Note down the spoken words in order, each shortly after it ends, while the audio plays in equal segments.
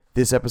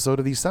This episode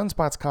of the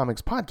Sunspots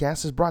Comics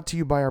podcast is brought to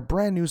you by our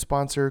brand new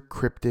sponsor,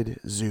 Cryptid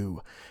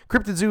Zoo.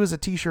 Cryptid Zoo is a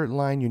t-shirt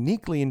line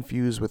uniquely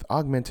infused with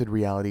augmented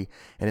reality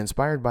and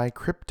inspired by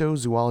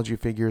cryptozoology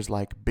figures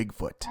like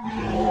Bigfoot.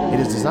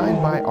 It is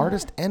designed by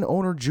artist and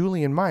owner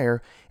Julian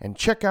Meyer, and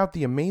check out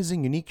the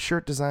amazing unique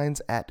shirt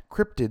designs at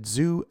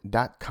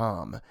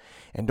cryptidzoo.com.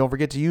 And don't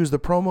forget to use the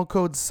promo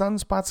code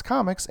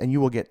SunspotsComics and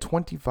you will get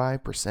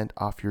 25%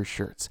 off your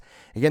shirts.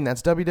 Again,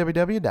 that's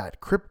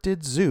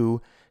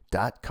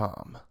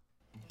www.cryptidzoo.com.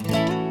 If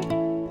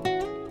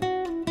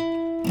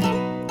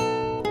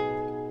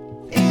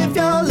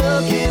you're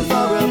looking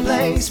for a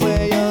place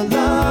where your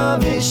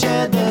love is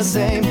shared the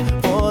same,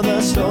 for the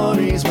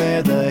stories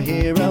where the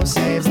hero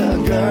saves the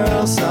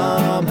girl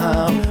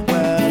somehow,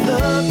 well,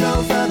 look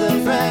no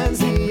further, friends,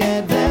 the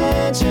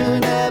adventure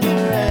never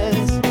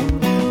ends.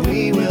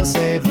 We will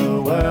save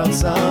the world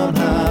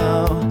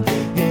somehow.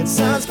 It's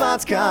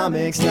Sunspots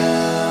Comics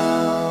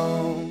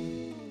now.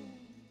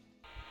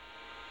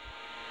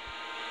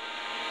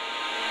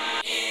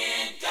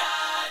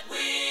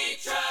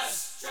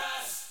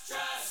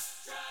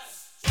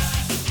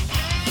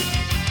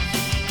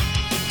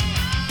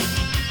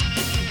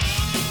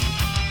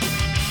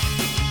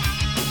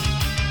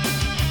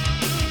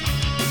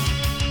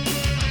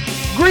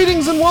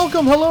 Greetings and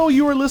welcome. Hello,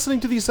 you are listening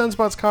to the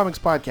Sunspots Comics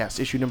podcast,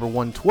 issue number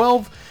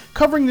 112,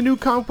 covering the new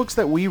comic books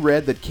that we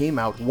read that came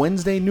out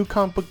Wednesday, New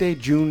Comic Book Day,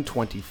 June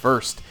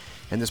 21st.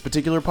 And this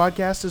particular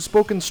podcast is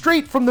spoken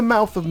straight from the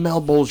mouth of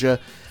Mel Bolgia.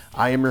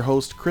 I am your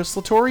host, Chris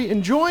Latore,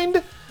 and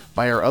joined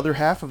by our other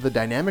half of the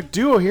dynamic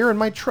duo here and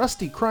my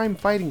trusty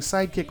crime-fighting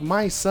sidekick,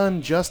 my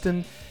son,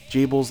 Justin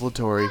Jables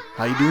Latore.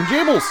 How you doing,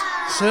 Jables?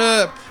 What's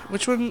up?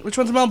 Which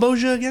one's Mel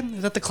Bolgia again?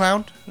 Is that the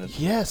clown?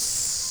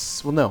 Yes.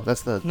 Well, no,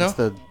 that's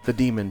the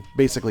demon.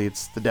 Basically,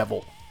 it's the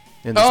devil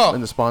in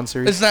the Spawn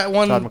series. Is that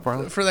one Todd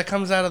McFarlane? that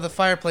comes out of the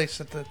fireplace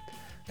at the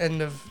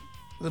end of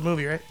the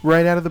movie, right?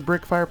 Right out of the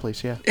brick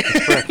fireplace, yeah.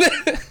 That's correct.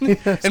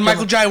 And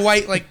Michael Jai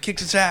White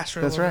kicks his ass.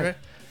 That's right.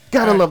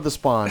 Gotta love the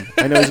Spawn.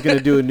 I know he's going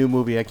to do a new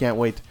movie. I can't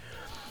wait.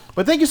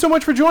 But thank you so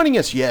much for joining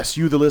us. Yes,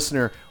 you the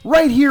listener,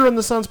 right here on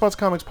the Sunspots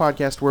Comics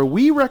podcast, where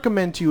we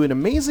recommend to you an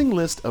amazing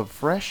list of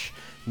fresh,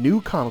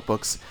 new comic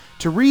books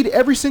to read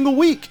every single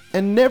week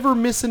and never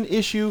miss an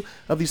issue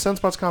of the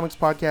Sunspots Comics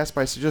podcast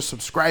by just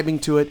subscribing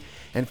to it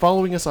and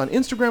following us on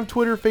Instagram,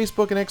 Twitter,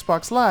 Facebook, and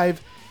Xbox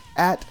Live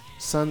at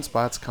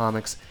Sunspots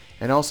Comics.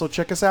 And also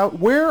check us out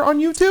where on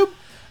YouTube?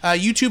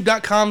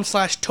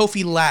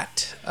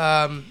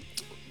 YouTube.com/TofiLat.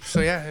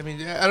 So yeah, I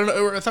mean, I don't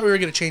know. I thought we were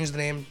going to change the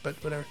name,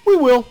 but whatever. We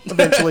will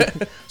eventually.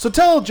 So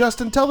tell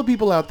the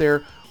people out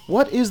there,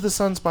 what is the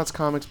Sunspots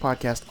Comics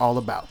podcast all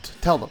about?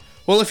 Tell them.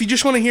 Well, if you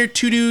just want to hear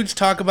two dudes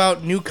talk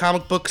about new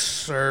comic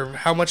books or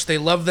how much they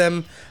love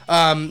them,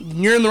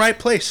 you're in the right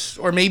place.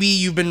 Or maybe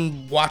you've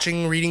been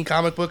reading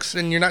comic books,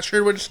 and you're not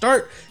sure where to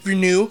start if you're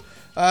new.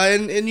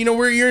 And you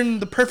know, you're in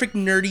the perfect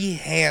nerdy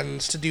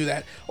hands to do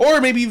that.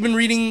 Or maybe you've been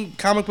reading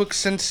comic books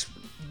since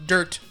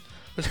Dirt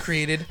was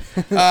created.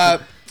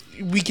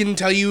 We can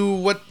tell you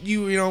what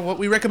what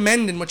we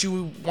recommend and what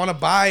you want to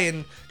buy,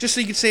 and just so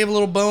you can save a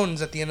little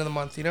bones at the end of the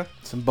month, you know?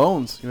 Some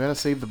bones. You gotta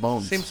save the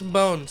bones. Save some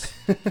bones.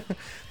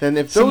 Then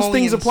if those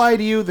things apply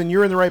to you, then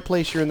you're in the right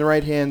place, you're in the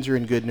right hands, you're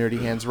in good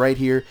nerdy hands right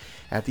here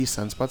at the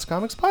Sunspots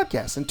Comics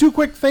podcast. And two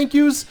quick thank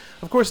yous.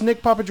 Of course,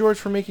 Nick Papa George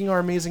for making our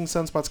amazing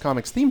Sunspots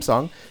Comics theme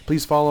song.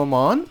 Please follow him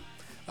on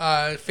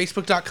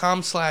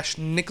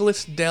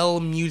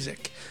Facebook.com/NicholasDellMusic.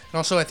 And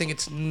also, I think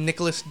it's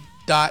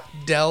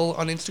Nicholas.Dell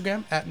on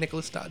Instagram, at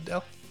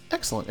Nicholas.Dell.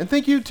 Excellent. And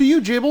thank you to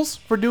you, Jables,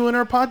 for doing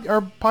our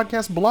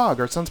podcast blog,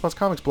 our Sunspots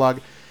Comics blog.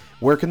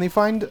 Where can they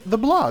find the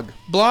blog?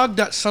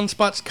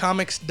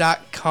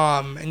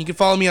 Blog.sunspotscomics.com. And you can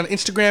follow me on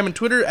Instagram and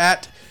Twitter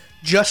at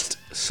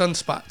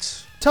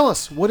JustSunspots. Tell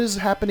us, what is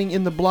happening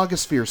in the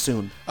blogosphere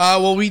soon?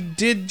 Well, we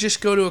did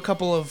just go to a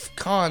couple of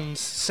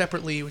cons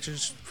separately, which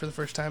is for the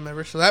first time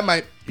ever. So that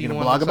might be one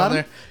blog about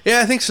there.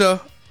 Yeah, I think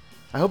so.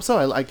 I hope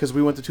so, because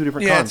we went to two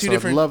different cons, so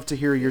I'd love to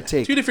hear your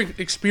take. Two different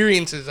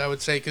experiences, I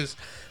would say, because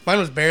mine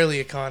was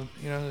barely a con.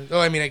 You know,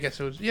 I mean, I guess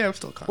it was. Yeah, it was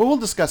still a con. Well, we'll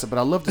discuss it, but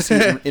I'd love to see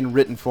it in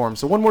written form.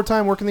 So one more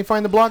time, where can they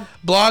find the blog?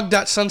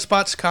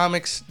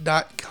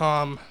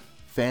 Blog.sunspotscomics.com.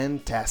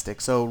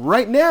 Fantastic. So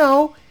right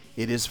now,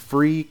 it is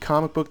free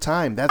comic book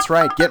time. That's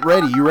right. Get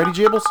ready. You ready,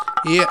 Jables?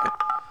 Yeah.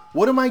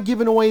 What am I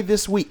giving away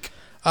this week?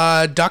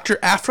 Dr.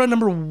 Aphra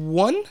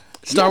 #1.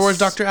 Star Wars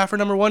Dr. Aphra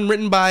 #1,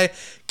 written by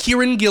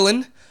Kieran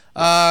Gillen.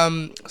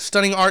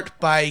 Stunning art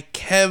by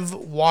Kev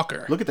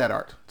Walker. Look at that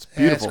art. It's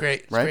beautiful. Yeah, it's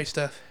great. It's great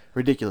stuff.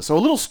 Ridiculous. So a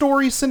little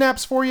story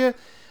synapse for you.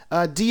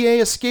 DA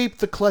escaped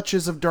the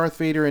clutches of Darth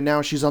Vader, and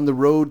now she's on the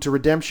road to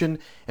redemption,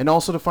 and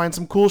also to find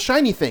some cool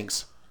shiny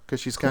things. Because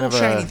she's kind of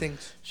shiny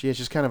things.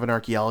 She's kind of an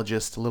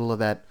archaeologist, a little of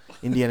that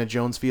Indiana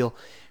Jones feel.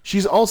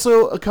 She's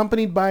also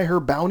accompanied by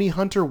her bounty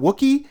hunter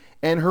Wookiee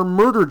and her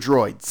murder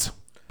droids.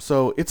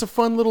 So it's a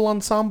fun little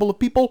ensemble of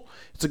people.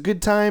 It's a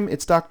good time.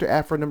 It's Dr.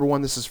 Aphra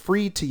 #1. This is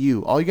free to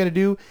you. All you got to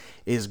do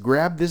is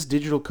grab this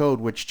digital code,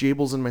 which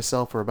Jables and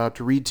myself are about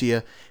to read to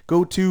you.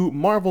 Go to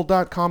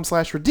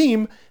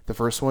marvel.com/redeem. The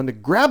first one to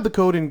grab the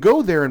code and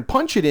go there and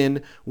punch it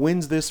in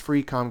wins this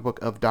free comic book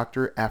of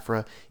Dr.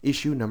 Aphra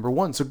issue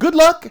 #1. So good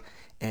luck,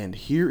 and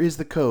here is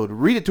the code.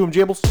 Read it to him,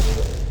 Jables.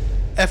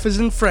 F is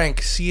in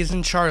Frank, C is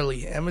in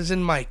Charlie, M is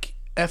in Mike,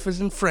 F is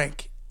in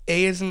Frank,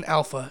 A is in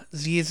Alpha,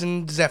 Z is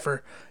in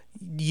Zephyr,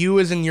 U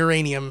is in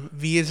Uranium,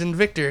 V is in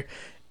Victor,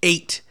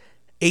 8,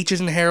 H is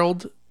in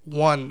Harold,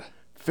 1.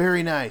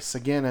 Very nice.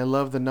 Again, I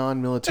love the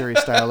non-military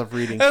style of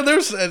reading. I had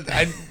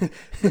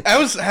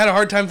a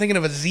hard time thinking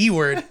of a Z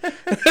word.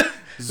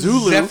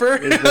 Zulu Zephyr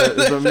is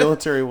the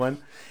military one.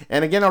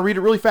 And again, I'll read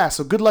it really fast.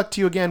 So good luck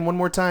to you again one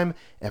more time.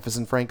 F is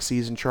in Frank, C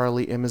is in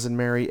Charlie, M is in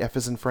Mary, F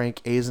is in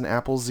Frank, A is in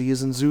Apple, Z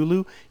is in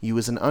Zulu, U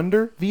is in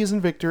Under, V is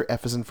in Victor,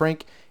 F is in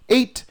Frank,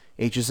 8,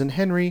 H is in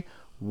Henry,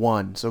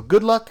 1. So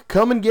good luck.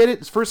 Come and get it.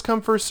 It's first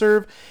come, first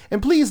serve.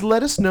 And please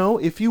let us know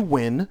if you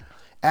win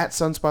at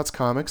Sunspots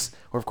Comics,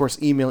 or of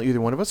course email either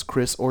one of us,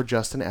 Chris or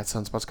Justin at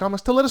Sunspots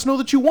Comics, to let us know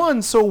that you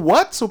won. So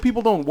what? So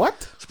people don't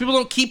what? So people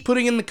don't keep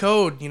putting in the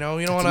code. You know,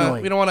 we don't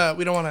want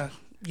to.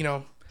 You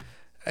know,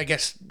 I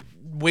guess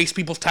waste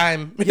people's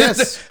time.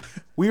 Yes,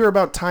 we are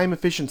about time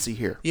efficiency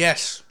here.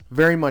 Yes,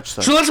 very much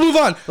so. So let's move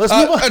on. Let's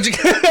move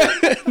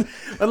on.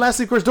 And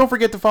lastly, of course, don't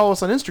forget to follow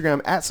us on Instagram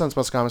at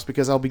Sunspots Comics,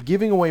 because I'll be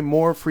giving away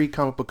more free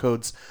comic book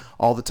codes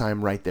all the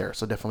time right there.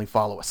 So definitely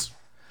follow us.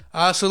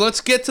 So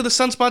let's get to the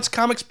Sunspots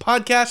Comics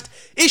podcast,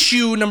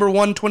 issue number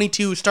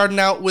 122, starting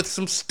out with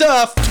some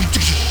stuff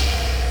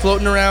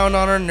floating around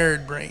on our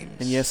nerd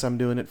brains. And yes, I'm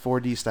doing it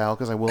 4D style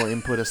because I will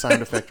input a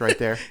sound effect right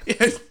there.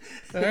 Yes.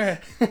 All right.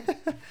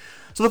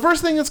 So the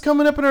first thing that's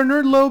coming up in our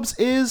nerd lobes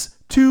is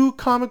 2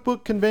 comic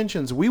book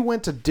conventions. We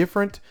went to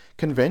different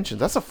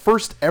conventions. That's the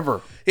first ever.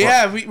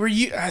 Yeah,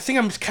 I think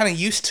I'm kind of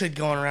used to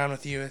going around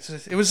with you.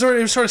 It was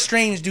sort of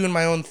strange doing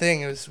my own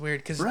thing. It was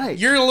weird because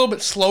you're a little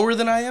bit slower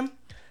than I am.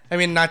 I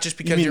mean, not just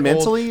because you're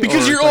mentally old.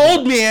 Because you're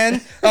old,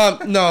 man.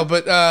 No,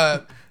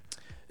 but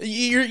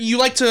you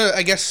like to,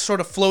 I guess,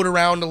 sort of float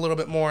around a little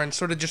bit more and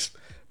sort of just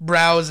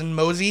browse and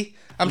mosey.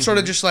 I'm sort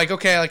of just like,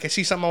 okay, like I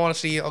see something I want to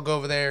see, I'll go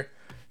over there,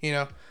 you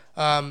know.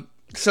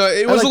 So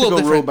it was a little different. I like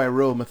to go row by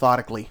row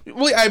methodically.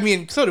 Well, I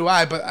mean, so do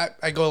I, but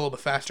I go a little bit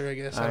faster, I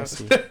guess. I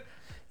see.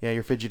 Yeah,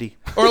 you're fidgety.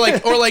 or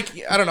like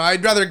I don't know.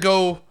 I'd rather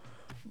go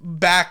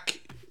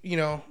back, you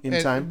know, in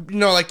time.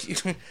 No, like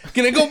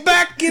gonna go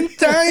back in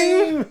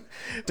time.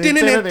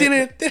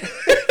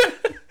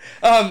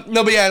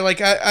 No, but yeah,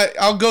 like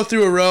I'll go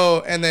through a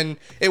row, and then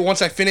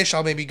once I finish,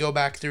 I'll maybe go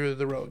back through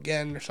the row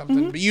again or something.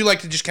 Mm-hmm. But you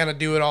like to just kind of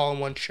do it all in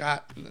one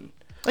shot, and then.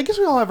 I guess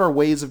we all have our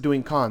ways of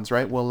doing cons,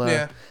 right? Well,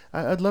 yeah.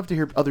 I'd love to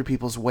hear other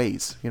people's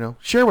ways, you know.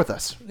 Share with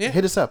us. Yeah.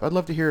 Hit us up. I'd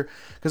love to hear,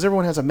 because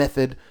everyone has a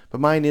method,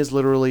 but mine is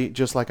literally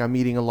just like I'm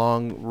eating a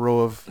long row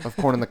of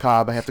corn on the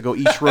cob. I have to go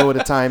each row at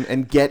a time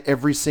and get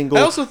every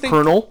single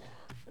kernel.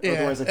 Yeah,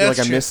 otherwise I feel like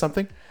I missed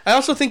something. I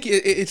also think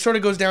it sort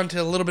of goes down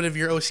to a little bit of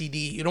your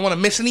OCD. You don't want to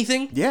miss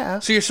anything. Yeah.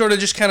 So you're sort of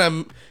just kind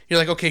of, you're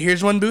like, okay,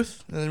 here's one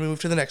booth, and then we move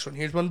to the next one.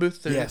 Here's one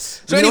booth.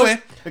 Yes. So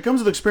anyway. It comes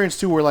with experience,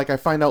 too, where, like, I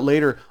find out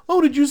later, oh,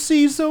 did you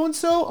see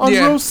so-and-so on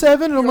row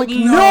 7? And I'm like,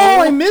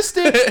 no, I missed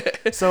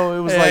it. So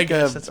it was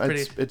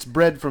it's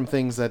bred from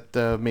things that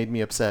made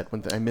me upset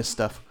when I missed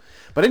stuff.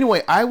 But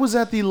anyway, I was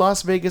at the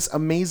Las Vegas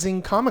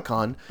Amazing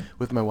Comic-Con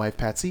with my wife,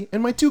 Patsy,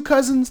 and my 3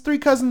 cousins,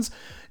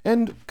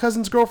 and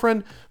cousin's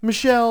girlfriend,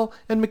 Michelle,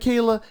 and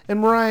Michaela, and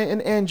Mariah,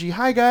 and Angie.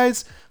 Hi,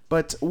 guys.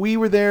 But we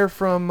were there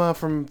from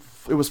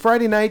it was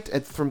Friday night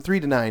from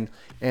 3 to 9,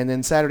 and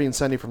then Saturday and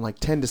Sunday from like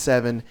 10 to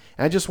 7.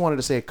 And I just wanted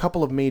to say a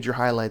couple of major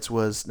highlights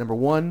was, number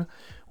 1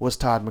 was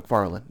Todd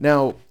McFarlane.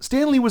 Now,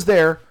 Stan Lee was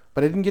there,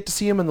 but I didn't get to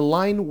see him, and the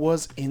line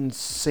was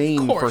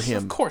insane for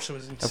him. Of course it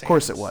was insane. Of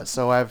course it was.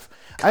 So I've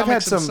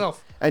had some,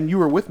 and you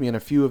were with me in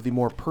a few of the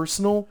more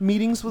personal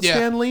meetings with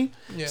Stan Lee.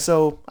 Yeah.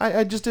 So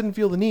I just didn't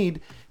feel the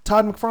need.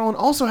 Todd McFarlane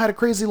also had a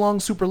crazy long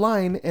super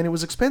line, and it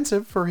was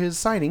expensive for his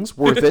signings,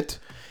 worth it.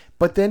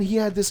 But then he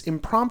had this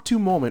impromptu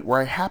moment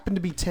where I happened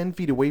to be 10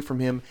 feet away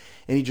from him,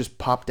 and he just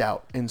popped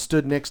out and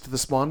stood next to the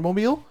Spawn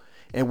mobile.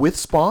 And with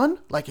Spawn,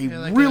 like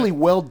really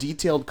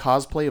well-detailed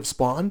cosplay of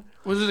Spawn.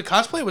 Was it a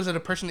cosplay? Was it a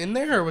person in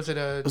there, or was it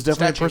a It was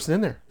definitely statue? A person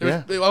in there.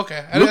 Yeah.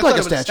 Okay. It looked like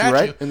a statue,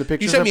 right? In the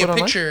picture you sent me a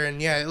picture,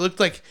 and yeah, it looked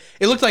like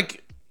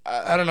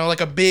I don't know,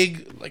 like a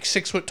big, like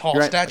 6 foot tall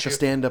statue. Like a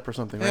stand-up or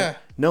something, right? Yeah.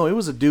 No, it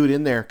was a dude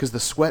in there because the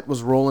sweat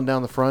was rolling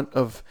down the front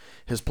of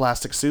his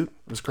plastic suit.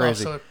 It was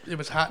crazy. Oh, so it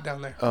was hot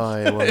down there.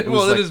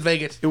 It is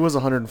Vegas. It was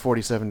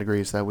 147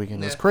 degrees that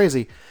weekend. It was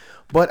crazy.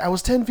 But I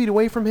was 10 feet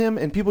away from him,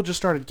 and people just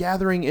started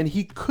gathering, and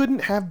he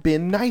couldn't have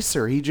been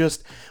nicer. He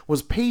just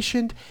was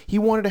patient. He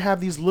wanted to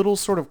have these little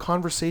sort of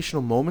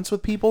conversational moments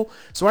with people.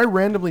 So I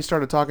randomly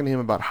started talking to him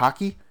about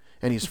hockey.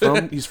 And he's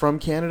from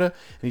Canada,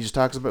 and he just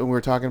talks about, and we were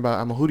talking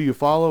about, who do you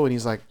follow? And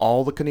he's like,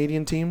 all the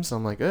Canadian teams.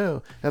 I'm like,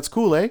 oh, that's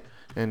cool, eh?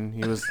 and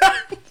he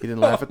didn't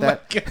laugh at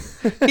that.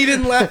 He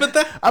didn't laugh at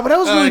that. But I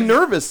was really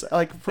nervous.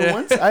 Like for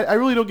once, I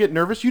really don't get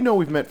nervous. You know,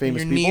 we've met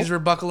famous Your people. knees were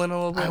buckling a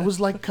little bit. I was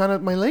like, kind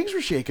of, my legs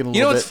were shaking a little bit.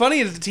 You know what's funny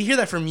is to hear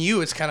that from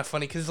you. It's kind of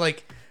funny because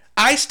like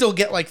I still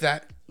get like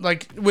that.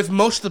 Like with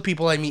most of the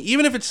people I meet,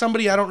 even if it's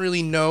somebody I don't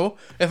really know,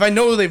 if I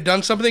know they've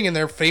done something and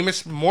they're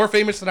famous, more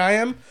famous than I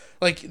am,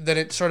 like then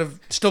it sort of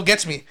still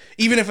gets me,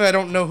 even if I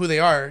don't know who they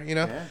are, you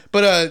know. Yeah.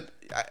 But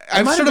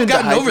I've sort of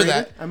gotten over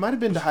that. I might have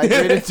been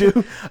dehydrated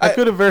too. I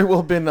could have very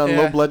well been on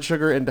low blood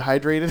sugar and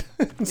dehydrated.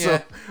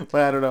 So,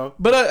 but I don't know.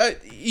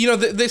 But you know,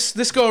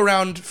 this go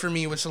around for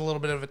me was a little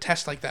bit of a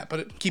test like that.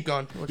 But keep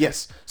going. Okay.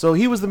 Yes. So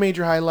he was the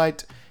major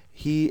highlight.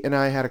 He and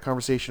I had a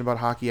conversation about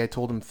hockey. I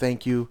told him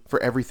thank you for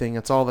everything.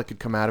 That's all that could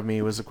come out of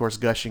me was, of course,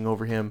 gushing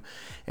over him,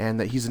 and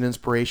that he's an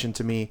inspiration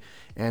to me,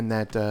 and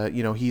that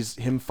you know, he's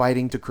him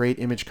fighting to create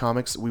Image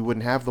Comics. We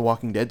wouldn't have The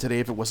Walking Dead today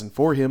if it wasn't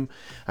for him.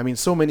 I mean,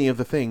 so many of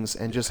the things,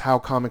 and just how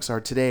comics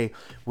are today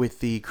with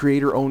the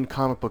creator-owned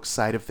comic book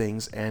side of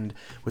things, and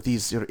with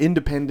these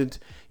independent,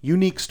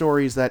 unique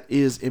stories that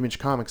is Image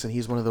Comics, and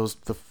he's one of those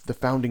the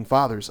founding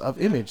fathers of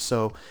Image.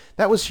 So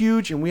that was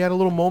huge, and we had a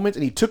little moment,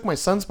 and he took my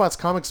Sunspots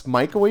Comics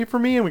mic away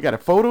from me, and we got a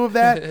photo of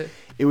that.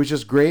 It was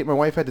just great. My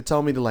wife had to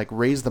tell me to like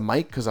raise the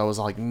mic because I was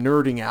like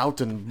nerding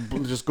out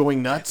and just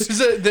going nuts.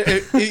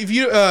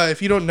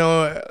 If you don't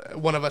know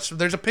one of us,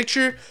 there's a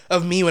picture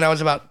of me when I was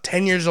about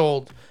 10 years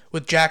old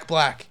with Jack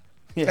Black.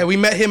 Yeah. And we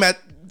met him at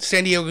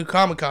San Diego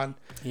Comic-Con.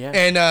 Yeah.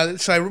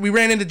 And so we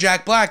ran into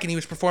Jack Black, and he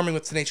was performing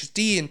with Tenacious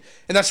D, and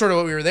that's sort of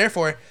what we were there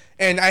for.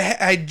 And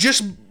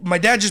my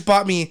dad just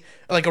bought me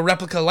like a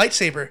replica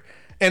lightsaber.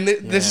 And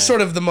this is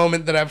sort of the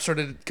moment that I've sort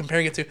of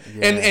comparing it to.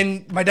 Yeah.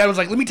 And my dad was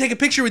like, let me take a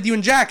picture with you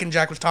and Jack. And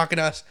Jack was talking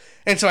to us.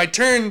 And so I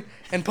turn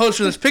and pose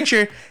for this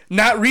picture,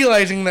 not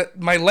realizing that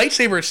my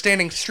lightsaber is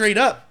standing straight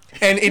up.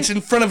 And it's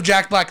in front of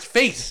Jack Black's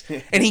face.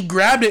 And he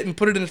grabbed it and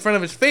put it in front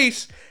of his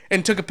face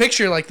and took a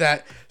picture like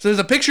that. So there's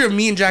a picture of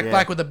me and Jack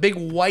Black with a big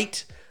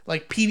white,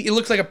 like, it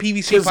looks like a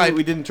PVC pipe.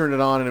 We didn't turn it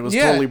on, and it was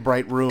totally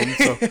bright room.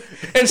 So.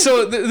 And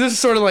so this is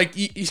sort of like,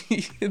 this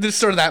is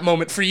sort of that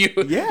moment for you.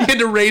 Yeah. You had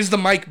to raise the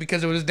mic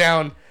because it was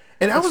down.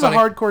 And I was funny. A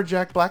hardcore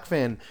Jack Black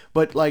fan,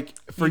 but like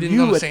for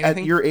you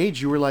at your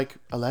age, you were like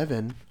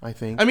 11, I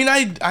think. I mean,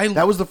 I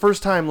that was the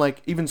first time,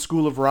 like even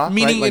School of Rock,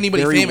 meeting right? Like,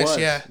 anybody famous.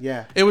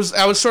 Yeah. I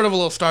was sort of a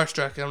little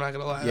starstruck. I'm not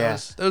gonna lie. Yeah.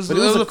 That was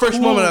the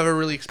first moment I ever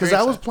really experienced. Because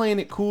I was playing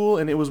it cool,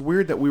 and it was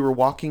weird that we were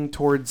walking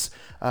towards.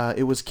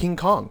 It was King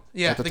Kong.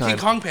 Yeah, at the time. King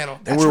Kong panel.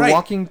 That's and we were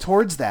walking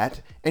towards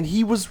that, and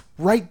he was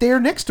right there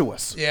next to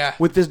us. Yeah.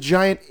 With this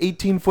giant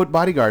 18-foot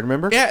bodyguard.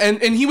 Remember? Yeah,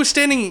 and he was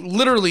standing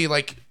literally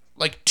like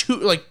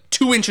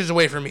 2 inches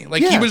away from me.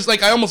 Like he was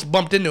like, I almost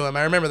bumped into him.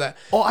 I remember that.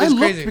 Oh, I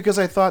looked because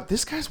I thought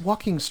this guy's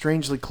walking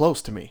strangely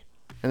close to me,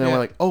 and then I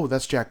went like, oh,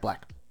 that's Jack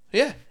Black.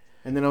 Yeah.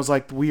 And then I was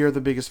like, we are the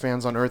biggest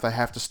fans on earth. I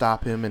have to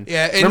stop him. And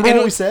remember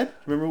what we said?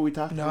 Remember what we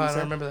talked about? No, I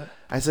don't remember that.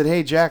 I said,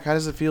 hey, Jack, how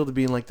does it feel to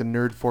be in like the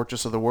nerd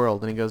fortress of the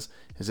world? And he goes,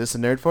 is this a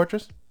nerd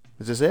fortress?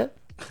 Is this it?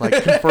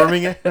 Like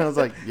confirming it. And I was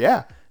like,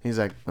 yeah. And he's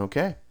like,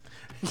 okay.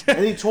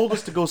 And he told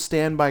us to go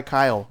stand by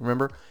Kyle.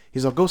 Remember?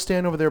 He's like, go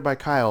stand over there by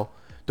Kyle.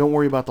 Don't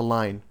worry about the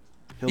line.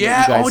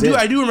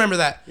 I do remember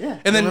that. Yeah.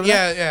 And then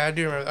I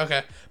do remember.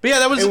 Okay. But yeah,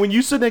 that was. And when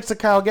you stood next to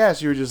Kyle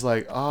Gass, you were just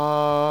like,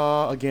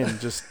 again,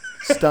 just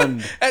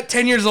stunned. At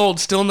 10 years old,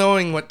 still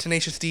knowing what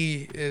Tenacious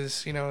D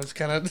is, is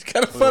kind of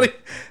funny.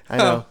 I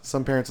know.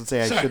 Some parents would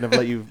say I shouldn't have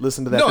let you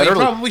listen to that. No, you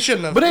probably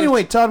shouldn't have. But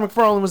anyway, Todd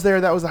McFarlane was there.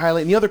 That was the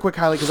highlight. And the other quick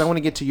highlight, because I want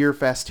to get to your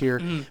fest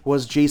here,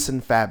 was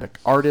Jason Fabok,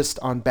 artist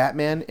on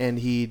Batman, and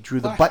he drew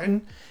the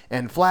Button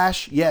and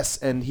Flash. Yes,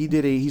 and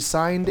he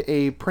signed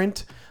a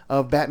print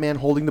of Batman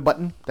holding the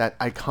button, that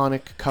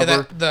iconic cover.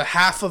 Yeah, the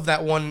half of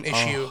that one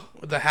issue,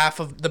 the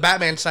half of the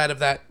Batman side of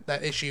that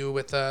issue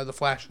with the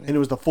Flash. And it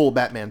was the full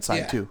Batman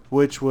side too,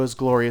 which was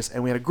glorious.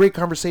 And we had a great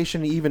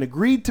conversation. He even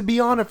agreed to be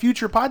on a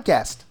future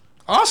podcast.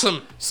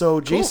 Awesome. So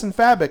Jason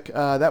Fabok,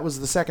 that was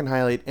the second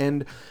highlight.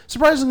 And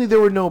surprisingly, there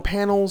were no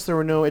panels. There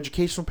were no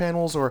educational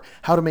panels or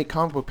how to make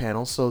comic book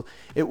panels. So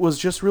it was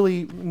just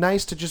really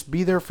nice to just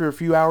be there for a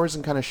few hours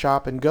and kind of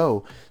shop and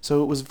go.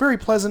 So it was very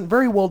pleasant,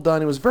 very well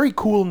done. It was very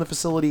cool in the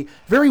facility.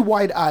 Very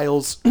wide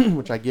aisles,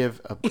 which I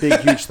give a big,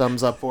 huge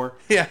thumbs up for.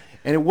 Yeah.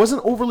 And it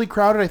wasn't overly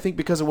crowded, I think,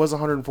 because it was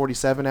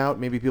 147 out.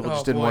 Maybe people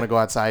just didn't want to go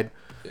outside.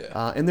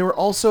 Yeah. And there were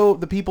also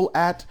the people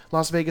at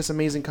Las Vegas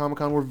Amazing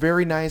Comic-Con were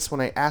very nice.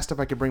 When I asked if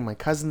I could bring my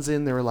cousins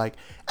in, they were like,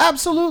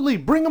 absolutely,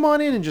 bring them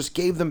on in, and just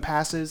gave them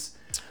passes.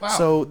 Wow.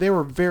 So they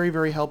were very,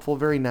 very helpful,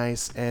 very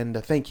nice,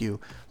 and thank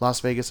you, Las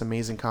Vegas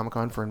Amazing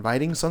Comic-Con, for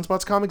inviting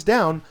Sunspots Comics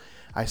down.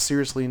 I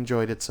seriously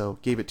enjoyed it, so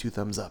gave it 2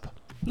 thumbs up.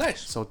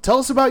 Nice. So tell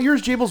us about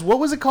yours, Jables. What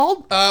was it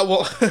called?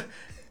 Well...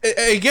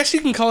 I guess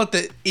you can call it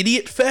the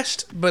Idiot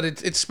Fest, but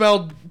it's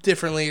spelled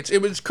differently. It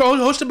was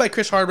hosted by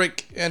Chris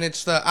Hardwick, and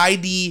it's the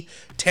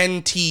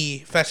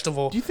ID10T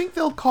Festival. Do you think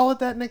they'll call it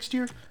that next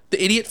year?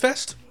 The Idiot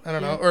Fest? I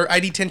don't know. Or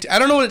ID10T. I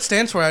don't know what it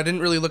stands for. I didn't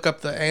really look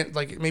up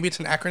maybe it's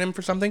an acronym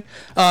for something.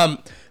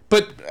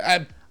 But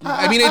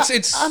I mean,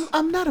 it's.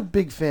 I'm not a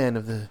big fan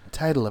of the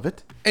title of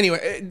it. Anyway,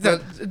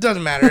 it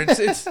doesn't matter.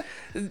 It's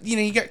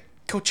you got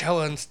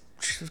Coachella and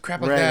crap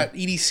like that,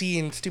 EDC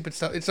and stupid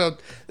stuff. It's at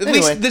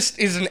least this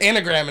is an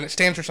anagram and it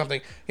stands for something,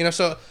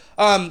 So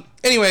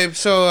anyway,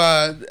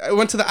 I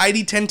went to the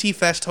ID10T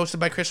Fest hosted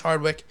by Chris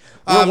Hardwick.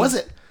 Where was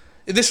it?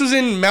 This was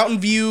in Mountain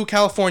View,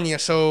 California,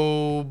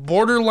 so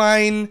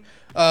borderline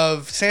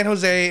of San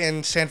Jose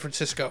and San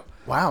Francisco.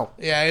 Wow.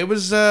 Yeah, it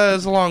was a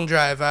long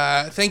drive.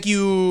 Thank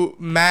you,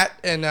 Matt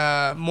and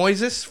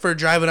Moises, for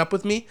driving up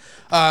with me.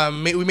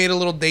 We made a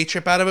little day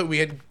trip out of it. We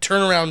had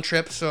turnaround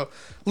trips, so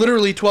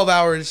literally 12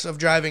 hours of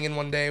driving in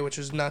one day, which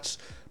is nuts.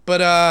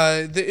 But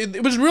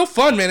it was real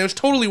fun, man. It was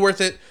totally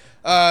worth it.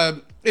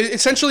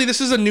 Essentially,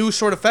 this is a new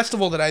sort of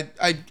festival that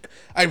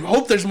I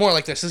hope there's more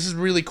like this. This is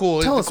really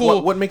cool. Tell us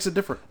what makes it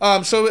different.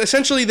 So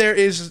essentially, there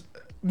is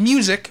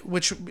music,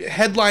 which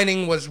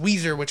headlining was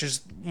Weezer, which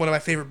is one of my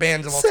favorite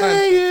bands of all time.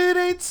 Say it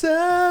ain't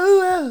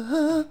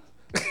so.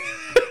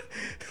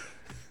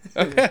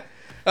 Okay.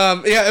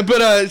 They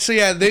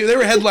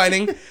were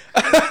headlining.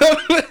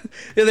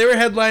 They were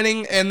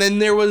headlining, and then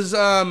there was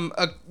so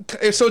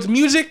it's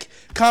music,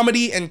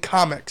 comedy, and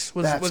comics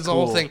was the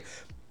whole thing.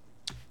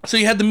 So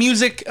you had the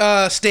music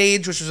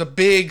stage, which was a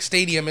big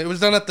stadium. It was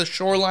done at the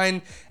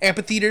Shoreline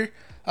Amphitheater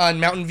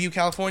in Mountain View,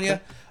 California.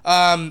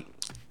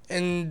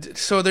 And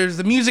so there's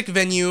the music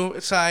venue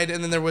side,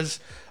 and then there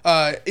was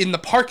in the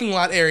parking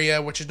lot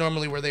area, which is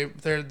normally where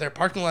their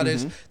parking lot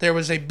is. There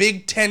was a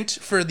big tent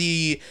for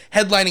the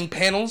headlining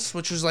panels,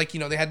 which was like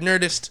they had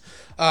Nerdist,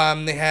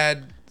 they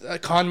had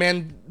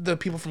Conman, the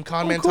people from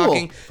Conman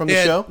talking from the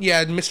show.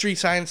 Yeah, Mystery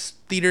Science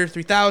Theater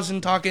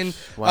 3000 talking.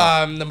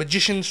 Wow. The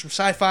magicians from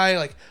Sci-Fi,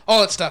 like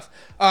all that stuff.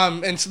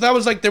 And so that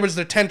was like there was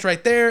the tent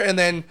right there, and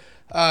then.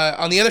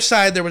 On the other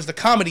side, there was the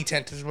comedy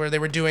tent, is where they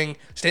were doing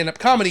stand-up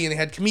comedy, and they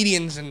had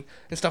comedians and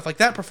stuff like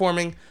that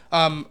performing.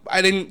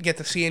 I didn't get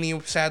to see any,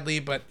 sadly,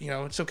 but,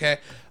 it's okay.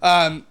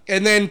 And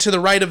then to the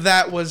right of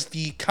that was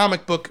the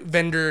comic book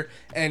vendor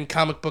and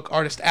comic book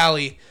artist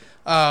alley,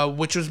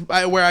 which was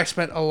where I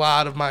spent a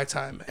lot of my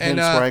time. And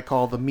that's where I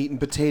call the meat and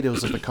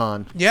potatoes of the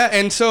con. Yeah,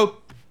 and so...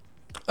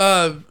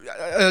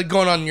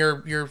 going on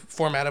your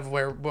format of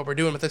what we're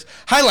doing with this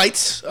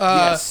highlights,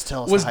 yes,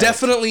 tell us was the highlights.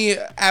 definitely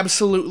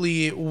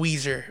absolutely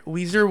Weezer.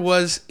 Weezer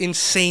was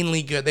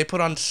insanely good. They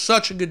put on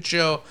such a good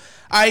show.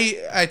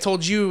 I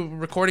told you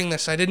recording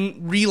this, I didn't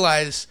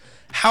realize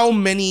how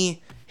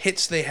many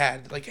hits they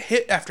had, like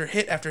hit after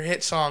hit after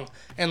hit song,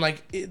 and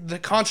the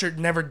concert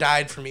never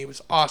died for me. It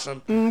was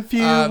awesome. If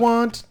you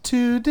want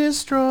to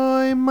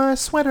destroy my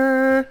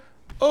sweater.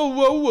 Oh,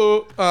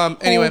 whoa, whoa.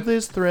 Anyway. Hold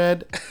this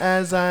thread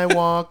as I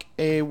walk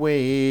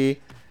away.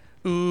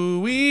 Ooh,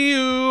 wee,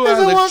 ooh, I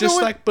look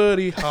just like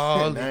Buddy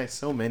Holly. Nice,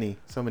 so many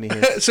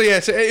hits. So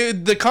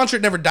the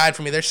concert never died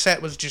for me. Their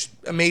set was just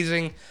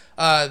amazing.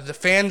 The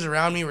fans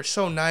around me were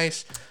so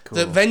nice. Cool.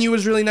 The venue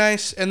was really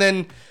nice. And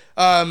then...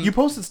 you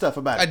posted stuff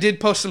about it. I did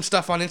post some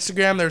stuff on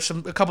Instagram. There was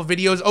a couple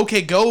videos.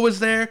 OK Go was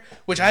there,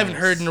 which I haven't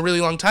heard in a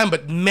really long time,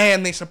 but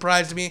man, they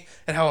surprised me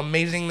at how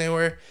amazing they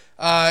were.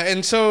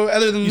 And so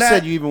other than that... You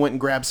said you even went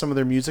and grabbed some of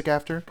their music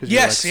after?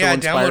 Yes, I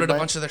downloaded a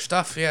bunch of their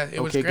stuff. Yeah,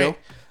 it was great.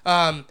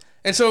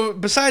 And so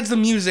besides the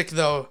music,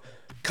 though,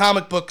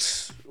 comic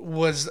books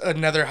was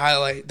another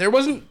highlight. There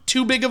wasn't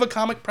too big of a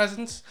comic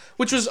presence,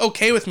 which was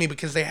okay with me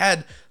because they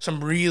had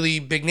some really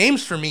big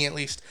names for me, at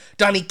least.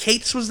 Donny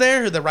Cates was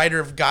there, the writer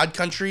of God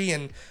Country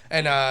and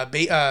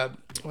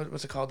what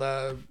was it called?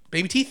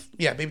 Baby Teeth?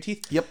 Yeah, Baby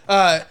Teeth. Yep.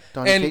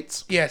 Donny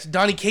Cates. Yes,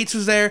 Donny Cates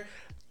was there.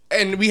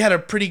 And we had a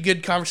pretty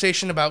good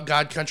conversation about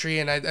God Country,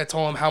 and I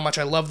told him how much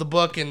I love the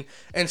book and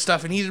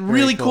stuff. And he's a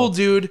really cool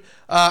dude.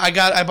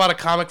 I bought a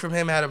comic from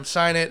him, had him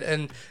sign it.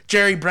 And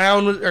Gary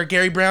Brown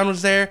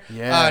was there.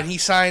 Yeah. And he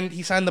signed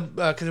the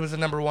because it was the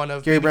 #1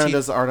 of Gary Baby Brown Teeth.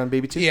 does the art on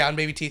Baby Teeth. Yeah, on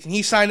Baby Teeth, and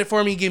he signed it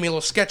for me. He gave me a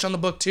little sketch on the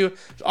book too.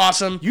 It's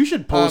awesome. You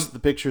should post the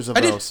pictures of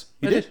those.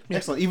 You did? Yeah.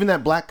 Excellent. Even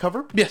that black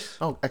cover. Yes.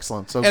 Oh,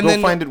 excellent. So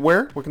go find it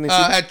where? Where can they see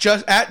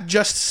it? At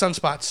Just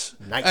Sunspots.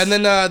 Nice. And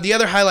then the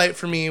other highlight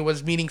for me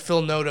was meeting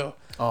Phil Noto.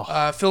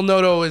 Oh. Phil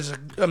Noto is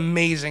an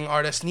amazing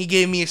artist, and he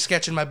gave me a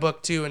sketch in my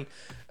book too, and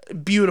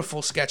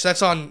beautiful sketch.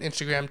 That's on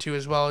Instagram too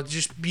as well. It's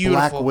just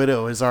beautiful. Black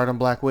Widow, his art on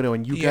Black Widow,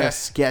 and you got a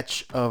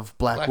sketch of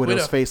Black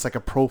Widow's face, like a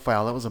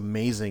profile. That was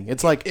amazing.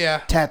 It's like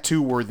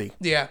tattoo worthy.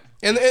 Yeah.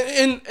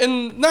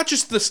 And not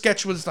just the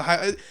sketch was the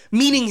high.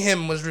 Meeting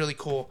him was really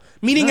cool.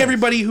 Meeting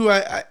everybody who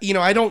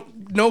I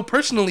don't know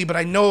personally, but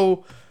I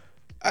know.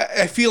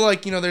 I feel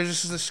like there's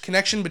just this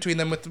connection between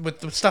them with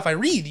the stuff I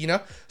read,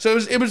 So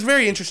it was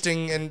very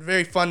interesting and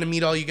very fun to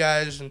meet all you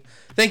guys, and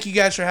thank you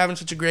guys for having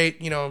such a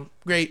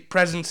great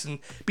presence and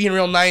being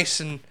real nice,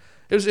 and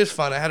it was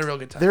fun. I had a real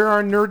good time. There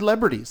are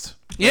nerd-lebrities.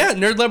 Yeah,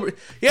 nerd-lebrities.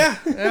 Yeah,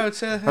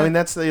 it's, I mean,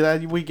 that's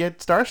we get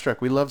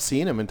starstruck. We love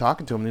seeing them and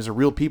talking to them. These are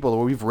real people.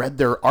 We've read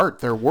their art,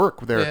 their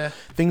work, their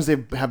things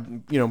they have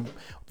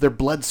their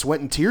blood, sweat,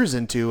 and tears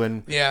into,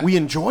 and we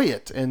enjoy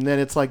it. And then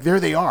it's like there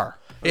they are.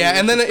 Yeah,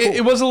 and then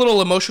it was a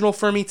little emotional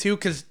for me too,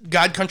 because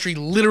God Country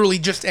literally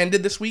just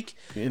ended this week.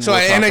 And so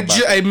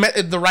I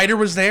met the writer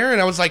was there, and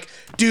I was like,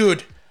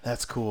 dude,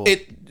 That's cool.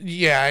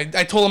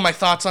 I told him my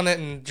thoughts on it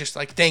and just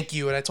like thank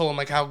you, and I told him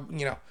like how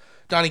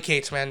Donny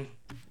Cates, man,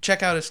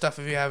 check out his stuff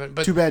if you haven't.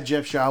 But too bad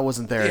Jeff Shaw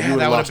wasn't there. yeah, You would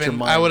that have would lost have your been.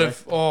 mind. I would right?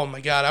 have. Oh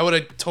my god, I would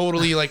have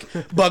totally like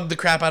bugged the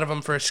crap out of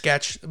him for a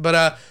sketch.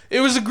 But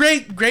it was a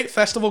great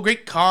festival,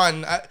 great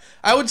con.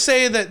 I would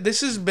say that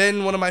this has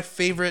been one of my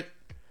favorite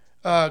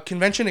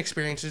convention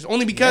experiences,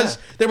 only because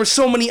there were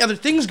so many other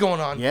things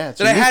going on. Yeah, it's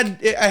that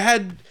unique. I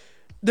had.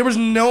 There was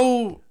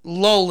no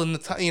lull in the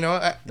time,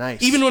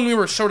 Nice. Even when we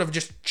were sort of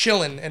just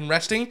chilling and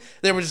resting,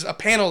 there was a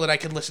panel that I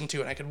could listen to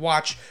and I could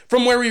watch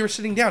from where we were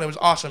sitting down. It was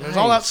awesome. It was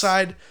all Nice.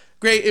 outside.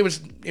 Great. It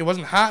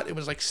wasn't hot. It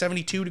was like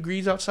 72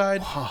 degrees outside.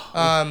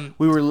 I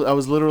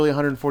was literally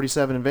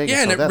 147 in Vegas.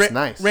 Yeah, so and that's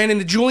nice. Ran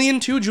into Julian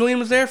too. Julian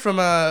was there from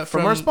our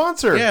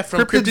sponsor. Yeah,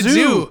 from Cryptid Cryptid Zoo.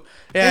 Zoo.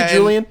 Yeah, Hey,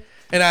 Julian.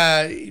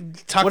 And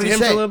talked What to did he him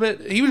for say? a little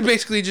bit. He was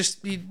basically just,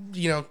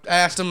 I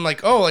asked him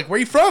like, oh, like where are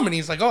you from? And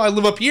he's like, oh, I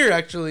live up here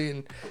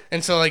actually.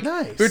 And so like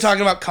Nice. we were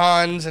talking about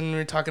cons and we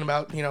were talking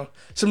about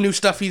some new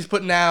stuff he's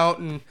putting out,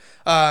 and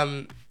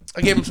I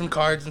gave him some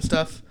cards and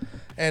stuff.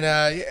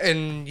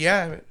 And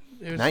yeah,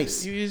 it was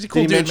Nice. He's a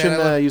cool Did he dude, mention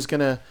man. he was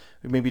gonna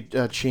maybe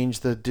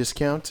change the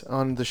discount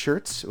on the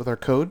shirts with our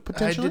code I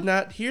potentially? did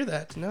not hear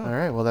that. No. All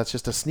right, well, that's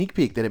just a sneak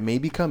peek that it may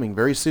be coming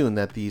very soon.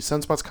 That the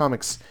Sunspots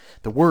Comics,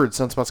 the word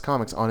Sunspots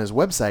Comics on his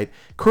website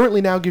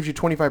currently now gives you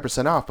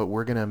 25% off, but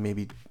we're gonna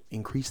maybe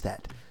increase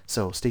that.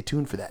 So stay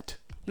tuned for that.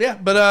 Yeah,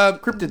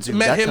 but CryptidZoo.com.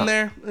 met him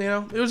there.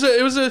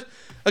 It was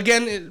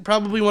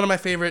probably one of my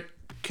favorite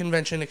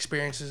convention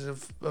experiences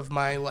of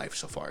my life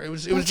so far. It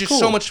was just cool.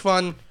 so much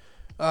fun.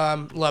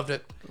 Loved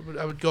it.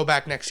 I would go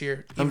back next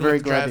year. I'm very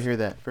glad to hear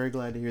that. Very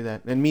glad to hear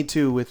that. And me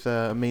too with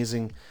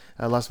amazing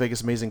Las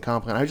Vegas Amazing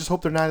Comic Con. I just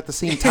hope they're not at the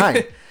same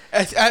time.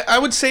 I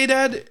would say,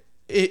 Dad,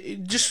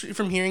 just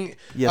from hearing,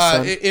 Yes,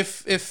 son?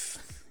 if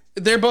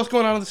they're both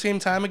going on at the same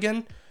time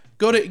again,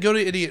 go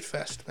to Idiot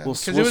Fest. Man. We'll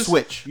 'Cause it was-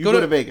 switch. You go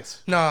to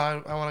Vegas. No,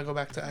 I want to go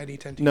back to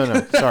ID10.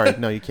 No, sorry.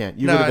 No, you can't.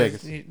 You go to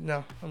Vegas. I'm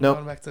Nope.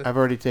 going back to. I've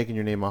already taken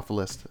your name off the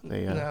list.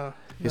 They No.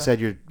 said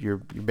you're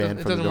banned It from the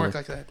doesn't building. work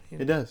like that.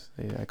 It does.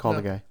 Yeah, I called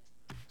the guy.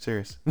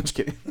 Serious. I'm just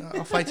kidding.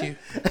 I'll fight you.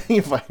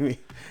 You fight me.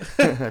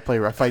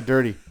 I fight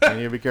dirty. I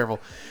need to be careful.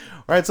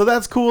 All right, so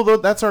that's cool though.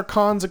 That's our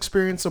cons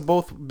experience. So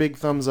both big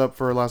thumbs up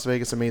for Las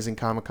Vegas Amazing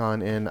Comic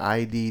Con and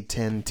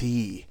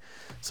ID10T.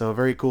 So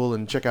very cool,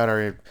 and check out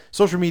our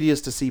social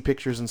medias to see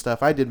pictures and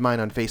stuff. I did mine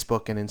on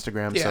Facebook and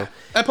Instagram. Yeah, So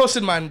I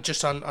posted mine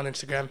just on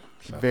Instagram.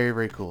 So. very,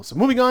 very cool. So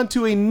moving on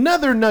to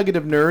another nugget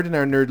of nerd in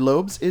our nerd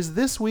lobes is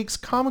this week's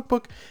comic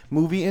book,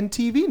 movie, and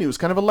TV news.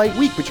 Kind of a light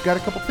week, but you got a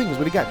couple things. What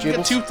do you got, I Jables?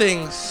 got two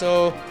things.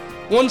 So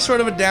one sort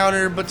of a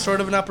downer, but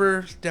sort of an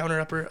upper.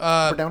 Downer?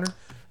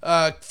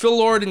 Phil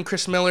Lord and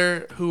Chris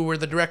Miller, who were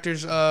the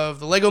directors of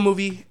the Lego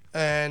Movie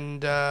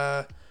and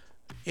the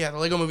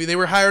Lego Movie. They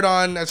were hired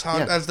on as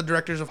as the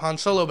directors of Han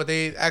Solo, but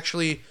they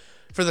actually,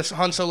 for the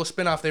Han Solo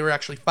spinoff, they were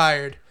actually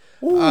fired.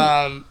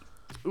 The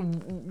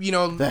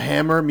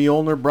hammer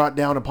Mjolnir brought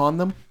down upon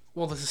them?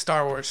 Well, this is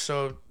Star Wars,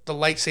 so the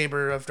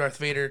lightsaber of Darth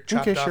Vader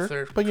chopped off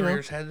their But,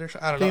 career's head. Or so.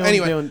 I don't know.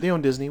 Anyway, they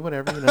own Disney,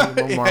 whatever.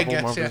 Marvel, I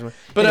guess, Marvel, yeah. Disney.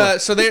 But Anyway,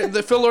 so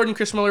the Phil Lord and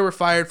Chris Miller were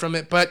fired from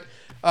it, but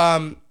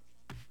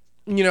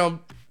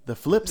the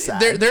flip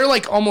side. they're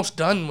like almost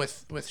done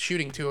with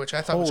shooting too, which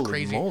I thought was Holy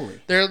crazy. moly.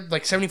 They're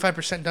like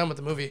 75% done with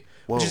the movie,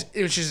 Whoa.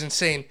 which is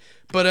insane.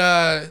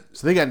 But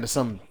So they got into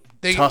some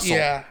they tussle.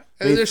 yeah.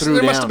 They There threw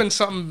must down. have been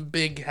something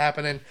big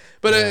happening,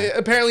 but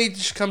apparently it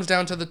just comes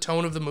down to the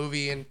tone of the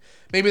movie, and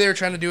maybe they were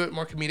trying to do it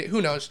more comedic.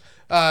 Who knows?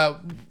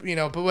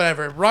 But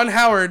whatever. Ron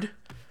Howard,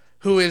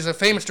 who is a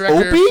famous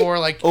director Opie? for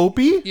like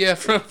Opie yeah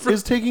from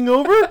is taking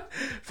over?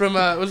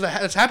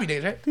 that's Happy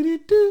Days, right?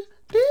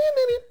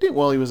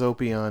 Well, he was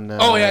Opie on...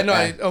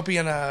 Opie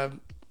and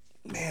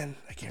man,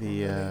 I can't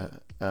remember.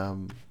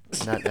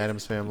 Not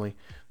Addams Family,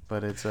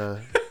 but it's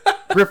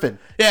Griffin.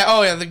 Yeah.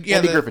 Oh yeah.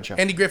 Andy Griffith Show.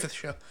 Andy Griffith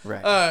Show.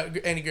 Right.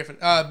 Andy Griffin.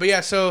 But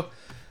yeah. So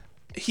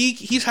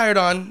he's hired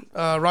on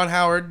Ron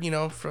Howard.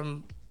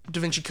 From Da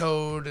Vinci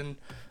Code and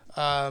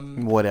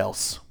What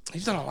else?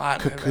 he's done a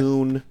lot. man.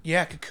 Cocoon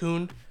Yeah,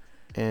 Cocoon.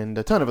 and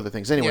a ton of other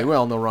things. Anyway, Yeah. we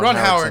all know Ron Ron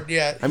Howard. Howard, so-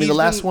 yeah. I mean, the He's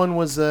last been- one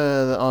was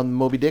on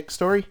Moby Dick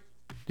story.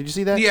 Did you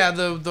see that? Yeah.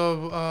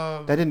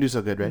 That didn't do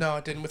so good, right? No,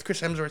 it didn't. With Chris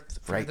Hemsworth.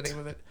 I forget Right. the name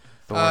of it.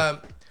 Thor.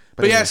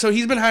 But yeah, anyway. so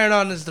he's been hired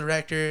on as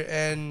director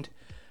and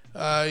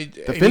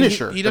the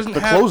finisher, He doesn't the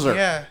have closer.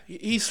 Yeah,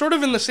 he's sort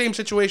of in the same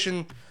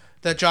situation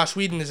that Joss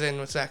Whedon is in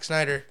with Zack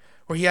Snyder,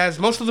 where he has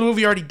most of the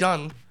movie already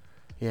done.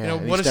 Yeah.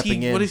 and What he's is he?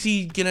 stepping in. What is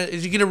he gonna?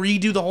 Is he gonna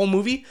redo the whole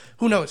movie?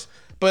 Who knows?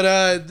 But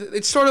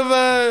it's sort of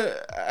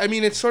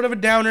it's sort of a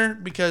downer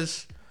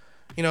because,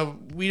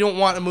 we don't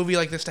want a movie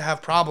like this to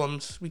have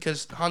problems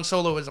because Han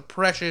Solo is a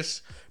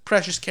precious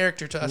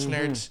character to us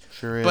nerds.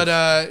 Sure is. But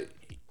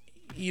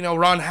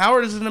Ron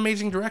Howard is an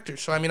amazing director,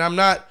 so I mean, I'm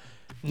not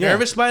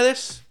nervous by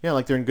this. Yeah,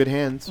 like they're in good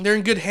hands. They're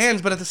in good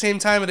hands, but at the same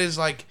time, it is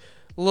like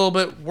a little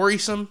bit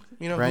worrisome.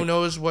 Right. Who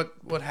knows what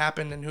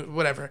happened and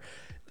whatever.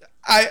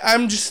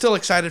 I'm just still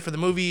excited for the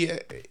movie.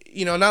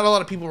 Not a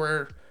lot of people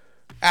were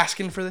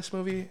asking for this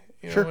movie.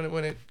 Sure.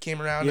 When it came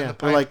around. in Yeah,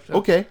 the we're pipe, like, so.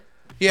 okay.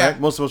 Yeah. Right?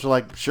 Most of us were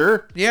like,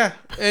 sure. Yeah,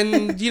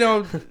 and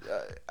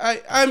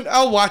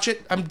I'll watch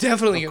it. I'm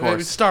definitely Of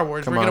course. it's Star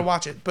Wars. Come We're gonna on.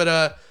 watch it.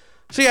 But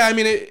so yeah, I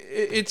mean,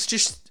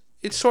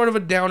 it's sort of a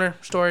downer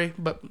story,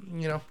 but Do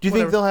you whatever.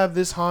 think they'll have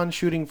this Han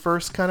shooting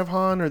first kind of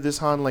Han, or this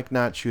Han like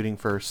not shooting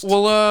first?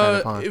 Well,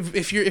 kind of Han?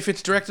 if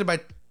it's directed by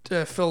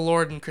Phil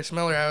Lord and Chris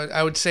Miller,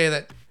 I would say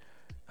that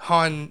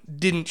Han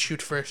didn't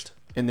shoot first.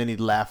 And then he'd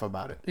laugh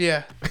about it.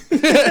 Yeah.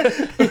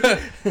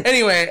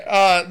 Anyway,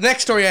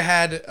 next story I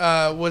had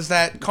was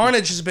that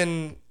Carnage has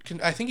been.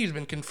 I think he's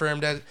been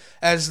confirmed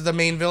as the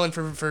main villain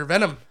for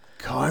Venom.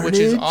 Carnage, Which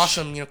is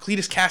awesome.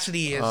 Cletus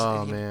Cassidy is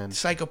man.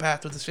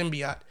 psychopath with a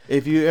symbiote.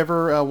 If you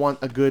ever want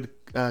a good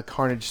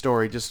Carnage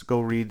story, just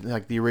go read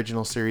like the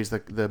original series,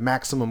 the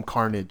Maximum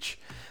Carnage.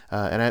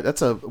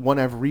 That's one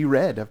I've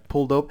reread. I've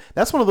pulled up.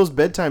 That's one of those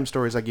bedtime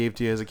stories I gave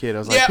to you as a kid. I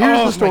was like, Yeah, here's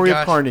oh the story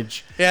my of gosh.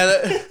 Carnage.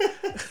 Yeah.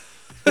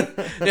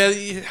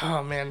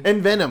 Oh man.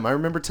 And Venom. I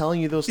remember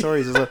telling you those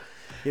stories as a,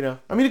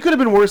 I mean, it could have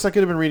been worse. I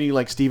could have been reading you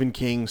like Stephen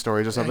King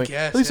stories or something.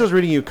 guess, At least I yeah. was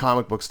reading you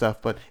comic book stuff.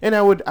 And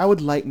I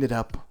would lighten it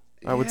up.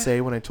 I would say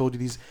when I told you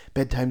these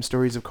bedtime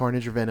stories of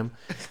Carnage or Venom,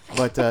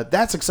 but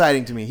that's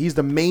exciting to me. He's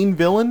the main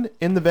villain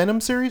in the Venom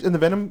series, in the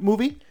Venom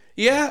movie.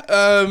 Yeah.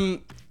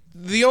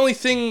 The only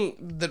thing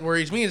that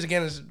worries me is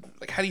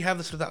like, how do you have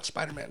this without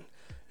Spider-Man?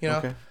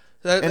 Okay.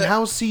 That- And that-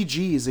 how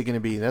CG is it going to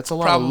be? That's a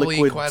lot of probably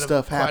liquid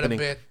stuff happening.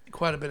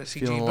 quite a bit of CG.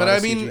 Feeling a But lot I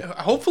of mean, CG.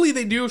 hopefully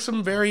they do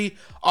some very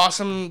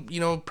awesome,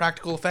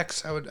 practical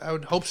effects. I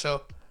would hope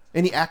so.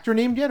 Any actor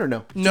named yet or no?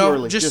 Too No,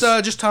 early.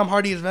 just Tom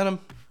Hardy as Venom.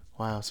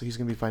 Wow, so he's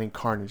going to be fighting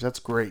Carnage. That's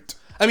great.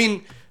 I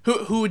mean,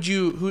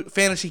 who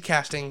fantasy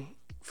casting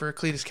for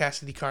Cletus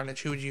Cassidy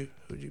Carnage? Who would you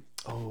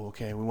Oh,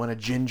 okay. We want a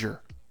ginger.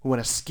 We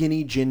want a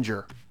skinny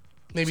ginger.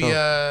 maybe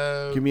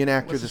Give me an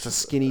actor that's a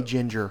skinny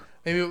ginger.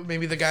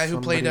 maybe the guy who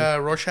played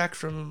Rorschach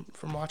from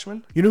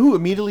Watchmen? You know who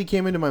immediately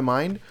came into my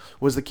mind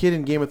was the kid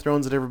in Game of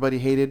Thrones that everybody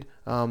hated.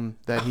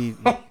 That he,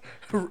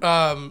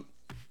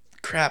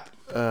 Crap.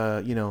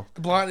 The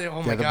The blonde.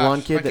 Oh my the gosh.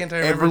 blonde kid Why can't that I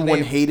remember his everyone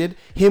name? hated.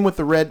 Him with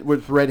the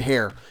red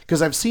hair.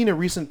 Because I've seen a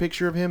recent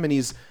picture of him and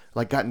he's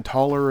like gotten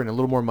taller and a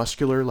little more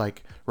muscular,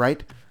 like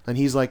right. And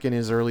he's like in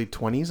his early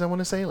 20s, I want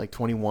to say, like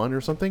 21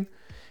 or something.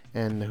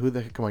 And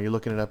come on, you're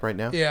looking it up right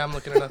now. Yeah, I'm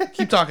looking it up.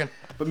 Keep talking.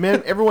 But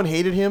man, everyone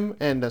hated him.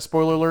 And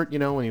spoiler alert,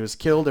 when he was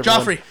killed,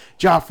 Joffrey.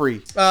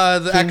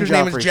 The King actor's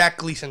name Joffrey. is Jack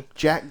Gleason.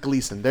 Jack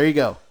Gleason. There you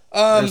go.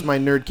 There's my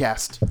nerd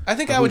cast. I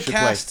think of I who would should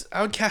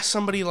play. cast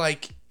somebody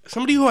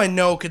who I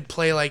know could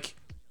play like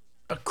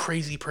a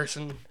crazy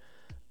person.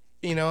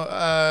 Ooh,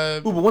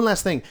 but one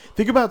last thing.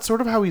 Think about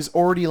sort of how he's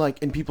already like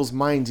in people's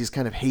minds. He's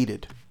kind of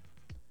hated.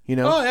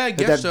 Oh, yeah, I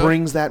guess that so.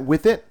 brings that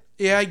with it.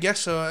 Yeah, I guess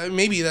so.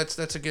 Maybe that's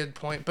a good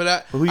point.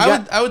 But who you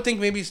got? I would think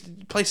maybe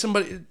play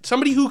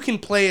somebody who can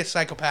play a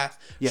psychopath.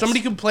 Yes.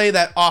 Somebody who can play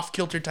that off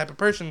kilter type of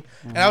person.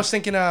 And I was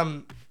thinking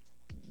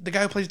the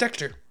guy who plays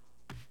Dexter.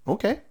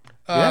 Okay.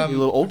 Yeah, he's a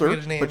little I forget older,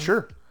 his name. but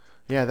sure.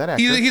 Yeah, that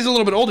actor. He's a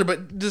little bit older,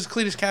 but does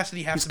Cletus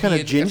Cassidy have to be kinda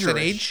at that gingerish.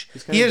 age?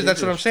 He's kinda He is.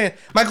 That's what I'm gingerish. saying.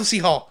 Michael C.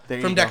 Hall There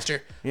you from go.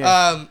 Dexter.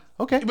 Yeah.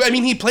 Okay. But, I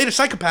mean, he played a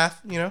psychopath.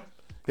 There you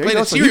played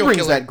go. a So he serial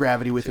brings killer. that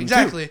gravity with him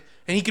Exactly. too.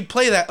 And he could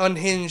play that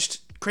unhinged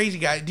crazy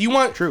guy. Do you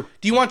want True.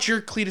 Do you want your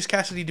Cletus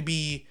Cassidy to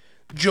be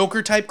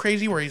Joker type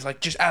crazy, where he's like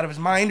just out of his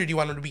mind, or do you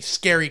want him to be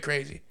scary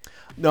crazy?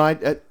 No,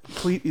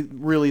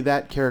 really,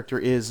 that character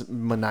is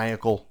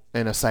maniacal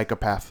and a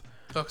psychopath.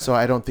 Okay. So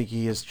I don't think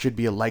he should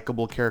be a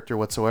likable character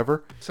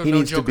whatsoever. So he no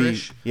needs to be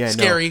Joker-ish? no.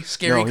 Scary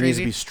No, he needs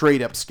crazy? to be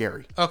straight up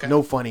scary. Okay.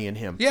 No funny in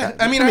him. Yeah,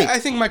 That- I mean, to me. I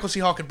think Michael C.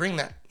 Hall could bring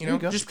that. you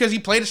go. Just because he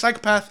played a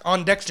psychopath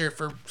on Dexter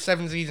for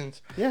 7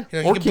 seasons. Yeah,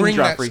 he or could King bring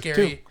that Joffrey scary.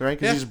 too, right?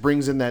 Because Yeah. he just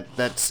brings in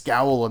that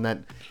scowl and that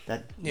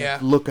Yeah.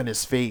 look on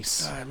his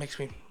face. It makes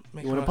me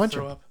you want to punch him,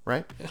 throw up.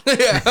 right?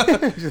 Yeah.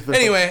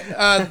 Anyway,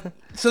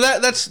 so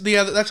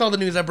that's all the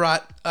news I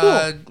brought.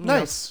 Cool.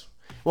 Nice.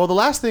 Well, the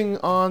last thing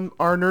on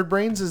our Nerd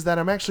Brains is that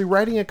I'm actually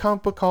writing a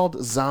comic book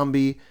called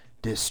Zombie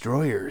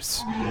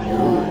Destroyers.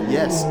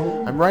 Yes,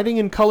 I'm writing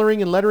and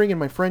coloring and lettering, and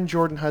my friend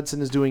Jordan Hudson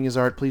is doing his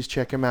art. Please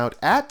check him out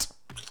at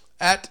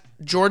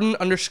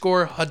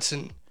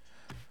Jordan_Hudson.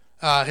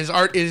 His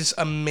art is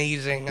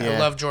amazing. I Yeah.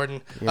 love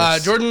Jordan.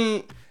 Yes.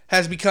 Jordan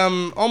has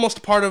become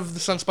almost part of the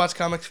Sunspots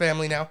Comics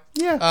family now.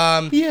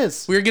 Yeah, he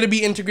is. We're going to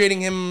be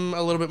integrating him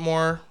a little bit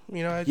more,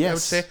 I would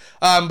Yes. say.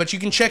 But you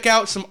can check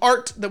out some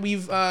art that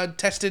we've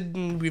tested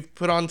and we've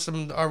put on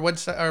our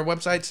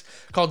websites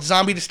called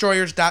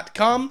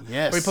zombiedestroyers.com.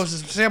 Yes. Where we posted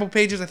some sample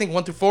pages. I think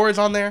 1 through 4 is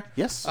on there.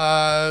 Yes.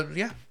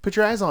 Yeah. Put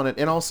your eyes on it.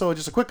 And also,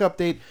 just a quick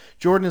update,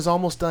 Jordan is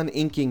almost done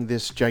inking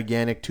this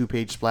gigantic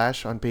 2-page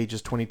splash on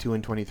pages 22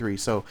 and 23.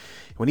 So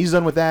when he's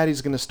done with that,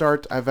 he's going to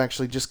start. I've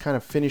actually just kind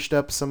of finished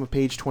up some of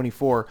page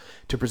 24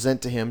 to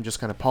present to him, just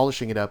kind of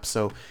polishing it up.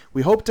 So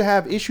we hope to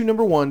have issue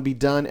number 1 be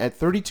done at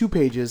 32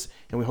 pages,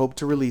 and we hope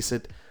to release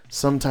it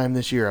sometime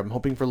this year. I'm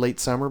hoping for late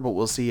summer, but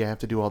we'll see. I have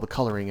to do all the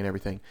coloring and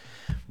everything.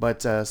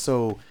 But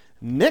so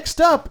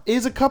next up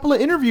is a couple of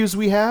interviews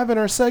we have in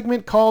our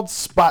segment called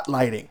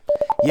Spotlighting.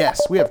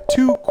 Yes, we have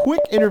 2 quick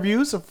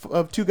interviews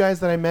of 2 guys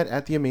that I met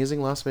at the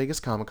amazing Las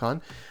Vegas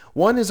Comic-Con.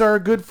 One is our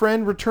good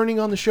friend returning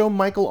on the show,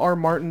 Michael R.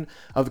 Martin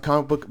of the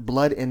comic book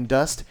Blood and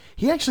Dust.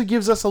 He actually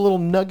gives us a little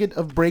nugget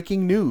of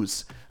breaking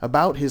news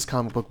about his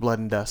comic book Blood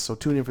and Dust, so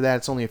tune in for that.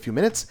 It's only a few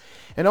minutes.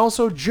 And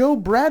also Joe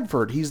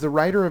Bradford. He's the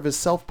writer of his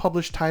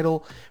self-published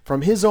title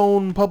from his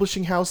own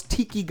publishing house,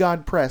 Tiki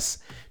God Press.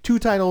 2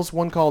 titles,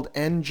 one called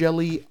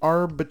Angeli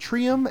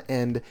Arbitrium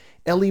and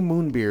Ellie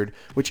Moonbeard,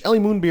 which Ellie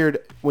Moonbeard,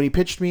 when he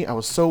pitched me, I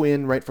was so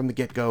in right from the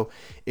get-go.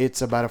 It's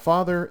about a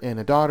father and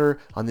a daughter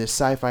on this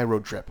sci-fi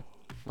road trip.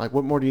 Like,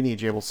 what more do you need,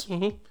 Jables?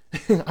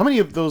 Mm-hmm. How many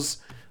of those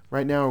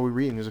right now are we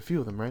reading? There's a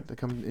few of them, right, that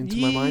come into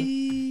my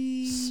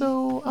mind.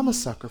 So I'm a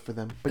sucker for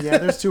them. But yeah,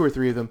 there's 2 or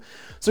 3 of them.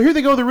 So here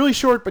they go. They're really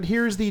short, but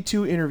here's the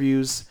 2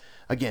 interviews,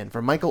 again,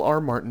 from Michael R.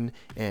 Martin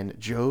and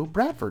Joe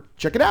Bradford.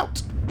 Check it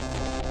out.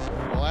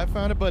 Well, I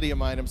found a buddy of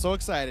mine. I'm so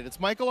excited. It's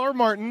Michael R.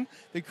 Martin,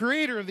 the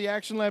creator of the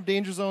Action Lab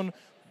Danger Zone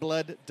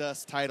Blood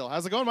Dust title.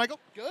 How's it going, Michael?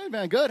 Good,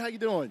 man. Good. How you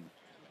doing?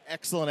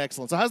 Excellent,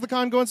 excellent. So how's the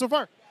con going so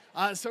far?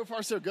 So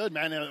far, so good,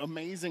 man. An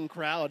amazing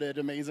crowd at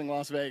Amazing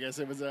Las Vegas.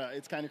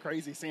 It's kind of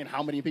crazy seeing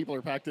how many people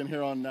are packed in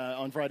here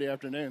on Friday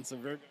afternoon. So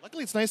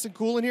Luckily, it's nice and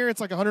cool in here.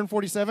 It's like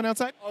 147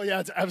 outside. Oh yeah,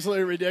 it's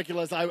absolutely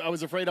ridiculous. I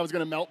was afraid I was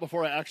going to melt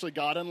before I actually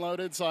got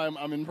unloaded. So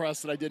I'm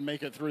impressed that I did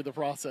make it through the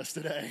process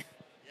today.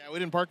 Yeah, we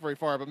didn't park very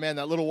far, but man,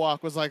 that little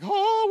walk was like,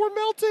 oh, we're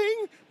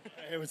melting.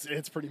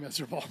 It's pretty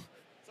miserable.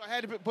 So I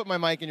had to put my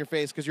mic in your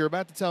face because you're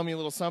about to tell me a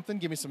little something.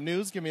 Give me some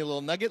news. Give me a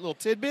little nugget, a little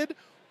tidbit.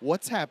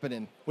 What's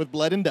happening with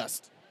Blood and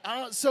Dust?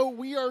 So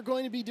we are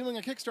going to be doing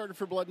a Kickstarter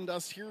for Blood and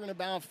Dust here in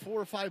about 4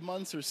 or 5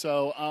 months or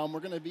so. We're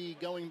going to be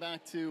going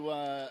back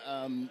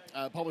to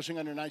publishing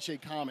under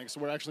Nightshade Comics.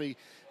 We're actually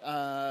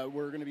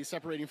we're going to be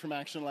separating from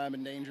Action Lab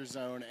and Danger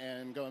Zone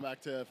and going back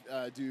to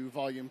do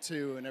Volume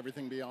 2 and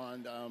everything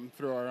beyond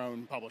through our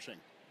own publishing.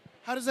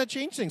 How does that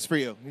change things for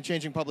you? You're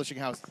changing publishing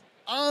houses.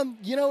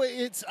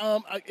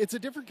 It's a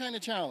different kind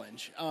of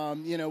challenge.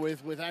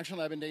 With Action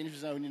Lab and Danger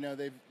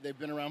Zone, they've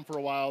been around for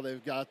a while.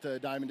 They've got the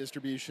diamond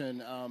distribution,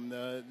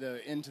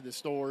 the into the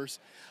stores.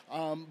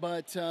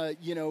 But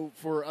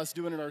for us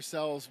doing it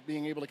ourselves,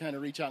 being able to kind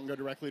of reach out and go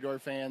directly to our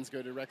fans,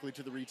 go directly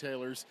to the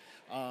retailers,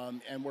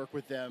 and work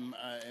with them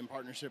in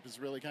partnership is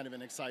really kind of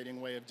an exciting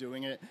way of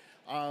doing it.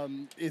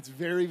 It's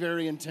very,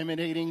 very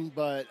intimidating,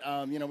 but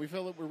we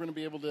feel that we're going to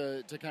be able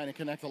to kind of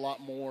connect a lot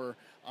more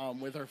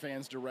with our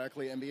fans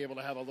directly and be able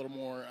to have a little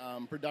more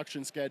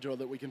production schedule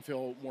that we can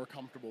feel more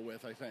comfortable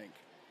with, I think.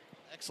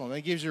 Excellent.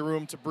 That gives you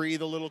room to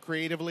breathe a little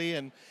creatively,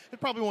 and it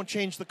probably won't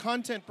change the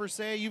content per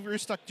se. You're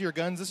stuck to your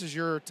guns. This is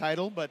your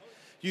title, but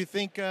do you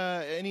think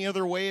any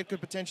other way it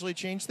could potentially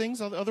change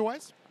things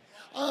otherwise?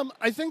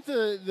 I think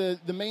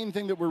the main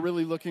thing that we're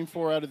really looking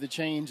for out of the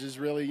change is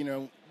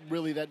really,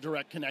 really that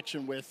direct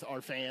connection with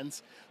our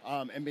fans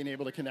and being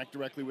able to connect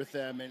directly with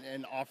them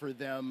and offer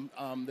them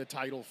the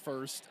title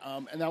first.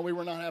 And that way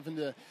we're not having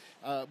to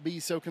be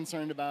so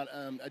concerned about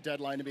a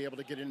deadline to be able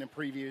to get into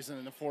previews and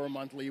then a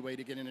 4-month leeway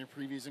to get into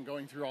previews and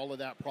going through all of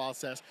that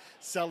process.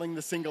 Selling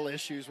the single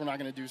issues. We're not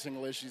going to do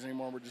single issues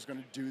anymore. We're just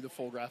going to do the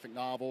full graphic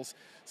novels.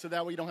 So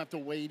that way you don't have to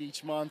wait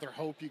each month or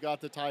hope you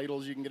got the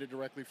titles. You can get it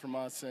directly from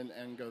us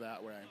and go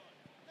that way.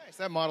 Nice.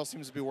 That model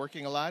seems to be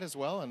working a lot as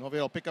well, and hopefully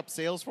it'll pick up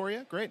sales for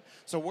you. Great.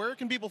 So where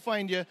can people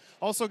find you?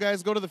 Also,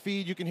 guys, go to the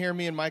feed. You can hear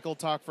me and Michael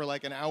talk for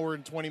like an hour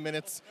and 20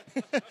 minutes,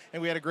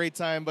 and we had a great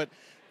time. But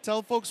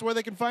tell folks where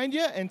they can find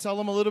you, and tell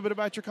them a little bit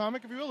about your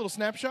comic, if you will, a little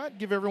snapshot.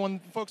 Give everyone,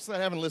 folks that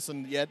haven't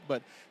listened yet,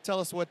 but tell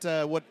us what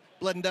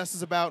Blood and Dust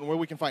is about and where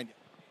we can find you.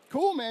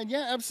 Cool, man.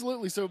 Yeah,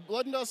 absolutely. So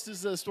Blood and Dust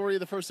is the story of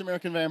the first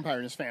American vampire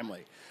and his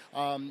family.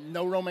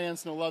 No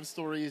romance, no love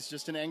stories,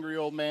 just an angry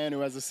old man who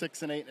has a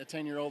 6, an 8, and a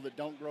 10-year-old that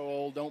don't grow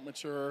old, don't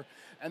mature,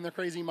 and their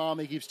crazy mom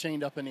he keeps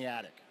chained up in the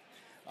attic.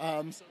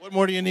 What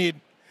more do you need?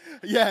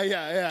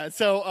 Yeah.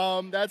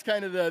 So that's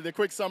kind of the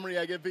quick summary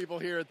I give people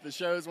here at the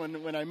shows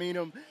when I meet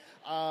them.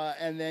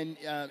 And then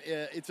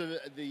it's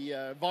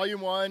the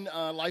Volume 1,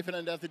 Life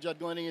and Undeath of Judd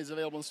Glenning, is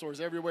available in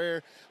stores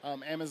everywhere.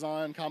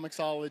 Amazon,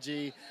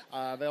 Comixology,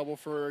 available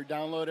for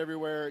download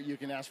everywhere. You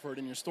can ask for it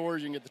in your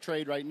stores. You can get the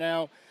trade right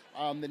now.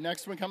 The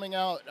next one coming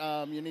out,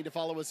 you need to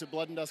follow us at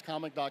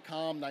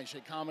bloodanddustcomic.com,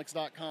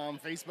 nightshadecomics.com,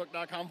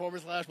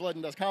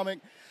 facebook.com/bloodanddustcomic.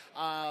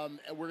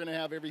 We're going to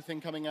have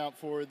everything coming out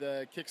for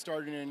the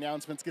Kickstarter and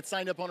announcements. Get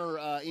signed up on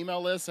our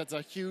email list. That's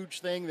a huge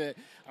thing that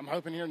I'm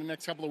hoping here in the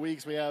next couple of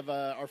weeks we have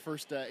our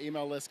first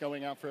email list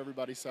going out for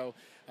everybody. So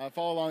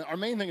follow along. Our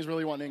main thing is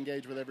really wanting to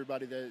engage with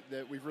everybody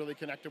that we've really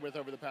connected with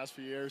over the past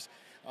few years.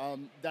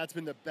 That's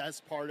been the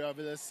best part of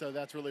this, so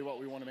that's really what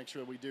we want to make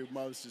sure we do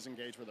most is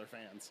engage with our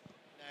fans.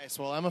 Nice.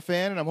 Well, I'm a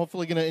fan, and I'm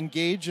hopefully going to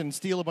engage and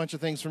steal a bunch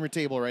of things from your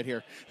table right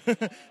here.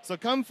 So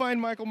come find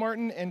Michael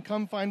Martin and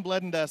come find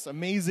Blood and Dust.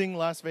 Amazing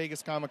Las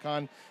Vegas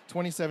Comic-Con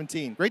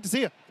 2017. Great to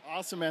see you.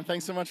 Awesome, man.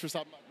 Thanks so much for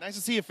stopping by. Nice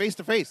to see you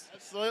face-to-face.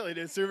 Absolutely.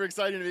 It's super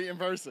exciting to be in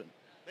person.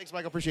 Thanks,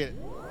 Michael. Appreciate it.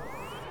 All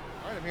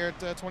right, I'm here at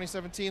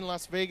 2017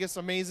 Las Vegas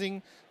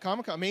Amazing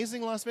Comic-Con.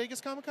 Amazing Las Vegas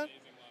Comic-Con?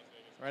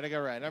 Right, I got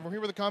it right. I'm here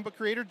with the comic book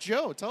creator,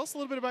 Joe. Tell us a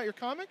little bit about your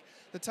comic,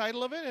 the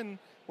title of it, and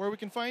where we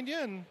can find you.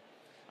 And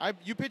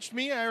you pitched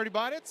me. I already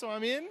bought it, so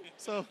I'm in.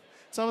 So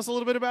tell us a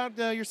little bit about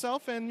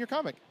yourself and your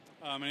comic.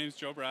 My name is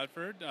Joe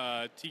Bradford.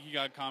 Tiki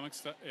God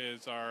Comics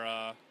is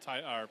our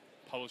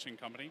publishing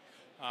company.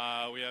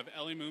 We have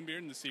Ellie Moonbeard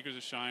and the Seekers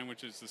of Shine,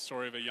 which is the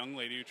story of a young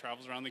lady who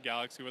travels around the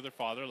galaxy with her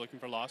father looking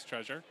for lost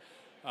treasure.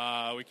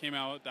 We came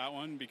out with that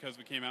one because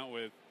we came out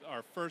with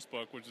our first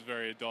book, which is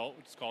very adult,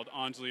 which is called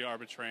Anjali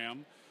Arbitram,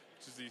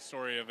 which is the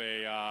story of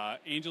a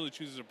angel who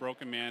chooses a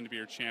broken man to be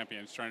her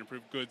champion. She's trying to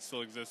prove good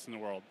still exists in the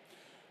world.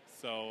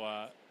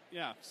 So,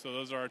 so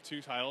those are our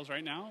two titles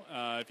right now.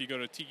 If you go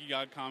to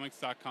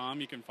tikigodcomics.com,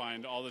 you can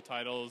find all the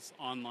titles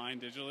online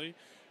digitally.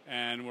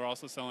 And we're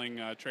also selling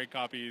trade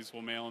copies.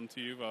 We'll mail them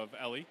to you of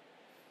Ellie.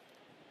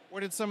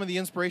 Where did some of the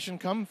inspiration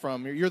come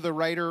from? You're the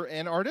writer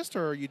and artist,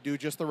 or you do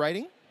just the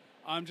writing?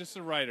 I'm just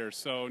a writer.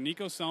 So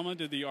Nico Selma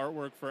did the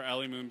artwork for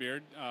Ellie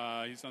Moonbeard.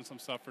 He's done some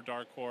stuff for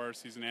Dark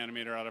Horse. He's an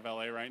animator out of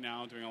LA right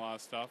now doing a lot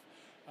of stuff.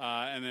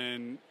 And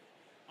then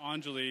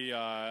Anjali,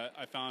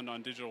 I found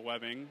on digital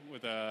webbing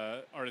with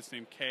an artist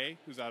named Kay,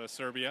 who's out of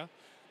Serbia.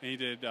 And he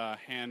did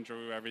hand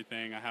drew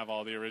everything. I have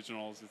all the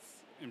originals. It's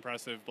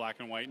impressive black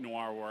and white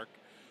noir work.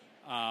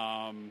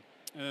 And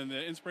then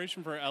the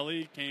inspiration for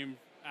Ellie came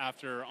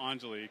after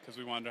Anjali because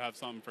we wanted to have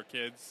something for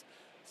kids.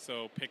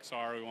 So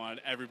Pixar, we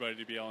wanted everybody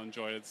to be able to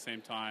enjoy it at the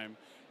same time.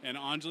 And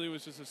Anjali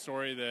was just a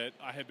story that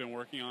I had been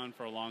working on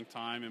for a long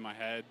time in my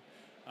head.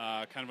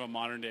 Kind of a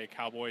modern-day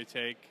cowboy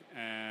take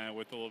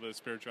with a little bit of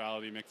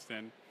spirituality mixed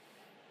in.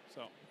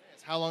 So,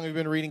 how long have you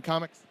been reading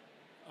comics?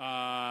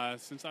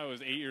 Since I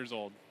was 8 years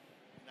old.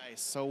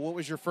 Nice. So what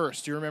was your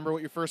first? Do you remember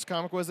what your first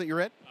comic was that you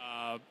read?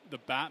 The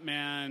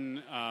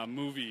Batman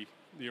movie,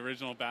 the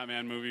original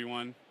Batman movie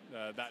one.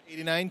 That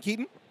 89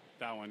 Keaton?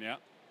 That one, yeah.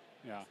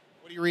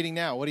 What are you reading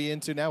now? What are you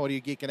into now? What are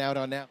you geeking out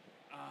on now?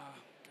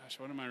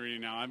 What am I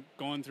reading now? I'm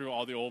going through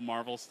all the old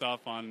Marvel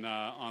stuff on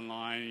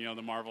online,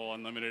 the Marvel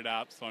Unlimited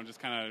app. So I'm just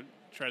kind of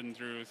treading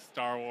through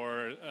Star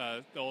Wars,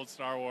 the old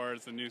Star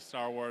Wars, the new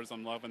Star Wars.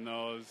 I'm loving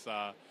those.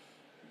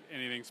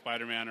 Anything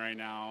Spider-Man right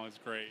now is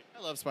great.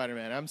 I love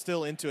Spider-Man. I'm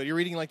still into it. You're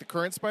reading like the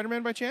current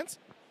Spider-Man by chance?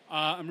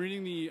 I'm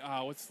reading the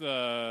what's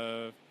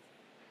the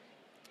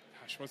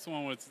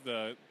one with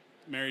the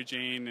Mary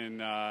Jane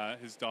and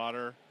his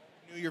daughter?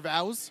 Know Your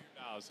Vows?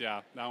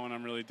 Yeah, that one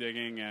I'm really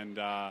digging, and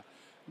I'm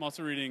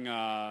also reading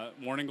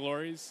Morning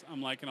Glories.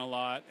 I'm liking a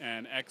lot,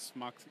 and Ex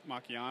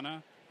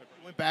Machina.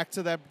 Went back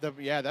to that.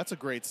 That's a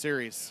great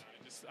series.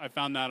 I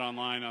found that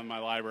online on my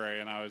library,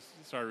 and I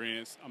started reading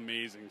this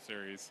amazing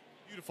series.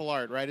 Beautiful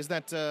art, right? Is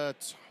that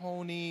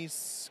Tony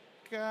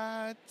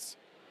Scott?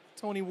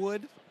 Tony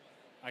Wood?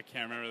 I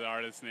can't remember the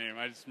artist's name.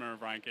 I just remember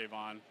Brian K.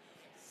 Vaughan.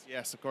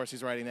 Yes, of course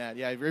he's writing that.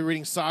 Yeah, you're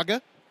reading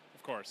Saga?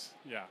 Of course,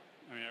 yeah.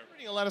 I'm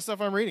reading a lot of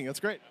stuff I'm reading.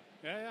 That's great.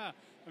 Yeah.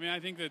 I mean, I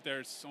think that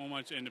there's so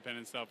much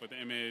independent stuff with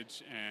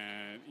Image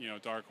and,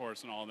 Dark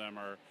Horse and all of them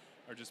are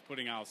just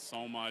putting out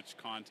so much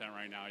content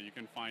right now. You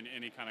can find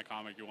any kind of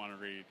comic you want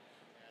to read.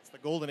 It's the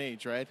golden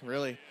age, right?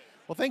 Really.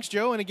 Well, thanks,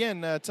 Joe. And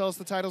again, tell us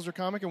the titles of your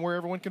comic and where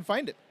everyone can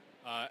find it.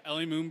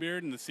 Ellie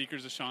Moonbeard and the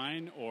Seekers of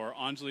Shine, or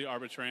Anjali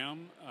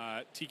Arbitram,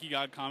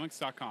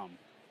 tikigodcomics.com.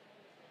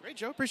 Great,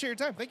 Joe. Appreciate your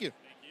time. Thank you.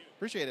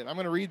 Appreciate it. I'm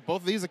going to read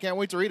both of these. I can't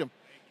wait to read them.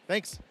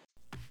 Thanks.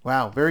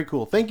 Wow, very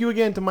cool. Thank you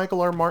again to Michael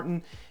R.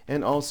 Martin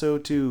and also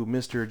to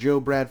Mr. Joe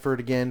Bradford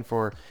again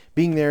for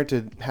being there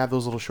to have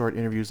those little short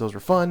interviews. Those were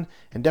fun.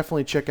 And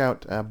definitely check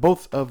out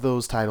both of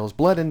those titles,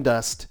 Blood and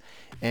Dust,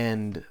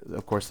 and,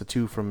 of course, the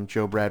two from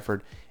Joe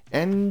Bradford,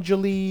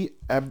 Anjali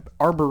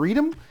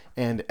Arboretum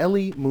and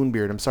Ellie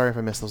Moonbeard. I'm sorry if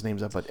I messed those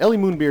names up, but Ellie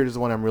Moonbeard is the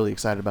one I'm really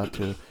excited about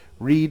to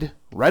read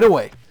right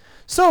away.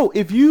 So,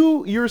 if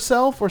you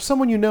yourself or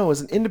someone you know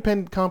is an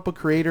independent comic book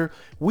creator,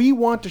 we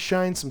want to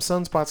shine some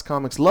Sunspots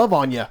Comics love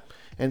on you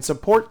and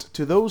support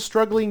to those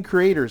struggling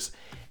creators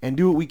and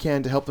do what we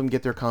can to help them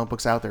get their comic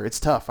books out there. It's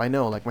tough, I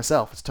know, like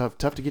myself. It's tough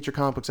to get your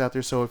comic books out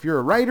there. So if you're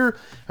a writer,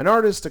 an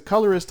artist, a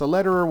colorist, a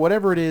letterer,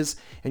 whatever it is,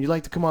 and you'd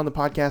like to come on the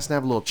podcast and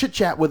have a little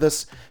chit-chat with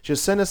us,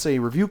 just send us a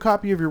review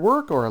copy of your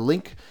work or a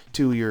link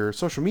to your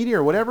social media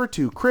or whatever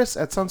to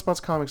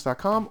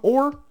Chris@sunspotscomics.com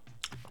or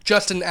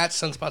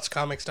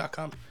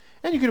Justin@sunspotscomics.com.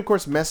 And you can, of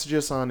course, message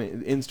us on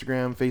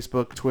Instagram,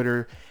 Facebook,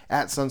 Twitter,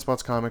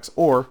 @SunspotsComics,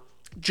 or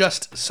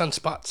just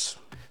Sunspots.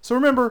 So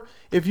remember,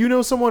 if you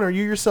know someone or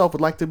you yourself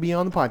would like to be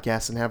on the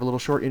podcast and have a little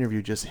short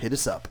interview, just hit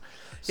us up.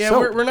 Yeah, so,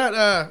 we're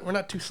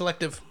not too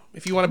selective.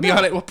 If you want to be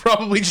on it, we'll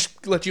probably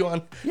just let you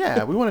on.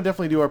 Yeah, we want to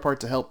definitely do our part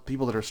to help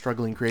people that are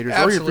struggling creators,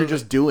 Absolutely. Or if you're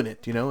just doing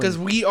it, Because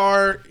we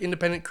are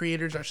independent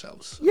creators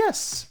ourselves.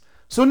 Yes.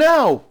 So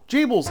now,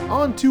 Jables,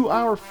 on to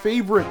our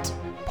favorite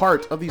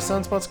part of the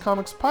Sunspots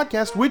Comics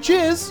podcast, which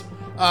is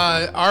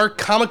our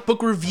comic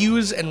book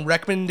reviews and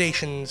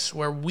recommendations,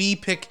 where we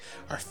pick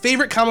our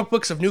favorite comic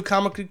books of New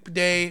Comic Book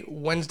Day,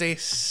 Wednesday,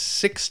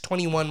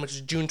 6/21, which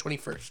is June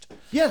 21st.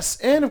 Yes,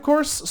 and of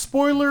course,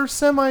 spoiler,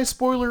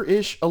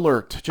 semi-spoiler-ish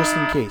alert, just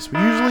in case. We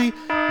usually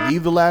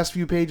leave the last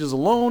few pages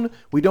alone.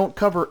 We don't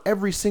cover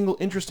every single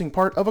interesting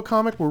part of a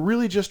comic. We're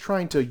really just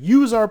trying to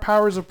use our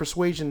powers of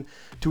persuasion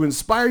to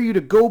inspire you to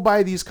go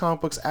buy these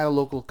comic books at a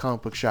local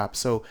comic book shop.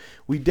 So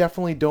we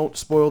definitely don't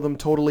spoil them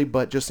totally,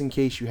 but just in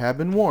case you have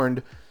been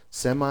warned,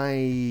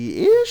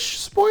 semi-ish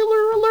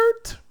spoiler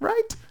alert,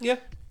 right? Yeah.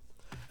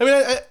 I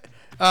mean,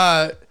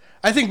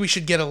 I think we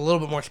should get a little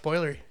bit more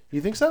spoilery.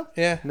 You think so?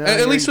 Yeah. No,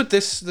 At least with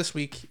this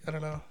week. I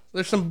don't know.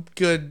 There's some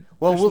good.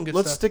 Well, there's some good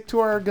let's stuff. stick to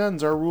our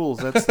guns, our rules.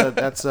 That's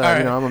right.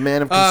 you know, I'm a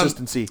man of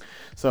consistency.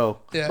 So,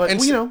 yeah, but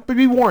and you know, but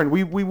be warned,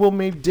 we will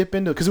maybe dip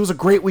into, because it was a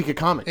great week of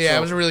comics. Yeah, so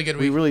it was a really good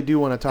We week. really do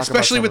want to talk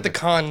Especially about with the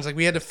some cons. Like,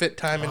 we had to fit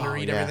time in to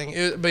read yeah.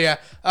 everything. But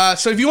yeah.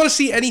 So if you want to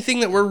see anything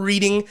that we're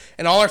reading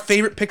and all our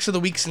favorite picks of the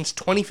week since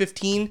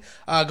 2015,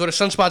 go to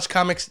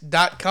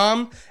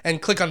sunspotscomics.com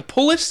and click on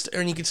Pull List,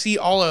 and you can see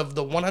all of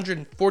the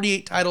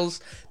 148 titles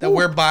that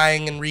we're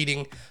buying and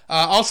reading.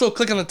 Also,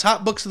 click on the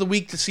top books of the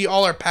week to see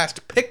all our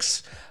past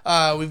picks.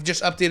 We've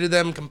just updated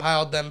them,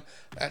 compiled them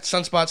at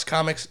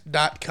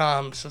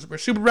sunspotscomics.com. So we're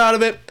super proud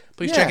of it.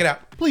 Please check it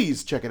out.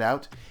 Please check it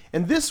out.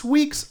 And this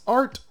week's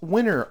artist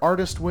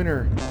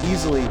winner,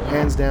 easily,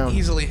 hands down,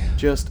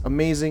 just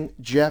amazing,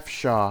 Jeff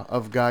Shaw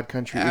of God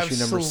Country, issue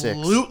number 6.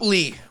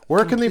 Absolutely.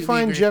 Where can they Completely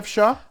find agree. Jeff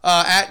Shaw?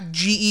 At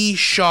GE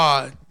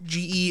Shaw,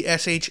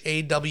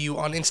 GESHAW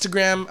on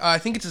Instagram. I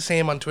think it's the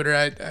same on Twitter.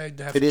 I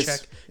have to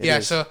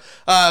check. So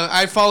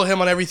I follow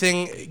him on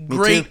everything.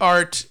 Great too.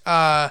 art.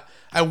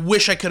 I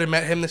wish I could have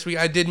met him this week.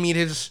 I did meet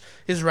his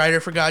writer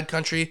for God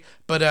Country,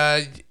 but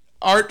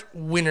art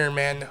winner,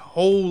 man.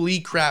 Holy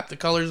crap. The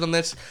colors on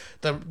this,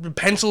 the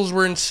pencils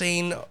were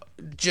insane.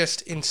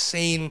 Just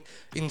insanely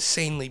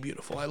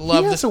beautiful. I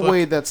love this He book. has a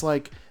way that's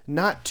like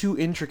not too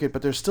intricate,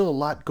 but there's still a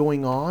lot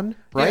going on,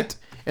 right?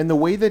 And the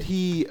way that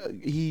he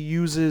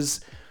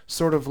uses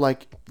sort of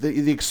like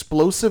the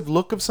explosive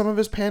look of some of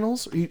his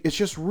panels, it's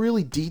just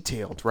really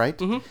detailed, right?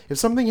 Mm-hmm. If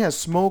something has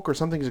smoke or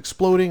something's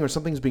exploding or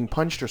something's being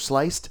punched or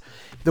sliced,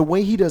 the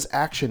way he does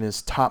action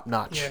is top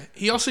notch. Yeah.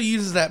 He also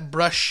uses that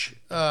brush,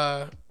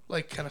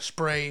 like kind of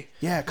spray.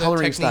 Yeah,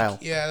 coloring technique. style.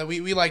 Yeah,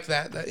 we like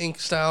that ink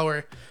style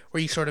where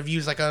you sort of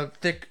use like a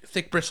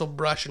thick bristle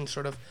brush and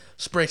sort of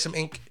spray some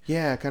ink.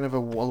 Yeah, kind of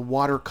a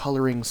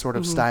watercoloring sort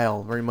of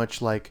style, very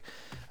much like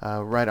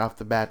right off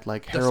the bat,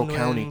 like Harrow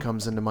County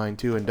comes into mind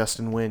too, and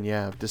Dustin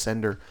Nguyen,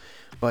 Descender.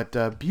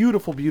 But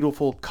beautiful,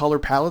 beautiful color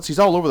palettes. He's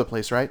all over the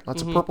place, right?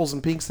 Lots of purples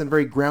and pinks, then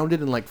very grounded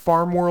and like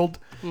farm world,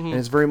 and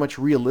it's very much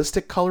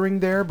realistic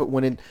coloring there. But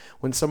when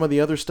some of the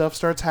other stuff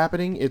starts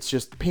happening, it's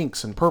just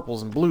pinks and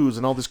purples and blues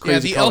and all this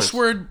crazy colors.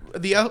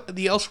 The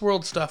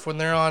Elseworld stuff when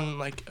they're on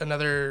when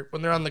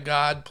they're on the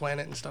God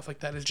planet and stuff like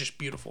that is just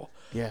beautiful.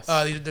 Yes.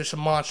 There's some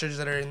monsters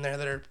that are in there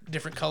that are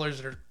different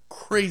colors that are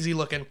crazy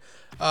looking.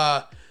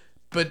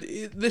 But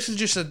this is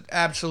just an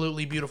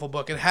absolutely beautiful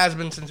book. It has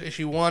been since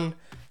issue 1.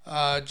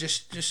 I'm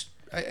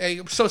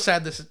so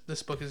sad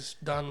this book is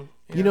done.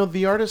 You know,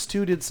 the artist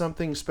too did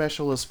something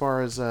special as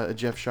far as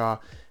Jeff Shaw,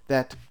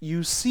 that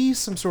you see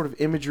some sort of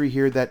imagery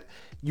here that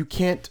you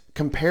can't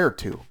compare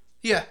to.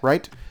 Yeah.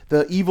 Right?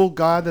 The evil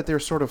god that they're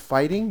sort of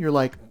fighting, you're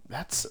like,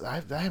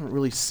 I haven't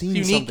really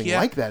seen something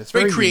like that. It's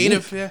very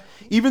creative. unique.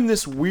 Yeah. Even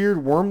this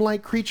weird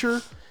worm-like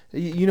creature,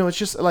 you know, it's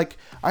just like,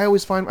 I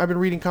always find, I've been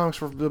reading comics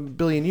for a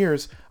billion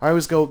years, I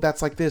always go,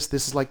 that's like this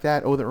is like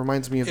that, oh, that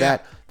reminds me of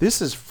that.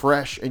 This is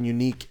fresh and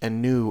unique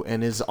and new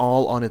and is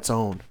all on its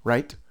own,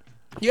 right?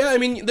 Yeah, I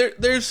mean,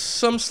 there's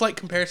some slight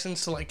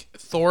comparisons to like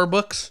Thor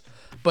books,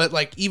 but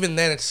like even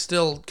then it's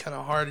still kind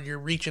of hard. You're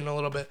reaching a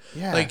little bit.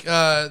 Yeah. Like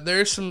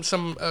there's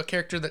some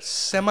character that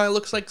semi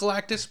looks like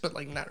Galactus, but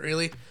like not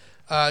really,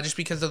 just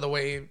because of the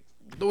way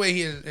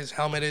his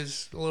helmet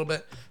is a little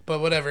bit. But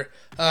whatever.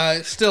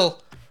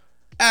 Still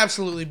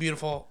absolutely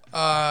beautiful.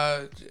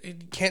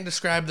 Can't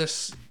describe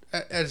this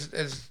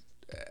as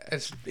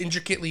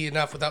intricately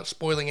enough without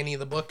spoiling any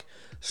of the book.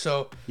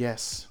 So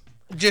Yes.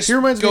 just He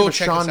reminds me go of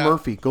check Sean this out.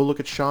 Murphy. Go look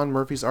at Sean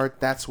Murphy's art.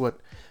 That's what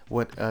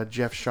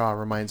Jeff Shaw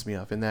reminds me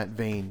of in that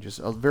vein. Just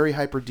a very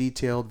hyper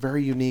detailed,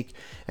 very unique,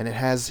 and it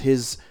has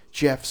his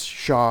Jeff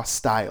Shaw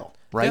style,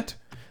 right?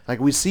 Like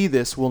we see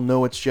this, we'll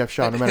know it's Jeff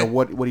Shaw no matter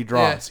what he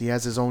draws. He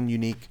has his own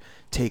unique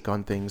take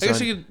on things. I guess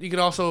you could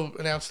also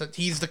announce that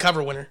he's the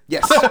cover winner.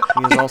 Yes,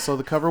 he is also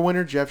the cover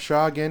winner. Jeff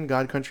Shaw again,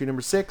 God Country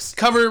number 6.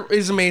 Cover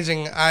is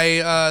amazing.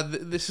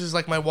 This is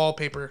like my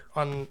wallpaper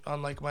on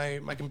like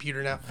my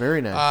computer now.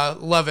 Very nice.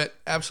 Love it.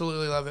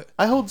 Absolutely love it.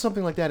 I hold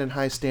something like that in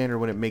high standard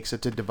when it makes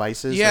it to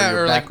devices Yeah, or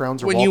your or like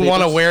backgrounds when or you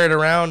want to wallpapers. wear it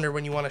around or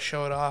when you want to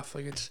show it off.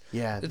 Like it's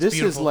This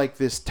beautiful. is like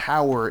this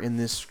tower in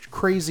this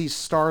crazy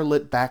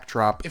starlit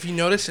backdrop. If you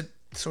notice, it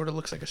sort of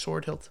looks like a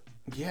sword hilt.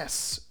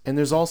 Yes, and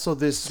there's also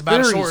this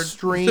about a very sword.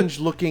 strange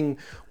looking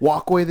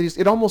walkway that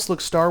it almost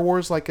looks Star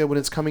Wars like when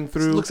it's coming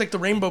through. It looks like the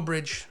Rainbow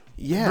Bridge.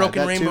 Yeah,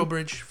 broken that Rainbow too.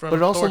 Bridge from But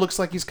it also Thor. looks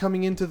like he's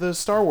coming into the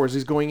Star Wars.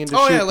 He's going into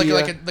Oh shoot yeah, like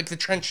the, like the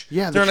trench.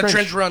 yeah, they're the on a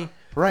trench run.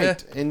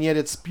 Right, Yeah. and yet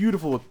it's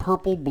beautiful with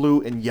purple,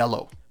 blue, and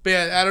yellow. But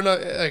yeah, I don't know.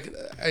 Like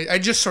I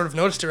just sort of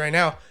noticed it right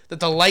now that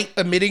the light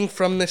emitting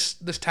from this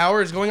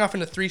tower is going off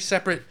into 3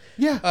 separate.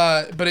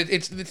 Yeah. But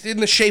it's in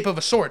the shape of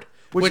a sword.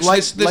 Which light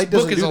this doesn't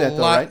book is do a that,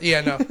 though, lot. right?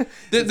 Yeah, no.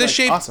 This like,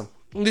 shape. awesome.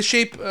 This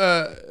shape.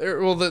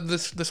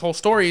 This whole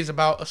story is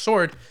about a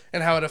sword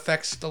and how it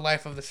affects the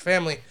life of this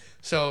family.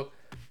 So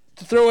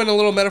to throw in a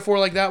little metaphor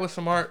like that with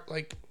some art,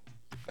 like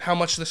how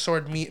much the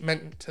sword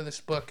meant to this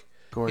book,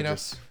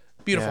 Gorgeous.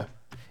 Beautiful. Yeah.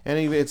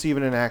 And it's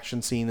even an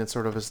action scene that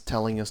sort of is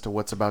telling us to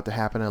what's about to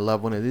happen. I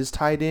love when it is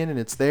tied in and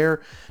it's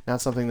there. Not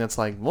something that's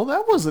like, well,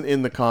 that wasn't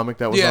in the comic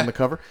that was on the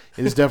cover.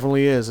 It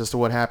definitely is as to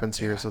what happens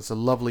here. So it's a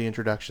lovely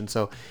introduction.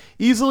 So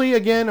easily,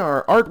 again,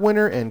 our art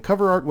winner and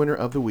cover art winner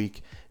of the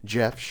week,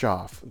 Jeff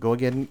Schaff. Go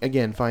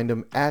again, find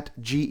him at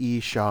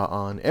GE Shaw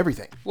on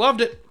everything.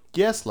 Loved it.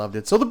 Yes, loved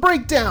it. So the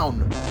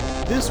breakdown.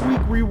 This week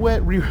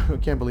I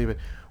can't believe it.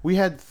 We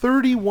had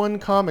 31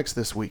 comics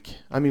this week.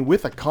 I mean,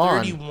 with a con.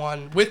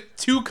 31 with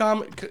 2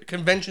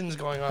 conventions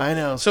going on. I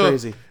know, it's so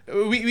crazy.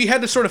 We had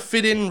to sort of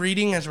fit in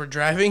reading as we're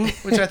driving,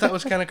 which I thought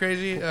was kind of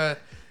crazy. If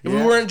we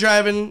weren't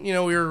driving, we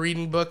were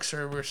reading books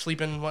or we were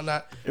sleeping and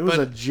whatnot. It was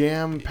a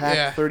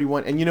jam-packed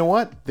 31. And you know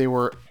what? They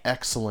were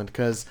excellent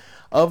because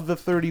of the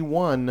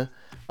 31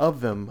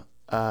 of them,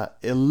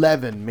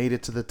 11 made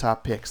it to the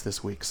top picks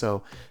this week.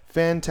 So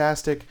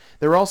fantastic.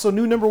 There were also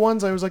new number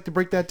ones. I always like to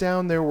break that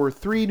down. There were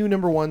 3 new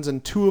number ones,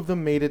 and 2 of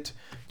them made it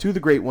to the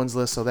great ones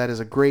list. So that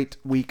is a great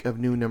week of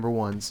new number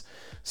ones.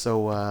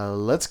 So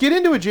let's get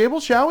into it,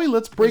 Jable, shall we?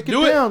 Let's break it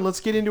down. Let's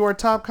get into our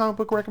top comic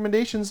book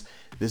recommendations.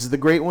 This is the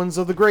great ones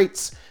of the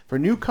greats. For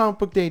New Comic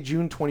Book Day,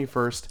 June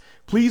 21st,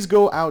 please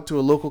go out to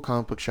a local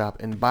comic book shop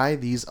and buy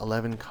these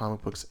 11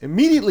 comic books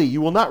immediately.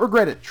 You will not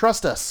regret it.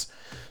 Trust us.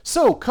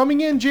 So,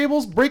 coming in,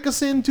 Jables, break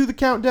us into the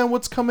countdown.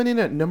 What's coming in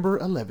at number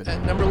 11?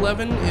 At number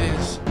 11, it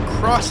is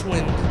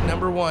Crosswind,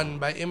 number 1,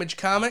 by Image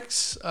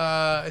Comics.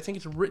 I think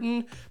it's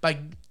written by,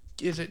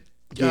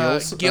 Gail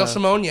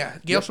Simone? Yeah,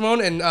 Gail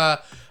Simone, and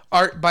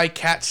art by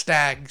Kat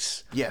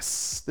Staggs.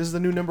 Yes, this is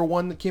the new number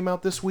 1 that came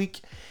out this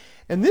week.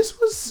 And this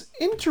was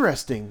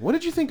interesting. What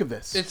did you think of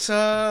this? It's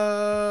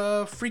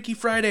Freaky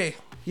Friday.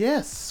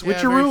 Yes,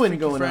 switcherooing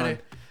going Friday.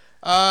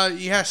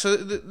 On. So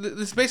this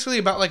is basically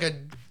about like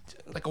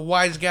a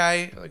wise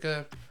guy, like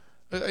a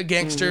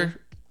gangster.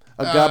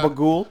 A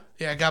gabagool?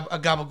 Yeah, a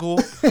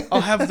gabagool.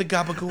 I'll have the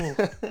gabagool.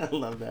 I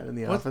love that in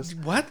the office.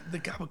 What? The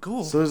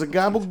gabagool? So there's a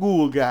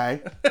gabagool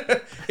guy.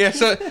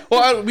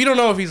 Yeah, we don't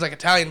know if he's like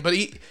Italian, but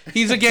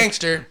he's a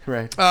gangster.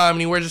 Right. And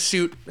he wears a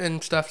suit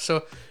and stuff,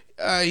 so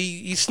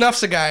he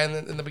snuffs a guy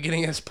in the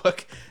beginning of his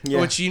book,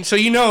 which he's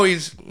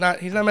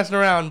not messing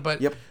around,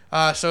 but yep.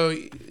 So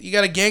you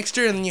got a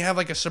gangster and then you have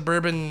like a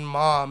suburban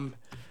mom,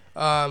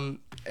 and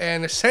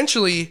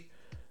essentially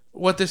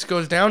what this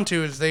goes down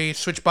to is they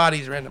switch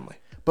bodies randomly.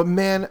 But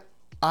man,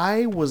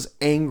 I was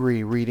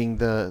angry reading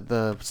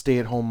the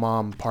stay-at-home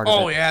mom part of it.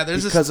 Oh yeah,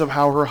 because of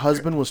how her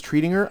husband was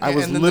treating her. I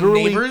was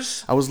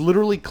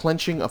literally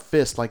clenching a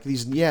fist. Like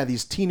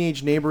these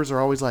teenage neighbors are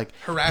always like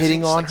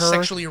hitting on her,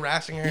 sexually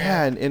harassing her.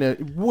 Yeah, in a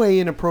way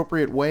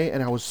inappropriate way,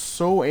 and I was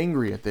so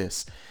angry at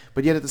this.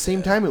 But yet at the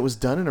same time, it was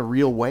done in a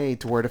real way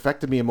to where it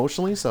affected me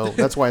emotionally. So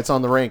that's why it's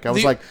on the rank. I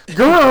was like,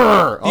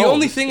 grrr! The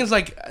only thing is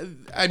like,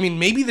 I mean,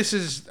 maybe this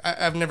is,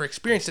 I've never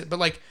experienced it, but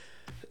like,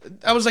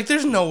 I was like,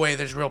 there's no way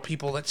there's real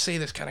people that say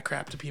this kind of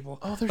crap to people.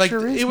 Oh, there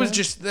sure is, it was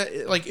just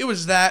that, like, it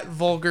was that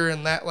vulgar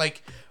and that,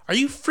 like, are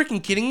you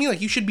freaking kidding me? Like,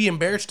 you should be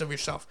embarrassed of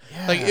yourself.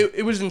 Yeah. Like,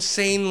 it was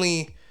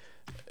insanely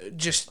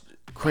just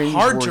cringe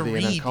hard to worthy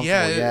read. and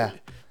uncomfortable, yeah.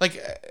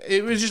 Like,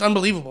 it was just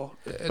unbelievable.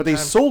 But they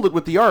sold it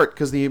with the art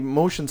because the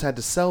emotions had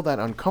to sell that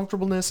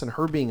uncomfortableness and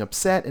her being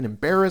upset and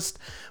embarrassed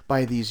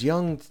by these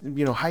young,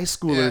 high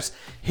schoolers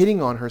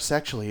hitting on her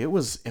sexually. It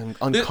was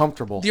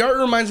uncomfortable. The art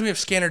reminds me of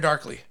Scanner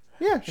Darkly.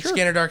 Yeah, sure.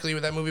 Scanner Darkly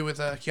with that movie with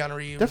Keanu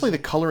Reeves. Definitely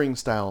the coloring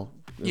style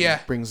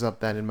brings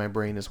up that in my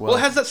brain as well. Well,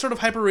 it has that sort of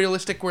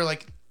hyper-realistic where,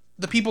 like,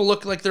 the people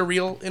look like they're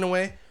real in a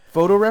way.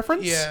 Photo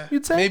reference? Yeah.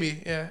 You'd say?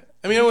 Maybe, yeah.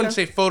 I mean, I wouldn't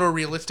say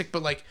photorealistic,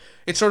 but, like,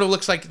 it sort of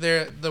looks like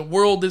the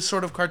world is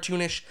sort of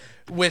cartoonish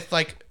with,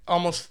 like,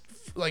 almost,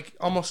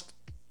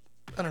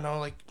 I don't know,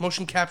 like,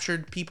 motion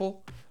captured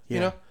people, you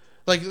know?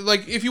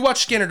 Like if you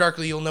watch Scanner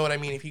Darkly, you'll know what I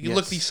mean. If you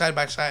look these side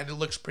by side, it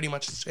looks pretty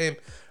much the same,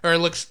 or it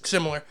looks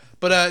similar.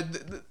 But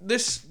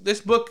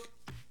this book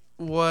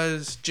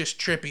was just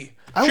trippy.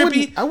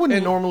 I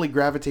wouldn't normally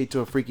gravitate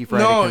to a Freaky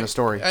Friday kind of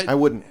story. I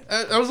wouldn't.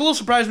 I was a little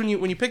surprised when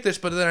you picked this,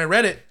 but then I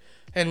read it,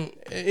 and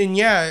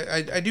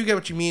yeah, I do get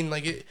what you mean.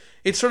 Like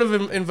it sort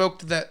of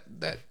invoked that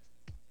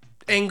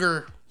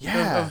anger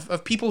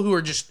of people who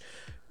are just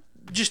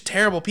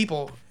terrible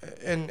people,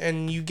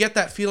 and you get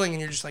that feeling,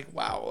 and you're just like,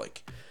 wow,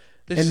 like.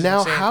 And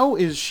now, how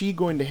is she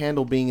going to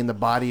handle being in the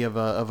body of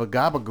a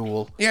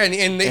gabagool? Yeah,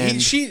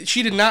 and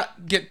she did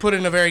not get put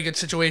in a very good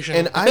situation.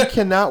 And I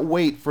cannot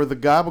wait for the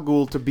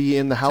gabagool to be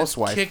in the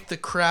housewife. Kick the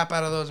crap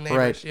out of those neighbors.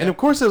 Right. Yeah. And of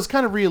course, it was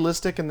kind of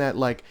realistic in that,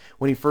 like,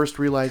 when he first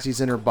realized he's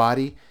in her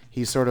body,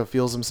 he sort of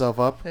feels himself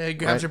up. Yeah, he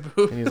grabs her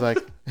boob. And he's like,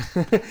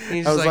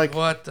 he's like,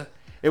 what the?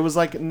 It was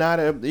like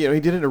not a, he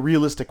did it in a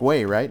realistic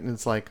way, right? And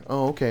it's like,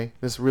 oh, okay,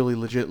 this really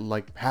legit,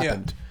 like,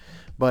 happened. Yeah.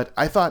 But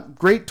I thought,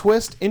 great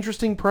twist,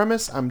 interesting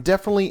premise. I'm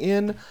definitely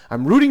in.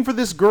 I'm rooting for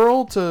this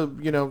girl to,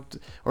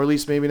 or at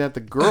least maybe not the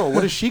girl.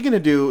 What is she going to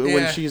do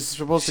when she's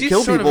supposed to kill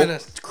people? She's sort of in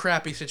a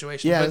crappy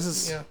situation.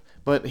 Yeah,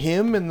 but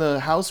him in the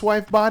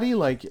housewife body,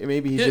 like,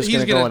 maybe he's just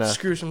going to go in a...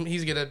 screw some...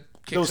 He's going to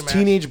kick those some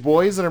teenage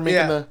boys that are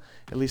making at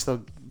least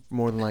they'll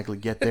more than likely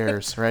get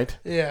theirs, right?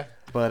 Yeah.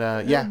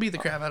 But yeah, beat the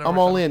crap out of I'm her.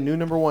 all in. New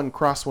number 1,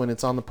 Crosswind.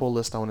 It's on the pull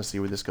list. I want to see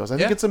where this goes. I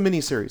think Yeah. it's a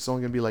mini series. It's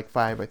only gonna be like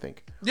 5, I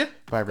think. Yeah.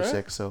 5 or All right.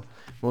 6. So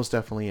most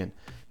definitely in.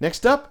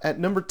 Next up at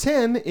number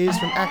 10 is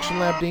from Action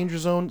Lab Danger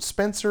Zone,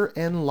 Spencer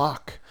and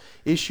Locke,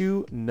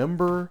 issue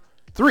number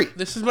 3.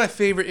 This is my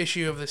favorite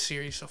issue of this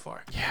series so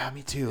far. Yeah,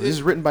 me too. This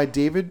is written by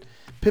David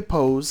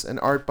Pipose and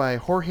art by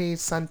Jorge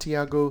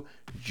Santiago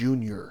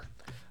Jr.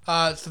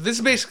 So this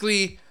is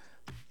basically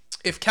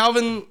if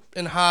Calvin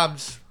and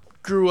Hobbes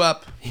grew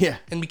up Yeah.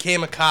 and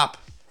became a cop.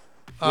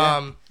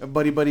 A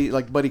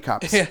buddy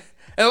cops. Yeah.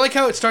 And I like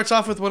how it starts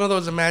off with one of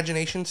those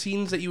imagination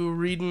scenes that you would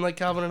read in like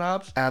Calvin and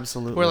Hobbes.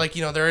 Absolutely. Where like,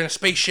 they're in a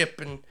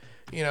spaceship and,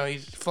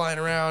 he's flying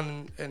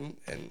around and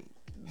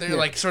they're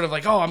like sort of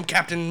like, oh, I'm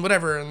Captain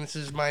whatever and this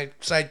is my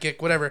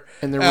sidekick whatever.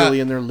 And they're really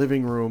in their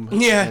living room.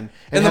 Yeah. And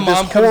the have this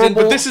mom comes in,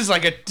 but horrible- this is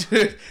like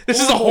this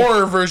is a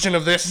horror version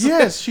of this.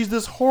 Yes, she's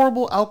this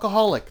horrible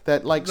alcoholic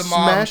that like The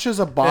mom. smashes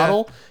a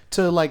bottle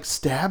to like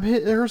stab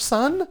her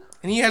son.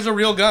 And he has a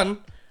real gun.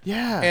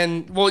 Yeah.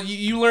 And well,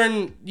 you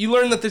learn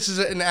that this is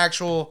an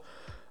actual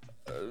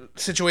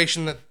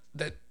situation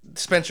that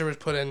Spencer was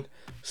put in.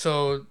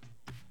 So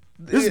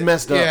this is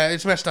messed up. Yeah,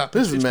 it's messed up.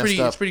 This is it's messed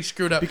pretty, up. It's pretty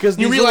screwed up. Because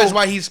you these realize little-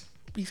 why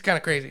he's kind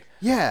of crazy.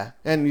 Yeah,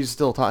 and he's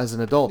still as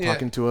an adult Yeah.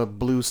 talking to a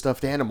blue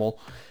stuffed animal.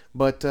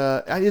 But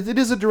it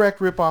is a direct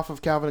ripoff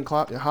of Calvin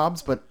and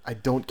Hobbes, but I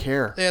don't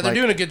care. Yeah, they're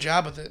doing a good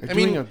job with it. They're I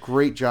doing mean, a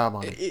great job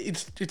on it.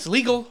 it's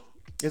legal.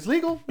 It's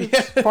legal.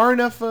 It's far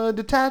enough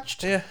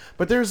detached. Yeah.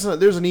 But there's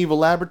an evil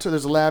laboratory.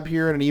 There's a lab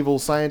here and an evil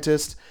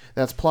scientist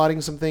that's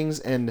plotting some things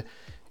and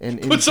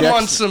Puts him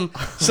on injects some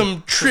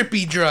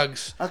trippy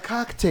drugs. a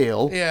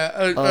cocktail. Yeah,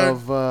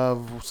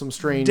 of some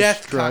strange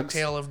death drugs.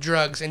 cocktail of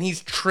drugs, and he's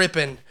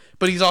tripping,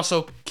 but he's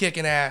also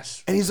kicking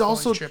ass. And he's while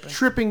also tripping.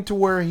 tripping to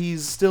where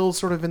he's still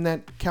sort of in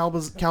that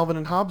Calvin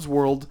and Hobbes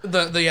world.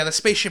 The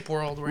spaceship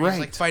world where he's Right.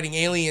 like fighting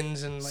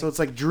aliens and like, So it's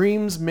like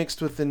dreams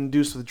mixed with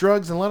induced with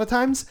drugs, and a lot of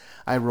times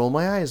I roll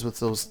my eyes with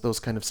those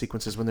kind of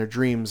sequences when they're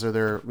dreams or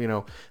they're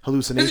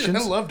hallucinations.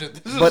 I loved it.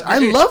 This But was I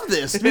great. love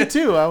this. Me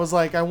too. I was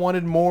like, I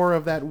wanted more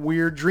of that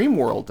weird dream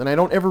world, and I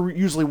don't ever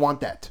usually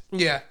want that.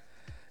 Yeah.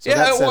 So Yeah,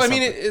 that says well, I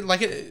mean,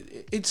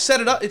 something. it set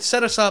it up. It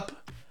set us up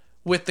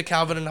with the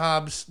Calvin and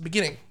Hobbes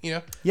beginning.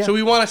 Yeah. So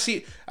we want to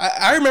see.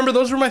 I remember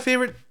those were my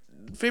favorite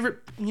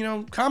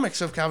comics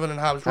of Calvin and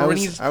Hobbes. I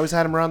always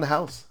had him around the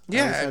house.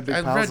 Yeah, big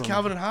I piles read of them.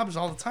 Calvin and Hobbes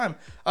all the time.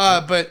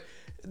 But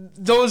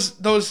those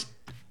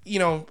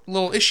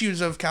little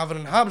issues of Calvin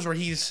and Hobbes where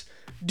he's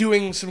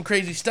doing some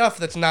crazy stuff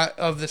that's not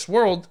of this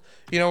world.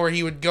 Where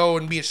he would go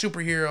and be a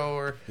superhero,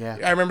 or Yeah.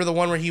 I remember the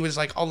one where he was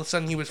like all of a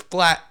sudden he was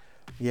flat.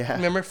 Yeah.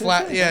 Remember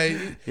flat? Yeah.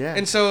 Yeah.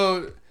 And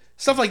so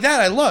stuff like that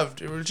I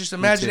loved. It was just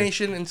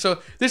imagination, and so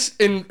this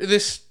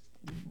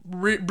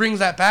brings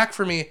that back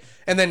for me,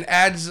 and then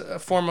adds a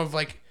form of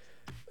like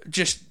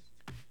just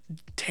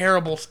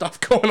terrible stuff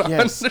going on.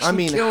 Yes, There's I some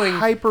mean killing.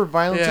 hyper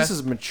violence. Yeah. This is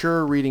a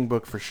mature reading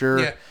book for sure.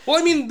 Yeah. Well,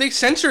 I mean, they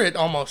censor it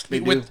almost. They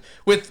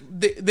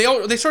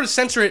They sort of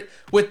censor it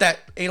with that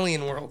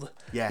alien world.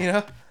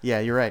 Yeah. Yeah,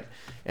 you're right.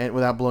 And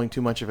without blowing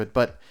too much of it,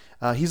 but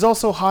he's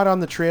also hot on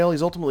the trail.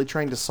 He's ultimately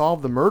trying to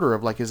solve the murder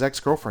of like his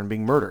ex-girlfriend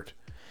being murdered,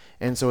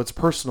 and so it's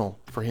personal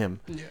for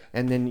him. Yeah.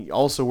 And then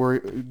also we're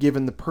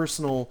given the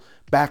personal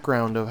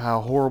background of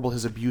how horrible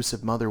his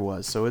abusive mother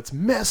was. So it's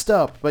messed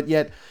up, but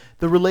yet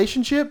the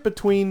relationship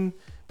between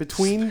the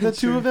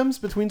two of them,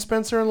 between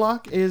Spencer and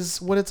Locke,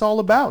 is what it's all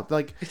about.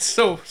 Like, It's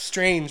so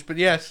strange, but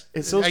yes,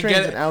 It's so I strange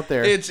get it. and out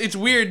there. It's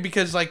weird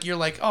because like you're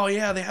like, oh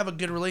yeah, they have a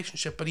good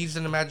relationship, but he's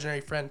an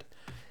imaginary friend.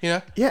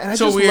 yeah, and I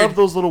So just weird. love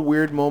those little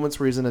weird moments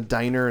where he's in a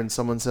diner and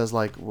someone says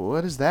like,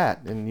 "What is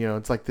that?" And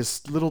it's like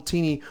this little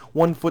teeny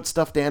 1-foot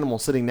stuffed animal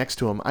sitting next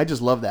to him. I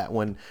just love that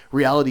when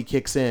reality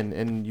kicks in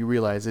and you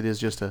realize it is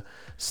just a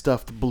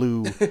stuffed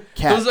blue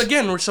cat. Those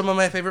again were some of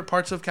my favorite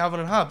parts of Calvin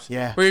and Hobbes.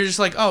 Yeah. Where you're just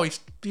like, oh, he's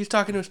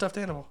talking to a stuffed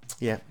animal.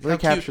 Yeah, How they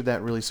cute. captured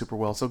that really super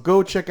well. So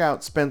go check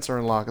out Spencer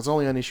and Locke. It's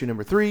only on issue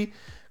number 3.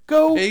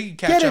 Go They can get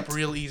catch it. up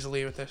real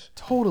easily with this.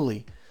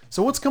 Totally.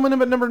 So what's coming up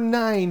at number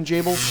 9,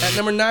 Jable? At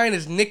number 9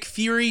 is Nick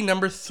Fury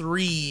number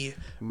 3,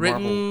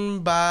 written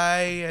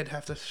by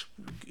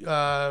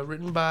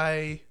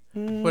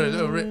what is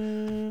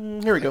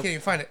it? Here we I go. can't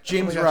even find it.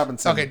 James Oh my gosh.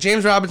 Robinson. Okay,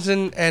 James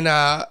Robinson, and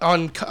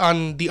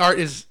on the art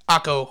is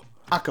Akko.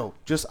 Akko,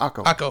 just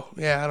Akko. Akko.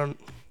 Yeah, I don't.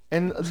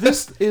 And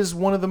this is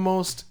one of the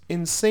most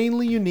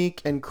insanely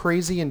unique and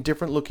crazy and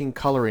different looking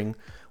coloring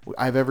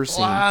I've ever A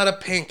seen. lot of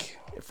pink.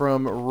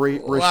 From lot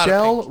of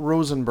Rachel pink.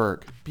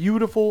 Rosenberg.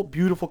 Beautiful,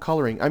 beautiful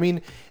coloring. I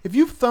mean, if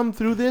you've thumbed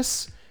through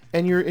this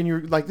and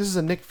you're like, this is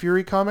a Nick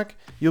Fury comic,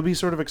 you'll be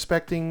sort of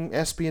expecting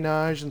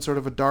espionage and sort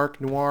of a dark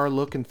noir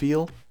look and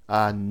feel.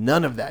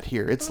 None of that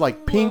here. It's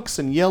like pinks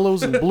and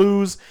yellows and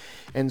blues,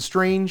 and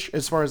Strange,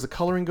 as far as the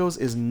coloring goes,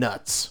 is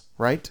nuts,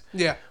 right?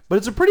 Yeah. But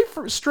it's a pretty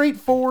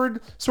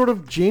straightforward sort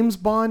of James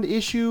Bond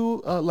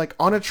issue, like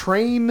on a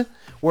train,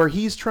 where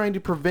he's trying to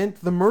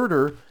prevent the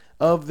murder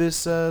of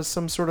this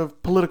some sort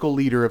of political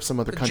leader of some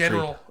other country.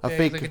 general. A Yeah,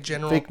 fake, like a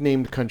general. fake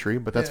named country,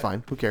 but that's Yeah.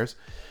 fine. Who cares?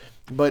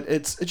 But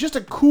it's just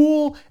a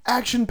cool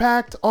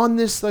action-packed on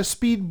this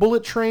speed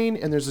bullet train,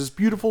 and there's this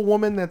beautiful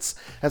woman that's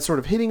sort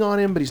of hitting on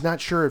him, but he's not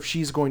sure if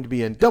she's going to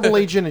be a double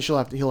agent,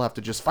 and he'll have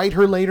to just fight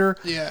her later.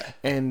 Yeah.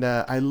 And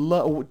I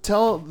love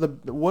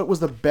what was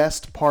the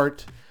best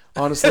part,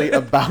 honestly,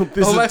 about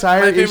this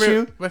entire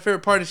issue. My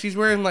favorite part is he's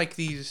wearing like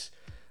these.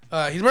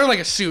 He's wearing like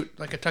a suit,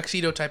 like a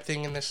tuxedo type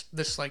thing, in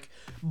this like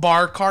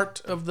bar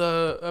cart of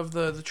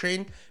the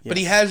train. Yes. But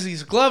he has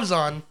these gloves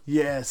on.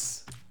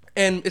 Yes.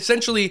 And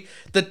essentially,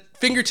 the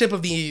fingertip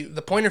of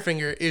the pointer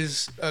finger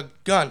is a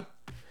gun.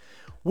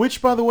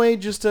 Which, by the way,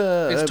 it's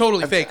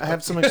totally fake. I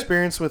have some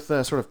experience with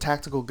sort of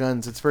tactical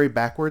guns. It's very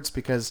backwards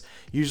because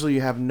usually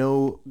you have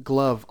no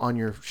glove on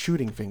your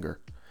shooting finger,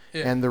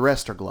 and the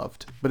rest are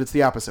gloved. But it's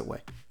the opposite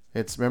way.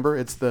 It's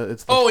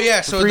the oh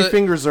yeah, so three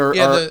fingers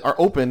are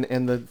open,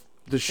 and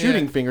the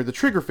shooting finger, the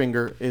trigger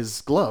finger,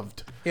 is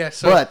gloved. Yeah,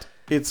 but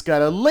it's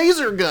got a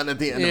laser gun at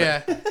the end. Yeah,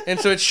 of it. And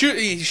so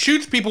he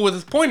shoots people with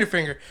his pointer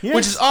finger,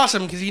 which is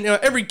awesome because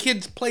every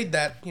kid's played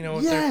that.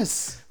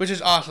 Yes, which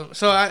is awesome.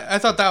 So I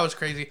thought that was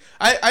crazy.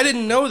 I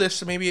didn't know this,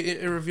 so maybe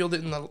it revealed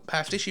it in the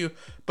past issue.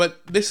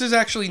 But this is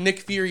actually Nick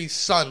Fury's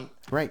son,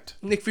 right?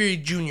 Nick Fury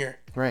Jr.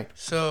 Right.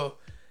 So.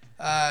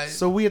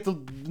 So we have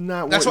to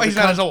not. That's why he's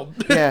not as old.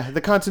 Yeah,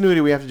 the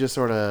continuity we have to just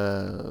sort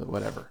of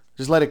whatever.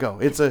 Just let it go.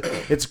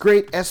 It's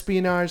great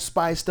espionage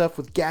spy stuff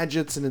with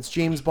gadgets, and it's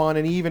James Bond,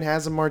 and he even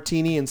has a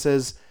martini and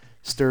says,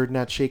 "Stirred,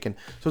 not shaken."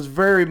 So it's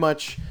very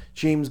much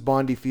James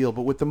Bondy feel,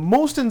 but with the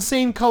most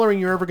insane coloring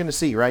you're ever going to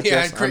see, right?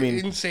 Yeah,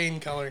 insane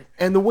coloring.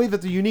 And the way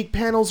that the unique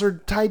panels are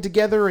tied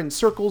together in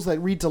circles that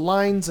read to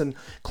lines and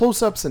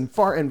close-ups and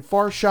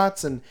far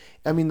shots, and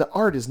I mean the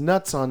art is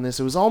nuts on this.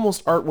 It was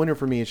almost art winner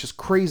for me. It's just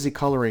crazy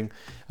coloring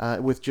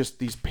with just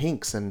these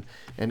pinks and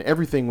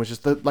everything was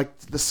just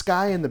the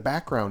sky in the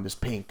background is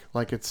pink.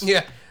 Like it's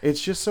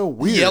just so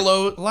weird.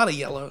 Yellow, a lot of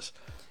yellows.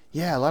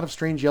 Yeah, a lot of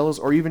strange yellows,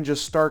 or even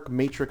just stark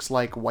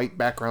Matrix-like white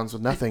backgrounds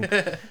with nothing.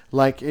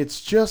 Like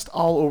it's just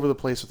all over the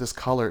place with this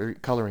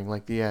coloring.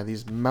 Like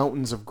these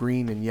mountains of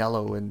green and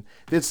yellow, and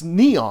it's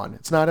neon.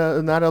 It's not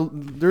a.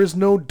 There's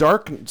no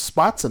dark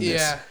spots in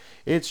this. Yeah.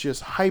 It's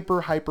just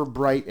hyper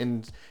bright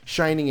and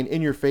shining and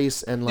in your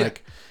face and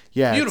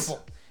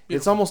beautiful.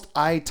 It's almost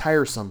eye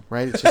tiresome,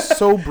 right? It's just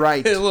so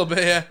bright, a little bit,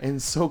 yeah,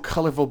 and so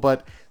colorful,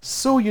 but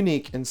so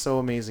unique and so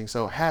amazing.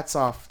 So hats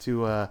off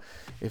to.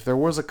 If there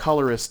was a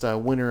colorist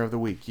winner of the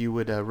week, you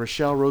would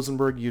Rochelle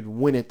Rosenberg. You'd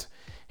win it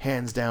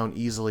hands down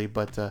easily.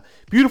 But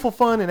beautiful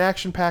fun and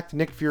action-packed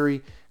Nick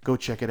Fury. Go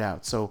check it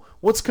out. So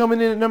what's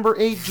coming in at number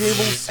 8,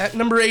 Jables? At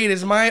number 8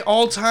 is my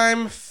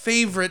all-time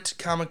favorite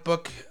comic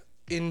book,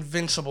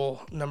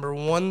 Invincible, number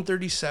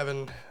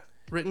 137,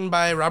 written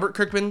by Robert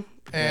Kirkman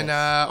and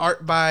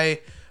art by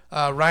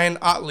Ryan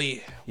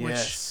Ottley.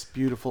 Yes,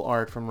 beautiful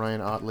art from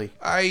Ryan Ottley.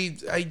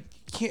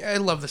 I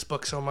love this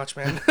book so much,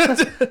 man.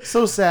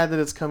 So sad that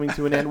it's coming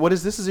to an end. What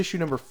is this? Is issue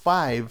number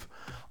 5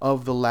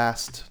 of the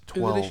last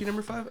 12. Is it issue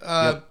number 5?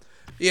 Yep.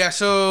 Yeah,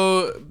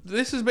 so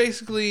this is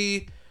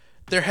basically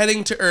they're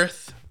heading to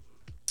Earth.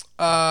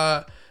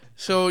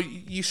 So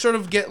you sort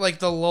of get like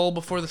the lull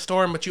before the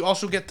storm, but you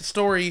also get the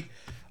story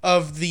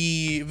of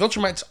the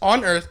Viltrumites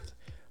on Earth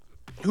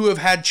who have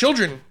had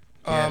children.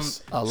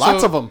 Yes,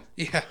 lots of them.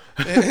 Yeah,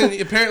 and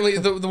apparently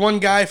the one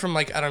guy from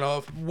like I don't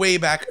know way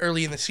back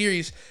early in the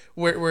series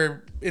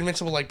where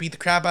Invincible like beat the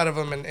crap out of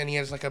him and he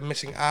has like a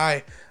missing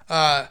eye.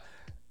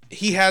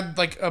 He had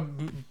like a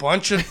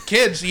bunch of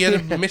kids. He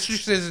had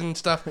mistresses and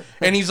stuff,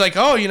 and he's like,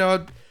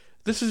 oh,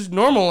 this is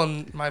normal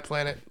on my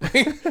planet.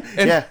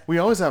 And, we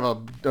always have a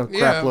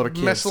crap load of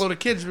kids. Mess load of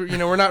kids.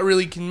 We're not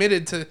really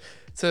committed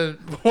to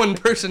one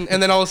person,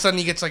 and then all of a sudden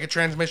he gets like a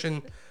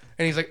transmission.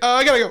 And he's like, oh,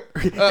 I gotta go.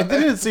 And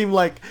didn't it seem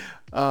like,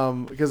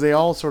 because they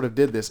all sort of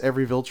did this,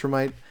 every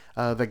Viltrumite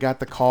that got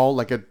the call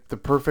like at the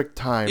perfect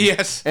time.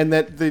 Yes. And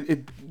that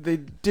they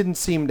didn't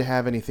seem to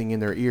have anything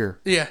in their ear.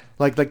 Yeah.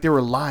 Like they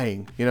were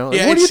lying, Like, yeah,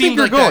 where do you think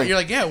you're like going? That. You're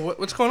like, yeah,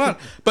 what's going on?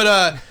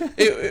 But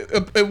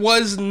it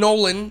was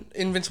Nolan,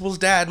 Invincible's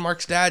dad,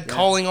 Mark's dad,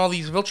 calling all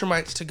these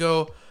Viltrumites to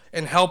go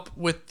and help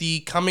with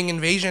the coming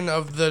invasion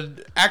of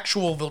the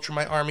actual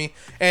Viltrumite army.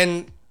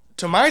 And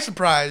to my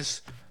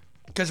surprise,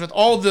 because with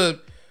all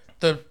the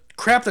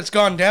crap that's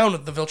gone down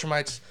with the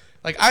Viltrumites,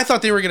 like I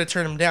thought they were going to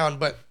turn him down,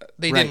 but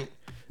they didn't.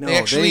 No, they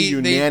actually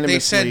unanimously. they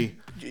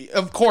said,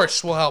 of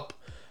course, we'll help.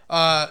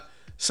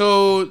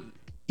 So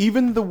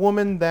even the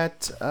woman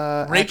that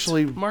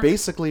actually Mark?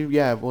 basically,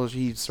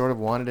 she sort of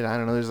wanted it. I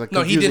don't know. There's like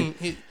no, confusing...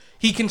 he didn't.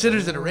 He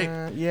considers it a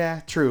rape.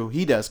 Yeah, true.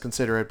 He does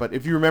consider it, but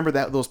if you remember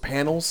those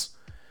panels,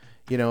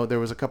 there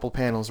was a couple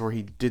panels where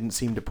he didn't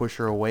seem to push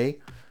her away.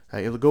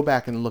 Go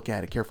back and look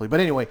at it carefully. But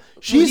anyway,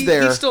 she's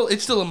there.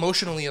 It still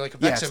emotionally affects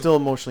him. Yeah, it still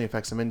emotionally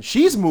affects him. And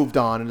she's moved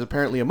on and is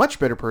apparently a much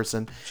better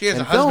person. She has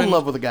and a husband. fell in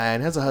love with a guy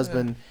and has a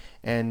husband.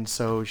 Yeah. And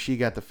so she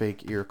got the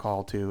fake ear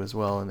call too as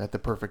well, and at the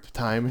perfect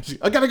time.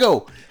 I gotta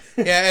go.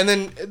 Yeah, and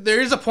then there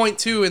is a point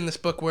too in this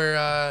book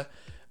where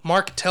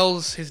Mark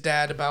tells his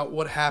dad about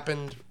what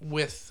happened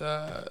with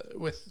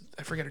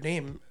I forget her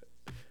name.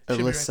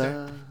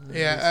 Alyssa.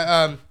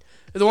 Right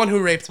the one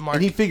who raped Mark.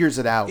 And he figures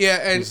it out.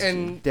 Yeah, His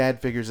and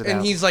dad figures it out.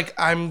 and he's like,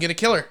 I'm gonna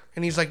kill her,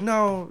 and he's like,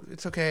 no,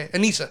 it's okay,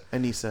 Anissa.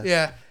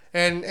 Yeah,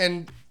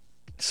 and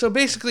so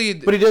basically,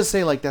 But he does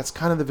say, like, that's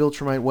kind of the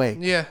Viltrumite way.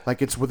 Yeah.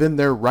 Like, it's within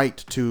their right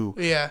to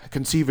Yeah.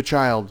 conceive a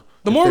child.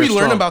 the if more we they're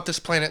learn strong. about this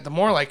planet, the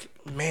more like,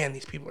 man,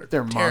 these people are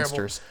They're terrible.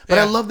 monsters. But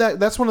I Yeah. love that.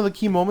 That's one of the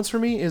key moments for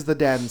me is the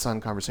dad and son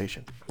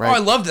conversation. Right? Oh, I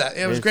loved that.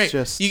 It was It's great.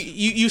 just-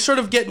 You sort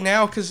of get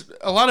now, because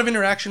a lot of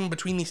interaction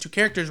between these two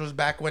characters was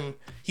back when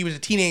he was a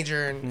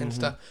teenager Mm-hmm. and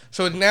stuff.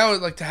 So now,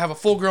 like, to have a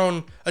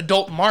full-grown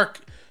adult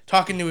Mark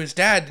talking to his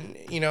dad,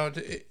 you know,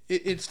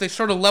 it's they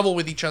sort of level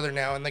with each other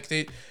now, and like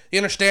they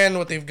understand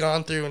what they've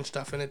gone through and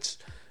stuff, and it's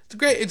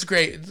great. It's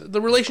great. The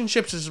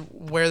relationships is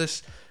where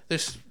this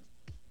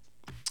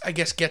I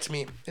guess gets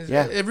me.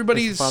 Yeah,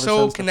 Everybody's it's the father-son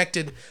so stuff.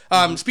 connected.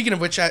 Speaking of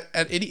which, at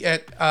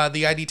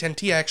the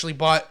ID10T, I actually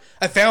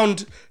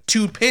found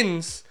 2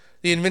 pins,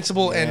 the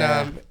Invincible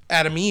and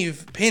Adam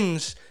Eve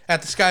pins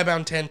at the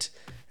Skybound tent,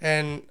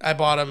 and I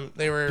bought them.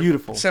 They were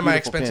Beautiful,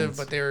 semi-expensive,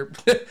 beautiful but they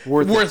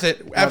were Worth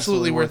it.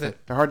 Absolutely worth it.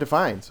 They're hard to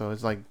find, so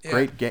it's like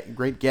great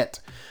get.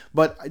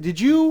 But did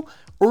you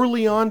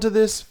early on to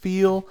this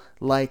feel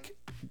like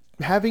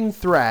having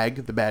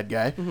Thrag, the bad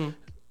guy, Mm-hmm.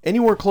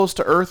 anywhere close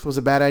to Earth was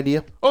a bad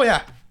idea? Oh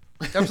yeah,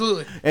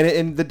 absolutely.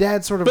 And the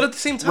dad sort of But at the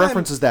same time-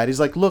 references that. He's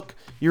like, look,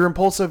 you're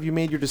impulsive, you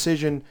made your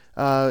decision,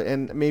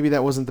 and maybe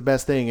that wasn't the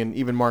best thing. And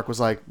even Mark was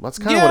like, that's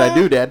kind of what I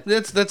do, Dad.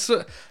 That's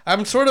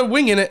I'm sort of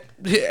winging it.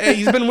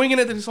 He's been winging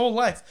it his whole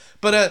life.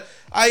 But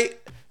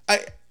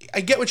I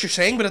get what you're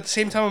saying, but at the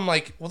same time, I'm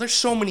like, well, there's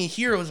so many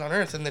heroes on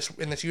Earth in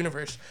this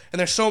universe, and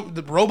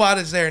the robot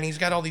is there, and he's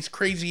got all these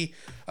crazy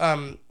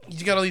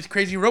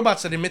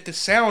robots that emit this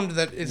sound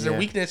that is their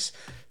weakness.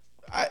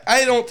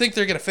 I don't think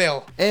they're gonna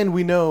fail. And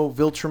we know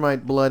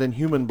Viltrumite blood and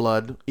human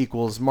blood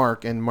equals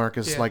Mark, and Mark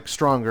is like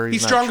stronger.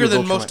 He's not stronger true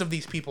than Viltrumite. most of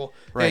these people.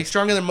 Right. Yeah, he's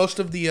stronger than most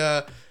of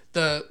the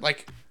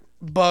like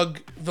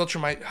bug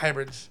Viltrumite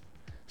hybrids.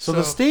 So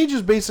the stage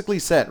is basically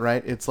set,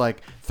 right? It's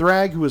like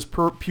Thrag, who is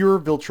pure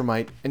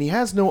Viltrumite, and he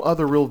has no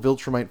other real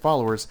Viltrumite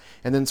followers,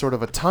 and then sort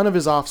of a ton of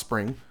his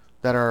offspring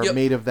that are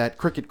made of that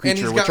cricket And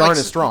creature, he's which got, aren't like,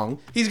 as strong.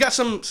 He's got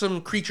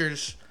some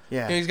creatures.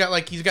 Yeah. And he's got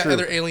True.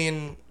 other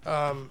alien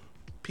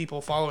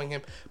people following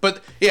him.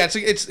 But yeah,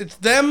 it's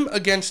them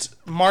against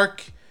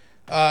Mark,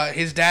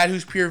 his dad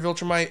who's pure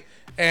Viltrumite,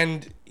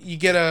 and you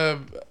get a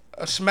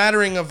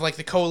smattering of like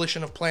the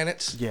coalition of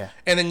planets. Yeah.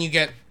 And then you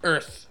get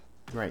Earth.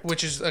 Right.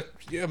 Which is an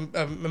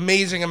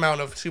amazing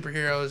amount of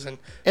superheroes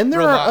And there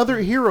robot- are other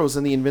heroes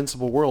in the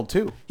Invincible world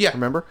too. Yeah.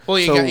 Remember? Well,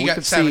 you So got we you could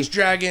got Savage see-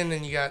 Dragon,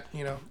 and you got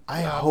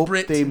I hope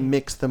Brit they and-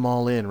 mix them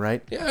all in,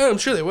 right? Yeah, I'm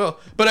sure they will.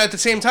 But at the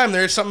same time,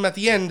 there is something at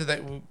the end that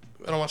I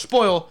don't want to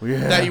spoil.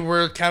 Yeah. That you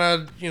were kind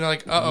of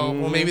like, well,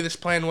 maybe this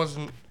plan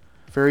wasn't.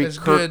 Very It's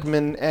good.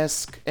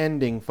 Kirkman-esque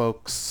ending,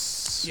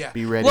 folks. Yeah.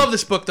 Be ready. Love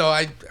this book though.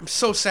 I'm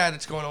so sad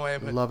it's going away.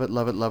 But Love it,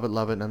 love it, love it,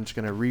 love it. And I'm just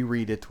gonna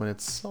reread it when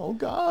it's all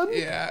gone.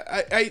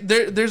 yeah,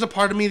 there's a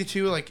part of me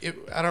too. Like,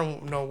 I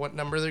don't know what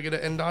number they're gonna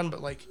end on,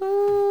 but like,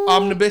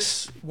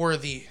 omnibus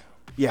worthy.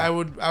 Yeah, I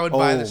would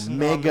buy this. in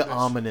mega omnibus.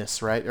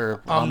 ominous, right?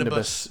 Or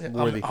Omnibus. omnibus Yeah,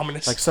 worthy,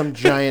 ominous. like some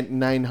giant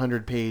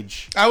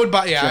 900-page. I would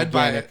buy. Yeah, I'd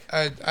buy it.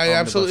 gigantic I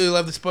absolutely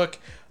love this book.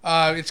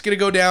 It's gonna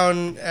go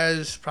down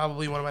as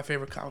probably one of my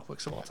favorite comic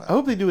books of all time. I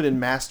hope they do it in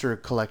master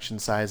collection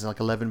size, like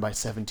 11 by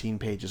 17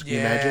 pages. Can you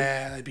imagine?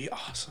 Yeah, that'd be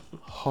awesome.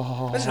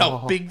 That's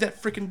how big that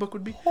freaking book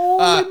would be.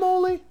 Holy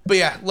moly! But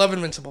yeah, love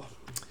Invincible.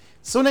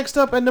 So next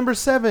up at number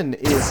 7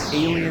 is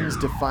Aliens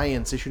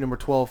Defiance, issue number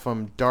 12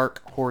 from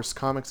Dark Horse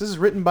Comics. This is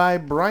written by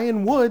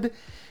Brian Wood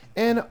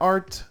and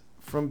art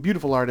from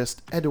beautiful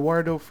artist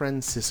Eduardo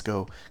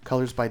Francisco.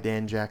 Colors by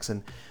Dan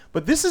Jackson.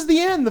 But this is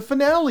the end, the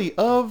finale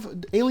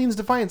of Aliens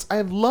Defiance. I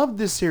have loved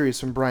this series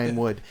from Brian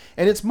Wood,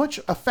 and it's much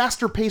a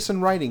faster pace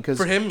in writing. Cause,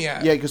 For him,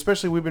 yeah. Yeah,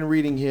 especially we've been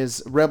reading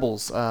his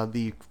Rebels,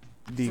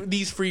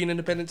 These free and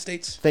independent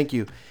states. Thank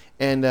you.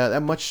 And a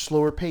much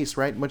slower pace,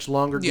 right? Much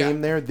longer Yeah. game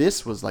there.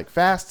 This was like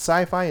fast,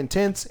 sci-fi,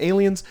 intense,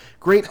 aliens,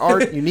 great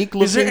art, unique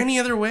looking. Is there any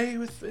other way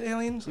with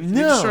aliens? Like, No.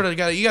 You just sort of you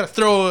got to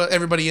throw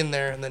everybody in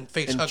there and then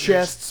face and huggers.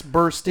 chests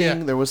bursting.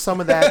 Yeah. There was some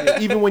of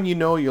that. Even when you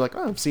know, you're like,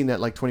 oh, I've seen that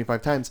like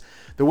 25 times.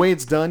 The way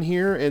it's done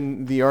here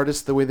and the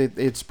artist, the way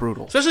it's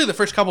brutal. Especially the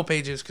first couple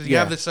pages, because you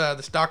Yeah. have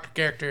this doctor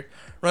character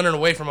running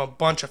away from a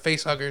bunch of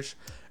face huggers,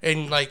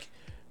 and like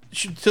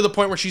to the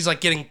point where she's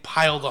like getting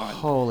piled on.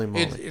 Holy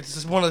moly. It's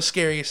just one of the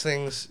scariest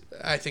things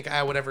I think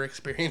I would ever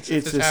experience if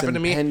It's this this happened to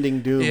me.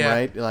 impending doom, Yeah.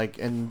 right? Like,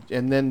 and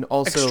then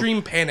also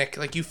Extreme panic,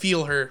 like you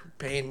feel her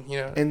pain,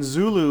 And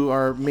Zulu,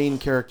 our main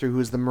character, who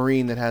is the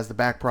Marine that has the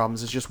back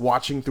problems, is just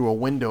watching through a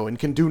window and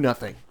can do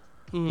nothing.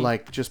 Mm-hmm.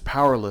 Like, just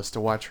powerless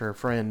to watch her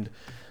friend,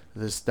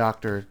 this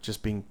doctor,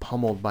 just being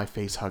pummeled by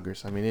face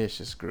huggers. I mean, it's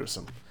just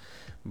gruesome.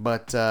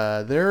 But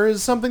there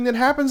is something that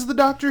happens to the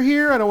doctor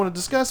here. I don't want to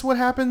discuss what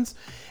happens.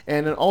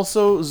 And then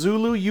also,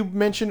 Zulu, you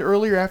mentioned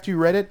earlier after you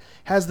read it,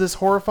 has this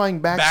horrifying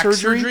back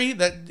surgery.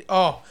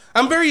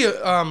 I'm very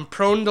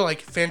prone to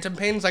like phantom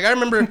pains. Like I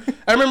remember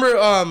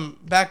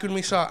back when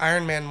we saw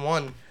Iron Man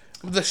 1,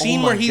 The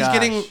scene my where he's gosh.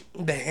 getting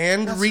the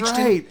hand That's reached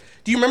in. right.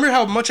 Do you remember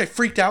how much I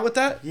freaked out with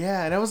that?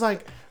 Yeah, and I was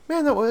like,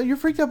 man, you're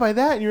freaked out by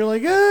that, and you're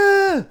like,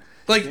 ah.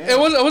 Like it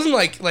wasn't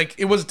like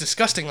it was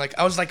disgusting. Like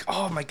I was like,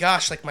 oh my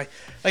gosh,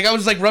 I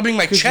was like rubbing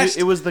my chest.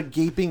 It was the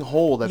gaping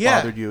hole that Yeah.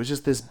 bothered you. It was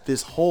just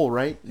this hole,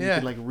 right? You Yeah.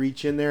 could like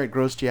reach in there. It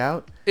grossed you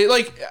out. It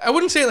like I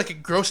wouldn't say like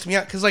it grossed me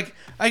out because like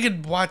I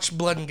could watch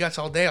blood and guts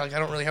all day. Like I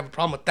don't really have a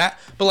problem with that.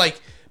 But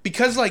like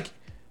because like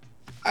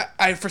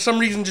I for some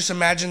reason just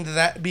imagined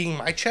that being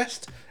my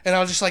chest, and I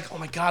was just like, oh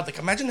my god, like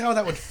imagine how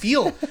that would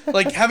feel,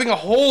 like having a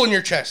hole in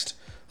your chest,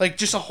 like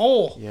just a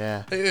hole.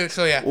 Yeah.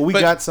 So yeah. Well, we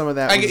But got some of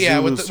that with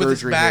Zulu's with his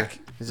surgery back. here.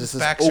 It's just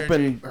back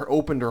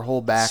opened her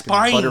whole back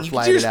spine. and You can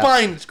butterflied see your it out.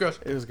 spine. It's gross.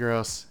 It was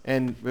gross,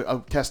 and a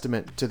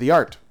testament to the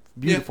art.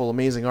 Beautiful,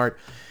 amazing art.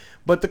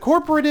 But the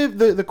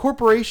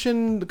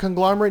corporation, the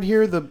conglomerate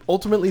here,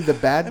 ultimately the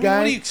bad I mean, guy.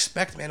 what do you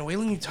expect, man?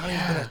 Weyland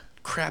Yutani's been a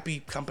crappy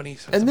company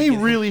since And the they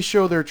beginning. really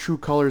show their true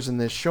colors in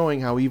this,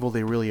 showing how evil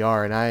they really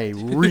are. And I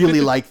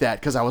really like that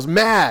because I was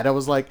mad. I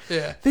was like,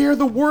 Yeah. they are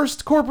the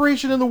worst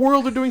corporation in the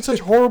world. They're doing such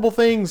horrible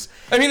things.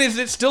 I mean, is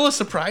it still a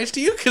surprise to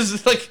you?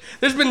 Because like,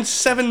 there's been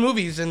 7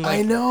 movies and like,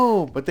 I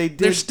know, but they did.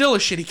 they're still a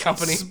shitty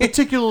company.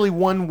 Particularly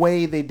one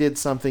way they did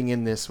something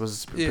in this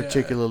was Yeah.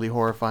 particularly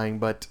horrifying.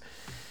 But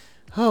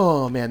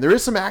oh man, there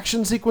is some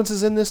action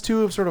sequences in this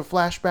too, of sort of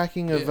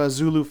flashbacking of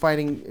Zulu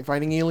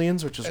fighting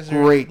aliens, which is As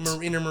their great.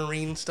 inner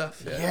marine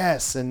stuff. Yeah.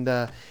 Yes, and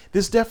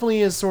this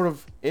definitely is sort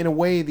of, in a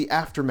way, the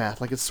aftermath.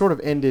 Like it's sort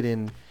of ended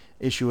in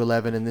issue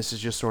 11, and this is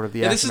just sort of the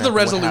Yeah, this is the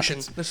aftermath of what resolution.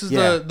 happens. This is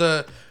Yeah.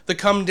 the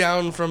come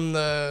down from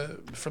the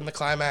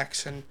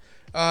climax, and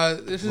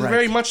this is Right.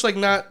 very much like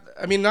not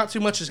too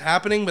much is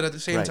happening, but at the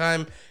same Right.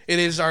 time, it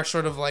is our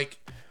sort of like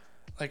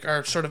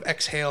our sort of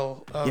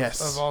exhale of, Yes.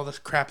 of all this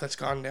crap that's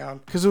gone down.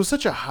 Because it was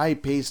such a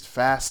high-paced,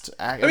 fast.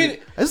 I mean,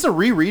 this is a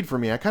reread for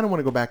me. I kind of want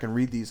to go back and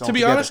read these. To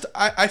be honest,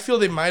 I feel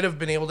they might have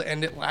been able to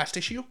end it last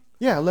issue.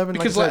 yeah, 11.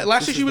 Because like I said,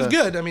 last this issue is was the-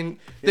 good. I mean,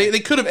 they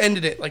could have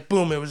ended it like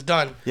boom, it was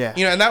done. Yeah.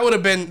 You know, and that would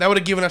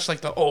have given us like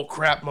the oh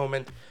crap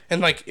moment,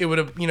 and like it would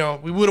have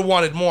we would have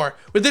wanted more.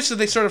 With this,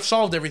 they sort of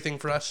solved everything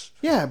for us.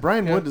 Yeah,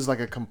 Brian Wood is like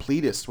a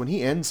completist. When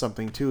he ends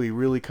something too, he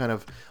really kind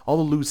of all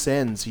the loose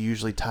ends he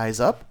usually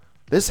ties up.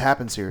 This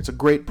happens here. It's a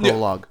great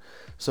prologue.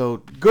 So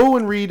go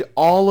and read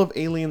all of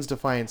Aliens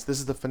Defiance. This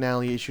is the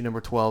finale, issue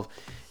number 12.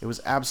 It was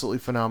absolutely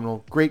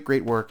phenomenal. Great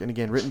work. And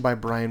again, written by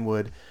Brian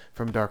Wood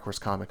from Dark Horse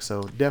Comics.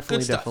 So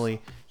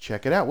definitely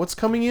check it out. What's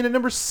coming in at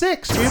number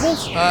 6,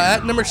 Jables?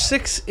 At number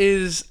 6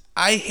 is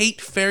I Hate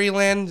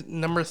Fairyland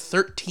number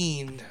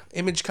 13.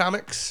 Image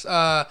Comics.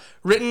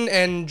 Written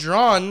and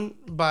drawn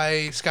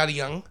by Scotty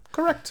Young.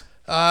 Correct.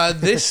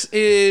 This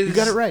is... You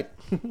got it right.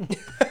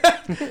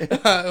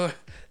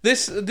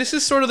 This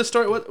is sort of the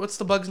story. What's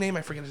the bug's name?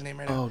 I forget his name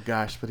right now. Oh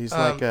gosh, but he's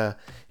like the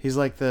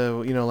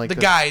The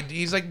guide.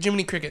 He's like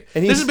Jiminy Cricket.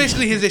 And This he's- is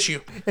basically his issue.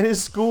 in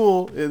his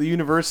school, the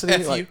university,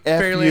 FU. like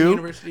Fairyland FU.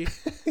 University.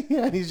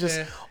 Yeah, and he's just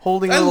Yeah.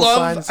 holding a little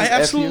sign that I says FU.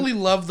 absolutely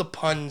love the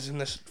puns in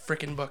this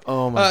freaking book.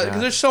 Oh my Because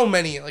gosh. there's so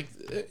many. Like,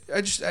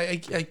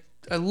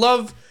 I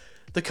love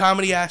the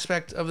comedy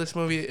aspect of this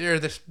movie or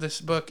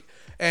this book,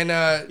 and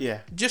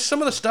just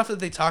some of the stuff that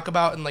they talk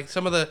about, and like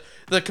some of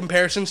the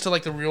comparisons to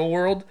like the real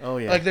world. Oh,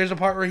 yeah. Like there's a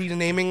part where he's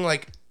naming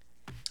like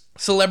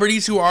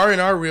celebrities who are in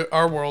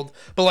our world,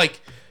 but like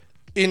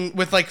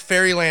with like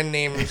fairyland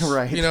names,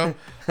 Right. You know.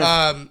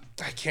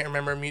 I can't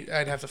remember.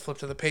 I'd have to flip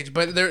to the page,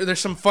 but there's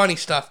some funny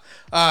stuff.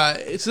 So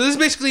this is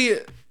basically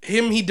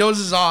him. He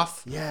dozes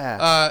off.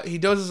 Yeah. He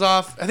dozes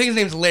off. I think his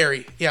name's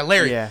Larry. Yeah,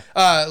 Larry. Yeah.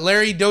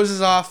 Larry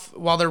dozes off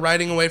while they're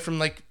riding away from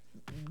like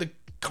the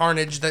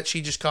carnage that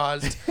she just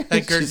caused.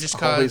 That Gert She's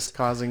just always caused.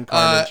 causing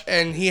carnage.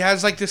 And he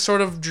has like this sort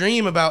of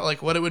dream about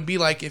like what it would be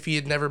like if he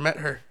had never met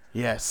her.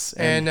 Yes.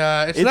 And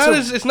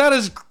it's not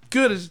as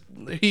good as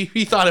he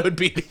thought it would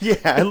be. Yeah,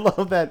 I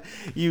love that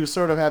you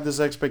sort of have this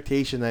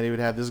expectation that he would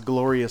have this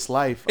glorious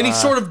life. And he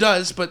sort of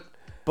does, but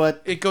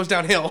but it goes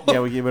downhill. yeah,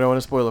 we don't want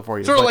to spoil it for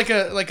you. Sort of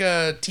but- like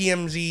a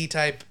TMZ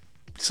type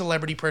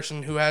celebrity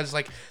person who has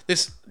like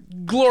this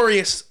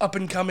glorious up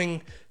and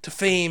coming to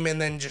fame, and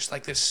then just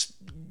like this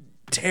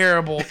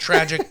terrible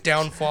tragic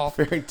downfall.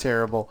 very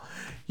terrible.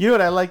 You know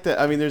what I like that?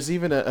 I mean, there's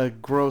even a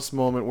gross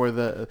moment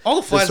where All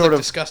the flies sort look of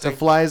disgusting. the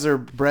flies are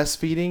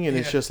breastfeeding, and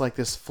it's Yeah. just like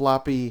this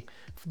floppy,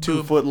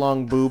 Boob. 2-foot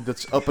long boob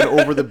that's up and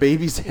over the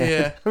baby's head.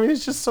 Yeah. I mean,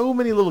 it's just so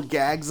many little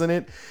gags in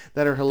it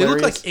that are They hilarious.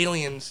 look like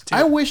aliens too.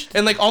 I wish.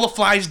 and like all the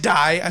flies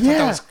die. I thought that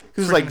Yeah, was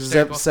there's freaking like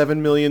hysterical.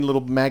 7 million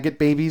little maggot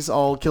babies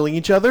all killing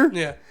each other.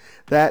 Yeah.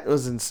 That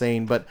was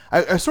insane. But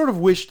I sort of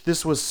wished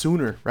this was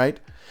sooner, right?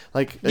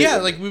 Like Yeah,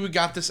 like we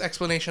got this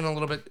explanation a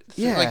little bit.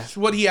 Yeah. Like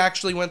what he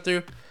actually went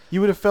through. you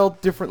would have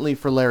felt differently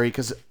for Larry,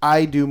 because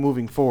I do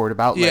moving forward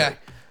about Larry.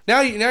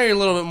 Yeah. Now you're a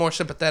little bit more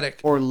sympathetic.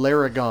 Or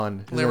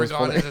Laragon.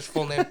 Laragon is his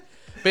full name.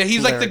 But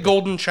he's like the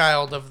golden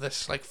child of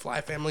this like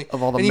fly family.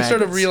 Of all the and you sort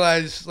of maggots.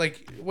 realize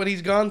like what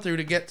he's gone through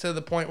to get to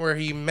the point where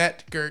he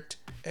met Gert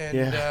and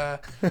Yeah.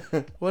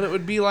 what it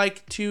would be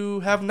like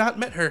to have not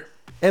met her.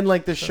 And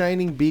like the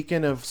shining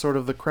beacon of sort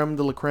of the creme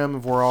de la creme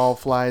of where all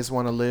flies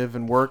want to live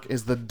and work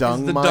is the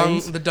dung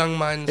mines. The dung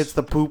mines. It's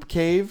the poop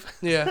cave.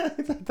 Yeah.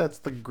 That's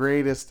the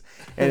greatest,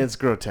 and it's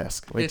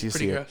grotesque. Wait till you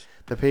see gross. it.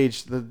 The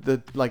page,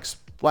 the like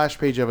splash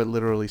page of it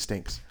literally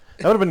stinks.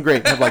 That would have been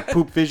great. Have like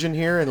poop vision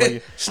here and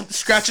like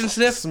Scratch and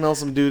sniff. smell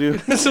some doo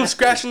doo. Some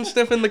scratch and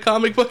sniff in the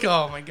comic book.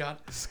 Oh my god.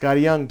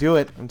 Scotty Young, do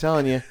it. I'm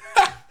telling you.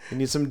 You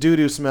need some doo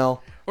doo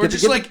smell. Or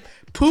just like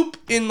poop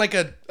in like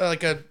a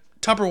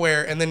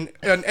Tupperware, and then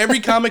on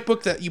every comic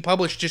book that you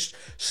publish, just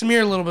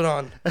smear a little bit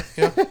on.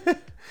 You know?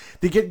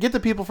 They get the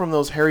people from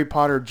those Harry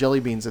Potter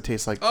jelly beans that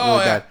taste like really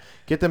yeah. bad.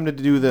 Get them to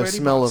do the Ready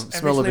smell box, of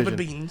every flavor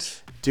vision.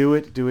 beans. Do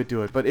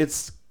it. But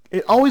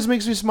it always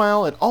makes me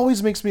smile. It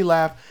always makes me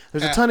laugh.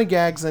 There's a ton of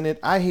gags in it.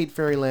 I hate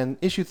Fairyland.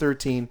 Issue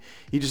 13.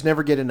 You just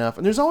never get enough.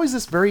 And there's always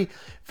this very,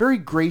 very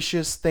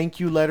gracious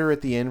thank you letter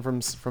at the end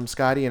from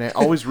Scotty, and I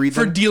always read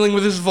For them. dealing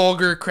with his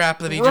vulgar crap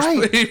that he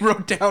Right. just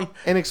wrote down.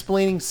 And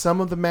explaining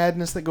some of the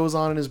madness that goes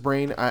on in his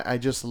brain.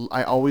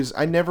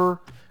 I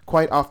never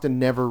quite often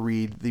never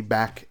read the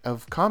back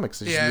of comics.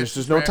 There's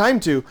just no rare.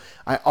 time to.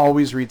 I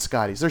always read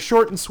Scotty's. They're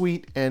short and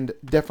sweet, and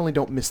definitely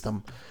don't miss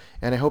them.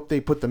 And I hope they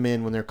put them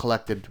in when they're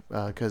collected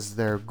because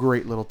they're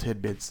great little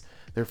tidbits.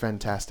 They're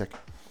fantastic.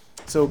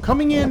 So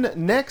coming in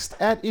next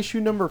at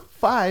issue number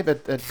 5,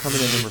 coming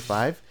in number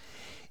 5,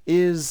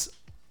 is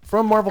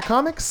from Marvel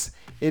Comics.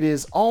 It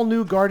is All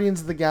New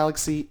Guardians of the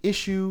Galaxy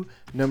issue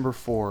number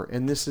 4,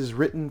 and this is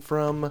written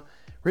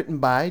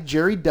by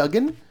Jerry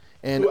Duggan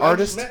and Who I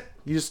artist. just met.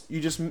 You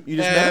just met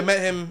I him? met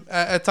him.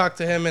 I talked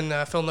to him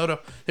and Phil Noto.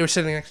 They were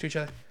sitting next to each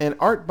other. And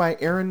art by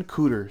Aaron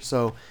Cooter.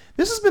 So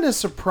this has been a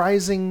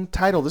surprising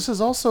title. This is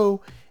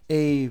also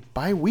a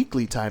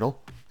bi-weekly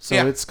title, so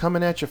Yeah. it's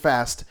coming at you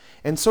fast.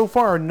 And so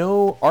far,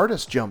 no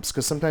artist jumps,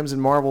 because sometimes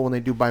in Marvel, when they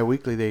do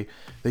bi-weekly,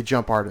 they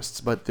jump artists.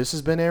 But this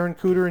has been Aaron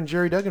Cooter and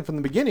Jerry Duggan from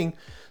the beginning.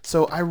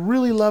 So I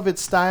really love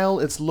its style,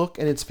 its look,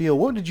 and its feel.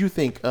 What did you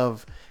think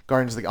of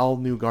all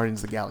new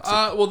Guardians of the Galaxy?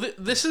 Well,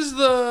 this is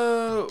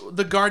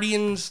the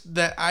Guardians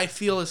that I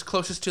feel is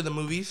closest to the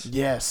movies.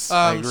 Yes,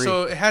 I agree.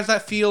 So it has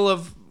that feel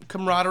of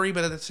camaraderie,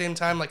 but at the same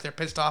time, like they're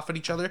pissed off at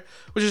each other,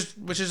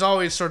 which is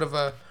always sort of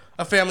a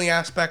family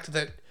aspect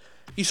that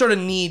you sort of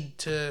need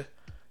to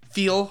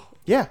feel.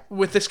 Yeah.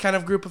 With this kind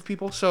of group of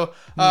people, so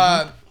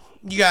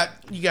you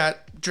got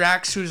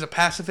Drax, who's a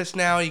pacifist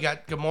now. You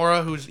got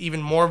Gamora, who's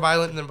even more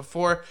violent than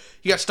before.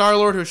 You got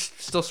Star-Lord, who's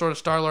still sort of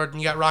Star-Lord,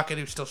 and you got Rocket,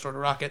 who's still sort of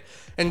Rocket.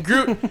 And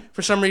Groot,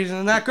 for some reason,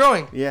 is not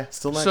growing. Yeah,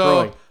 still not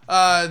growing.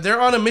 So they're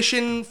on a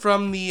mission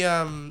from the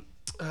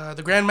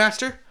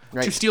Grandmaster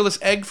Right. to steal this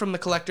egg from the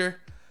Collector.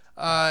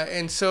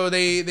 And so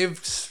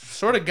they've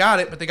sort of got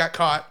it, but they got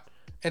caught.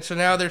 And so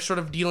now they're sort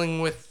of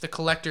dealing with the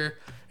Collector,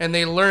 and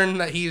they learn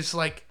that he's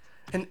like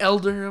an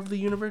elder of the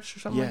universe or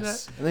something like that.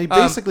 Yes, and they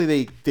basically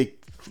they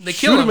shoot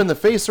kill him in the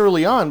face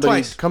early on, but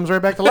Twice. he comes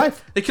right back to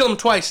life. They kill him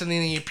twice, and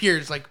then he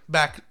appears like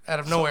back out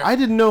of nowhere. I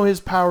didn't know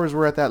his powers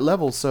were at that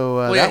level, so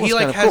Well, yeah, that was he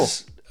kind like of cool.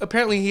 has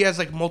apparently he has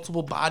like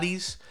multiple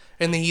bodies,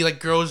 and then he like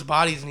grows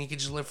bodies, and he can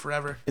just live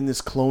forever. In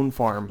this clone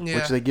farm, Yeah.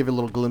 which they give a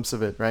little glimpse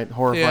of it, right?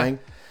 Horrifying.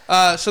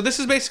 Yeah. So this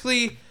is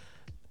basically,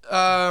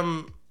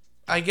 I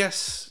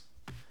guess,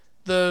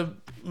 the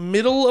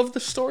middle of the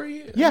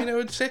story. Yeah. I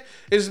would say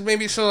is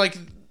maybe so like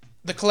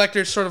the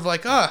Collector's sort of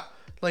like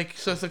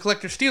so if the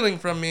Collector's stealing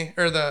from me,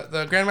 or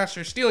the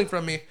Grandmaster's stealing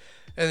from me,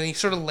 and then he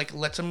sort of like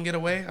lets him get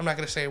away. I'm not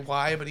gonna say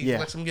why, but he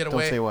lets him get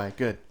away. Don't say why.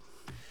 Good.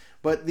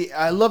 But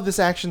I love this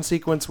action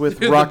sequence with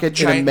The Rocket in a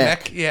giant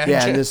mech. mech,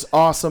 yeah. and this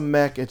awesome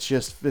mech.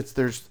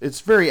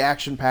 It's very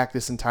action packed.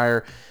 This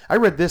entire. I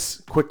read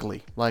this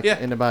quickly,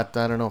 in about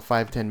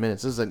 5-10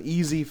 minutes. This is an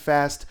easy,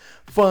 fast,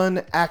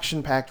 fun,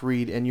 action packed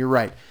read. And you're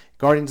right,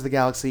 Guardians of the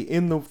Galaxy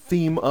in the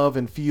theme of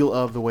and feel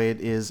of the way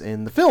it is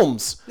in the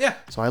films. Yeah.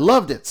 So I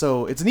loved it.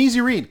 So it's an easy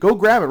read. Go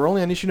grab it. We're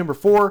only on issue number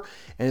 4,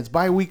 and it's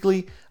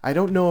bi-weekly. I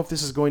don't know if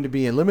this is going to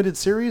be a limited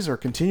series or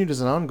continued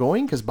as an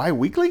ongoing, because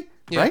bi-weekly,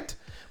 right?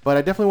 But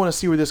I definitely want to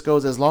see where this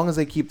goes as long as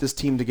they keep this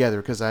team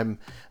together, because I'm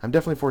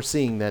definitely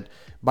foreseeing that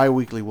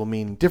bi-weekly will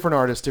mean different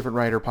artist, different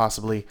writer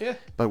possibly. Yeah.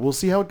 But we'll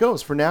see how it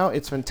goes. For now,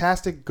 it's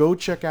fantastic. Go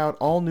check out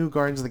all new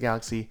Guardians of the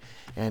Galaxy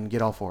and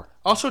get all 4.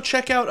 Also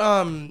check out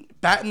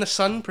Bat in the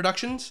Sun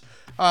Productions.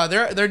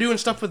 They're doing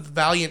stuff with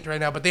Valiant right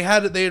now, but they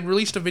had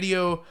released a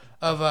video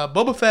of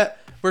Boba Fett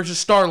versus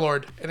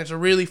Star-Lord, and it's a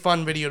really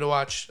fun video to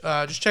watch.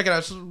 Just check it out.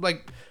 It's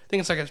like, I think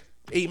it's like a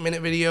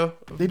 8-minute video.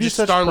 They do just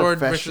such Star-Lord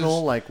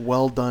professional,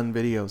 well done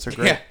videos. They're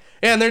great. Yeah,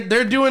 and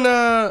they're doing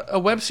a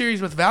web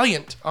series with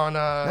Valiant on.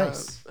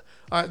 Nice.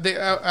 I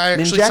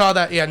actually Ninjak? saw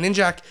that. Yeah,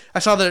 Ninjak. I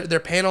saw their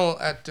panel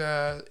at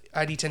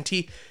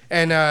ID10T,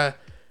 and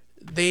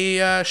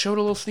they showed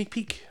a little sneak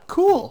peek.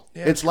 Cool.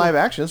 Yeah, it's it's live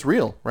action. It's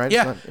real, right?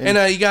 Yeah, It's not-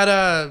 and you got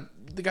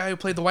the guy who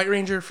played the White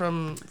Ranger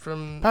from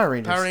Power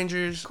Rangers. Power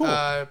Rangers.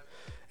 Cool.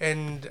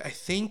 And I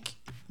think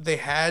they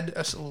had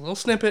a little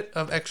snippet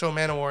of Exo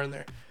Manowar in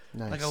there.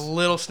 Nice. Like a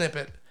little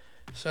snippet.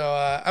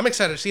 So I'm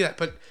excited to see that.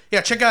 But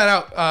yeah, check that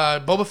out.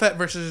 Boba Fett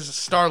versus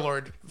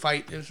Star-Lord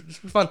fight. It was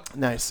fun.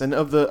 Nice. And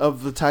of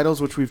the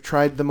titles, which we've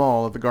tried them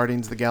all, of the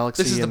Guardians of the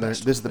Galaxy, This is the and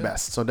best. this is the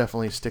best. So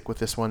definitely stick with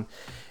this one.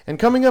 And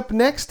coming up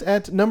next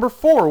at number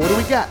 4, what do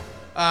we got?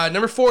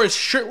 Number 4 is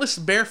Shirtless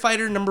Bear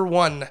Fighter number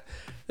 1.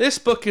 This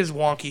book is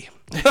wonky.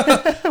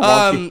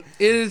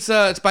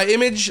 It's by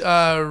Image,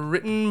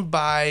 written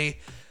by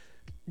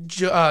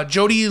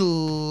Jody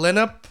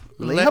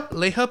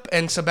Lehup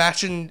and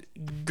Sebastian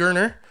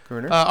Gerner.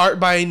 Art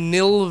by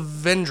Nil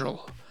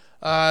Vendrell.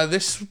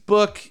 This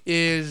book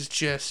is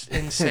just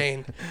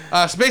insane.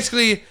 It's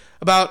basically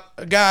about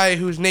a guy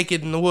who's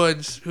naked in the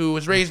woods, who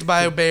was raised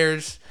by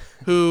bears,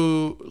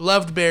 who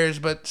loved bears,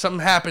 but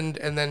something happened,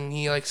 and then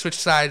he switched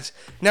sides.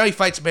 Now he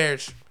fights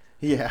bears.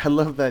 Yeah, I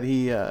love that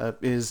he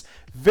is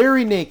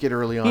very naked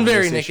early on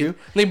Very in this naked. issue.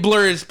 They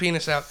blur his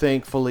penis out.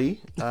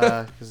 Thankfully,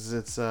 because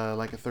it's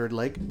like a third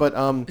leg. But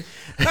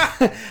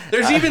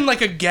There's even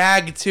a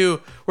gag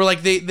too, where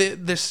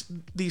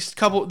these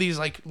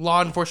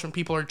law enforcement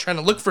people are trying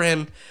to look for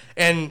him,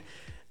 and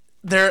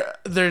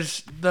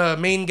there's the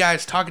main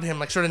guys talking to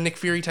him, sort of Nick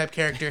Fury type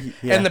character,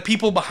 Yeah. and the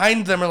people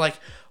behind them are like,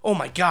 "Oh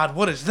my God,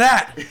 what is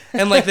that?"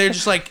 And they're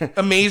just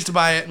amazed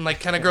by it and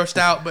kind of grossed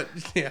out. But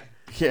yeah.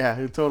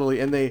 yeah, totally.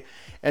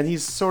 And he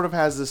sort of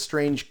has this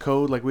strange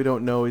code, we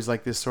don't know. He's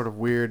this sort of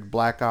weird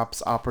Black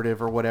Ops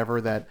operative or whatever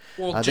that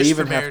they just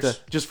even for have bears.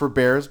 to just for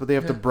bears, but they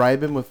have to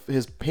bribe him with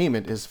his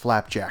payment is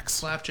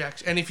flapjacks.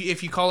 Flapjacks. And if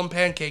you call him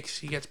pancakes,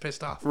 he gets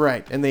pissed off.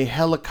 Right, and they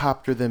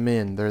helicopter them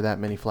in. There are that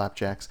many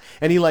flapjacks,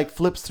 and he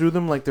flips through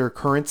them like they're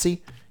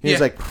currency. He's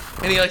and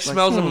he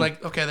smells them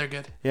okay, they're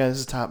good. yeah, this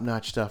is top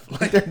notch stuff.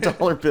 They're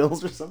dollar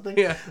bills or something.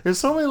 Yeah. There's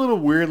so many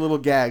weird little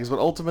gags, but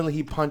ultimately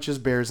he punches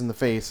bears in the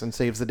face and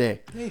saves the day.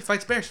 Yeah, he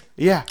fights bears.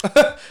 Yeah,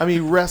 I mean he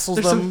wrestles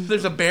them.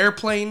 There's a bear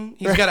plane.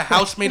 He's got a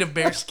house made of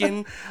bear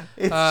skin.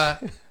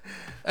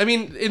 I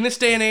mean, in this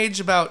day and age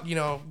about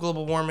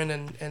global warming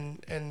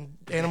and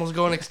animals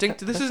going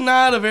extinct, this is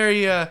not a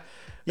very Yeah,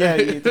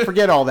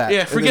 forget all that.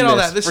 yeah, forget all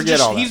that. This is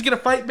just all that. he's gonna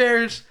fight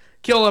bears,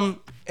 kill them,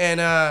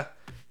 and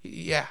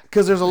yeah.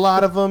 Because there's a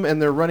lot of them,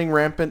 and they're running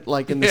rampant,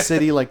 in the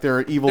city,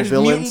 they're evil There's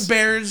villains. mutant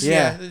bears.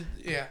 Yeah.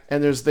 Yeah.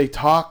 And they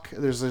talk.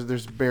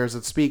 There's bears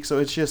that speak. So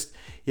it's just,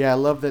 I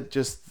love that.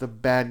 Just the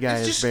bad guy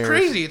It's is just bears.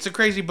 crazy. It's a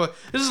crazy book.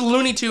 This is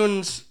Looney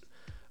Tunes,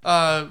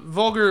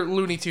 vulgar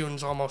Looney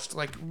Tunes almost.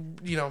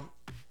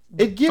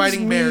 It gives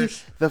fighting me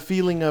bears. the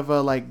feeling of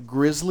a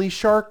Grizzly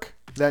Shark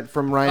that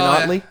from Ryan Oh,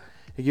 yeah. Otley.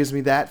 It gives me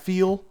that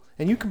feel.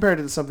 And you compared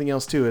it to something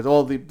else too. It's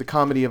all the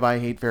comedy of I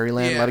Hate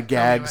Fairyland. A lot of Comedy of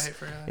I gags Hate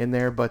Fairyland. in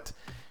there, but.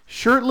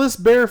 Shirtless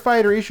Bear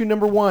Fighter, issue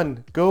number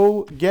 1.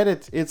 Go get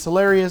it. It's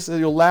hilarious.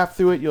 You'll laugh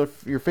through it. Your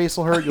face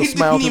will hurt. You'll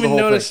smile He through the didn't whole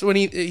even notice thing. when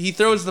he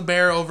throws the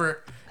bear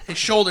over his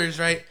shoulders,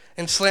 right,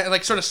 and sort of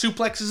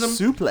suplexes him.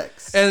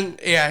 Suplex. And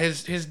yeah,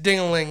 his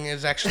ding-a-ling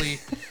is actually,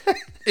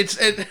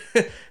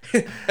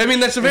 I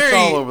mean, that's a very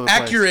all over the place.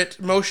 accurate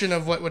motion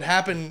of what would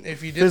happen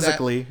if you did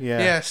Physically, that. yeah.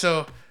 Yeah,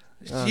 so,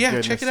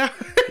 goodness. check it out.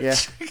 Yeah,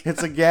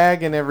 it's a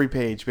gag in every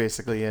page,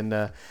 basically,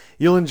 and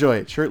you'll enjoy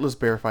it. Shirtless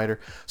Bear Fighter.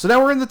 So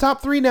now we're in the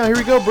top 3 now. Here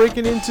we go,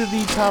 breaking into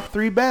the top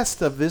 3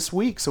 best of this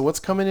week. So what's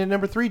coming in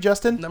number 3,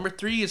 Justin? Number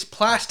 3 is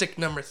Plastic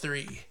Number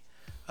 3.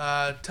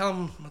 Tell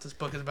them what this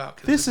book is about.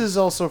 'Cause This is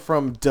also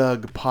from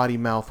Doug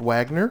Pottymouth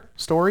Wagner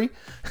story.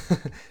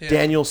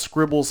 Daniel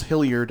Scribbles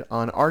Hilliard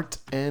on art,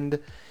 and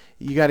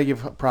you got to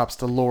give props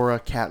to Laura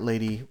Cat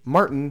Lady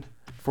Martin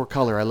for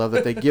color. I love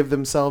that they give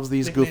themselves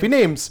these goofy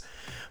names.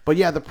 But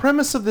yeah, the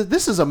premise of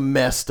this is a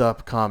messed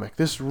up comic.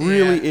 This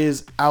really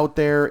is out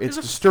there. It's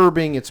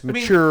disturbing. It's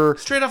mature.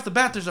 Straight off the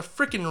bat, there's a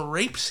freaking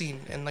rape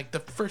scene in the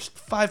first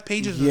 5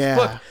 pages of Yeah.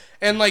 this book.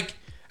 And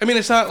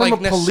it's not From a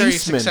necessarily a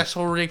policeman.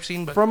 successful rape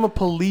scene, but From a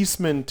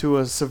policeman to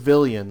a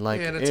civilian,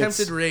 an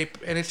attempted rape,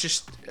 and it's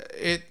just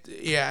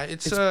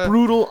it's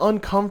brutal,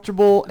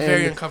 uncomfortable, and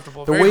very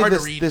uncomfortable, The very way hard to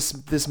this,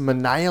 read. this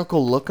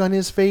maniacal look on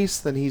his face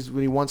that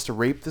when he wants to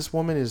rape this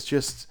woman is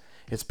just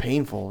it's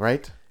painful,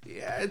 right?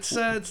 yeah, it's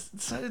a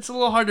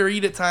little hard to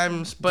read at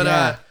times, but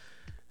Yeah.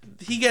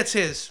 he gets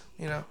his,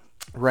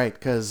 Right,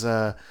 because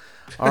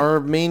our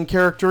main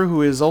character,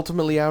 who is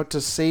ultimately out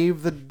to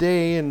save the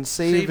day and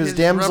save his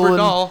damsel, rubber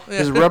doll.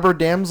 his rubber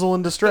damsel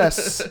in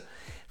distress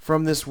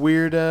from this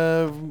weird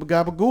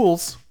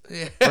gabagools,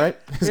 Yeah. right?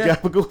 His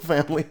gabagool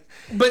family.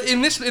 But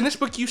in this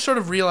book, you sort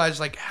of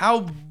realize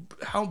how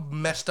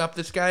messed up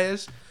this guy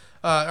is.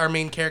 Our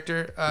main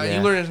character. Yeah.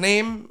 You learn his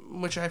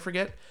name, which I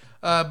forget.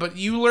 But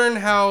you learn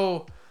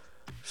how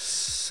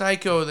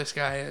psycho this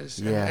guy is,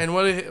 Yeah. and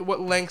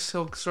what lengths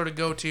he'll sort of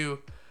go to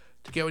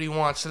get what he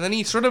wants. And then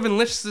he sort of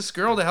enlists this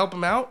girl to help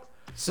him out.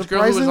 This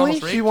girl who was Surprisingly, almost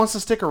she raped. wants to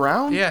stick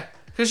around. Yeah,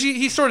 because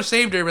he sort of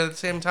saved her, but at the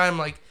same time,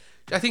 I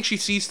think she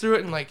sees through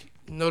it and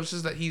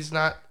notices that he's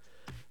not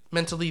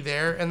mentally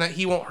there and that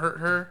he won't hurt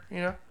her.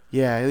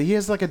 Yeah, he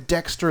has a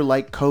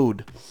Dexter-like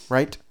code,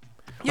 right?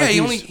 Yeah,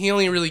 Like, he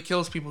only really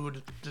kills people who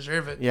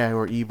deserve it. yeah, who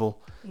are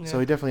evil. Yeah. So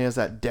he definitely has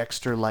that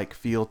Dexter-like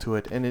feel to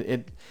it,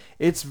 and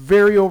it's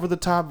very over the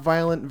top,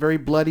 violent, very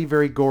bloody,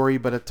 very gory,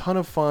 but a ton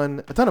of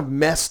fun, a ton of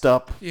messed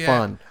up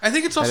fun. I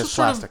think it's also is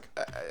sort plastic.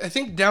 of. I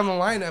think down the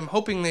line, I'm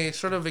hoping they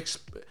sort of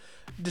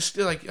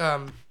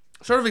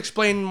sort of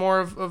explain more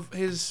of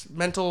his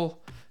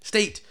mental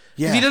state. 'Cause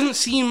Yeah. he doesn't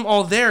seem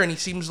all there, and he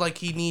seems like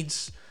he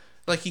needs,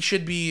 like he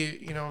should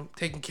be,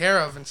 taken care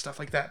of and stuff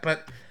like that.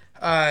 But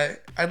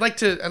I'd like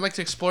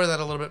to explore that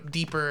a little bit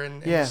deeper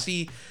and Yeah.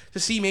 see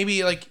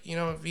maybe like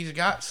if he's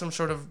got some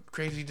sort of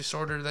crazy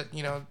disorder that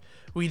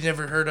we'd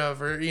never heard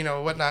of or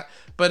whatnot.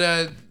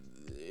 But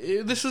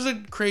this was a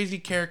crazy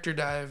character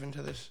dive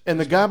into this. And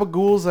the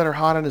Gabagools that are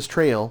hot on his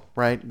trail,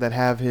 right? That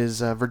have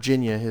his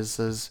Virginia,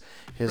 his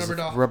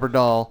rubber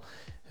doll,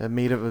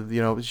 made of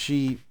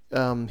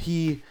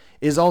he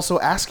is also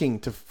asking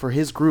for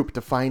his group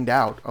to find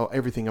out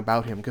everything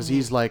about him because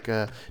he's like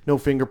no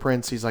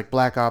fingerprints. He's like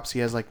Black Ops. He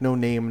has like no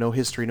name, no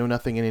history, no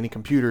nothing in any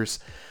computers.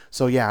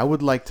 So yeah, I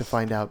would like to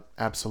find out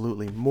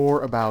absolutely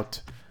more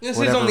about. This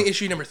whatever. is only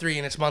issue number 3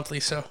 and it's monthly,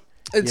 so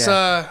it's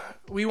Yeah.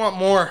 we want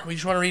more. We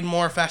just want to read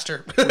more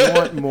faster. We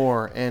want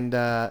more, and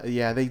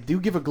they do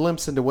give a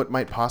glimpse into what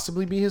might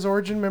possibly be his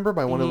origin. Remember,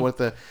 by one of what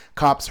the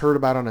cops heard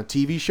about on a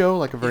TV show,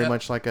 like a very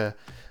much like a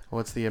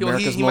what's the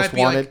America's Most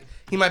Wanted.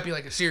 He might be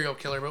like a serial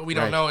killer, but we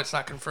don't Right. know. It's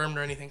not confirmed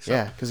or anything. So.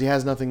 Yeah, because he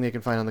has nothing they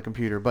can find on the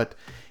computer. But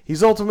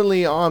he's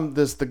ultimately on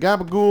this. The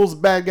Gabagools,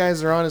 bad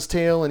guys, are on his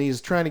tail, and he's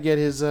trying to get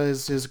his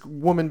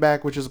woman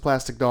back, which is a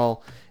plastic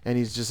doll, and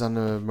he's just on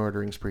the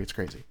murdering spree. It's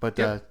crazy. But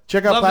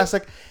check out Loved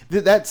Plastic.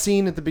 That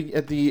scene at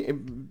the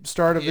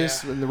start of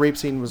this, and the rape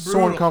scene, was so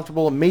Brutal.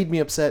 uncomfortable. It made me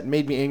upset,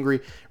 made me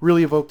angry,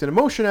 really evoked an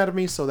emotion out of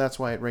me. So that's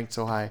why it ranked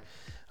so high.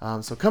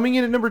 So coming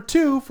in at number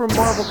 2 from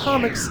Marvel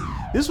Comics,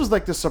 this was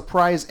like the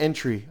surprise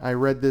entry. I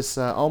read this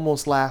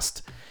almost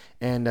last,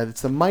 and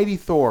it's the Mighty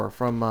Thor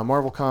from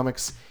Marvel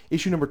Comics,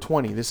 issue number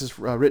 20. This is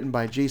written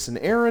by Jason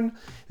Aaron.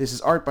 This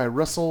is art by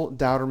Russell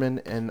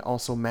Dauterman and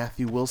also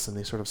Matthew Wilson.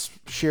 They sort of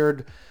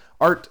shared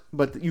art,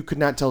 but you could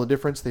not tell the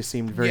difference. They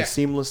seemed very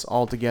seamless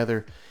all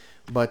together.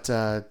 But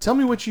tell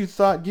me what you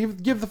thought.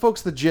 Give the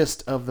folks the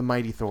gist of the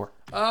Mighty Thor.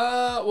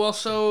 Well,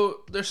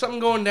 so there's something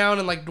going down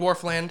in like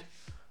Dwarfland.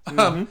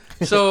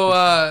 Mm-hmm. So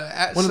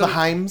One of the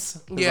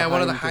Heims. Yeah,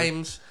 one of the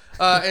Heims.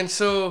 And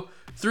so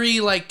 3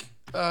 like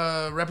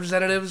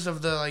representatives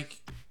of the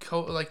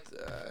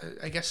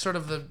I guess sort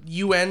of the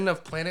UN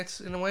of planets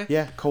in a way.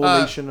 Yeah,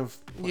 coalition of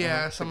Something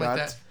like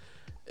gods. that.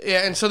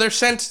 Yeah, and so they're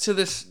sent to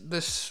this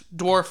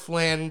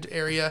Dwarfland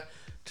area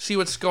to see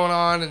what's going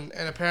on,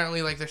 and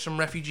apparently like there's some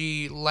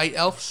refugee light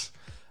elves,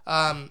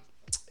 and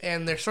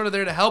they're sort of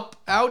there to help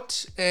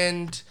out,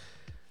 and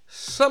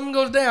something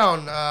goes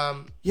down.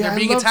 They're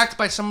being attacked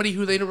by somebody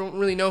who they don't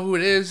really know who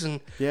it is,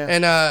 and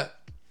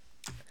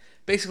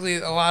basically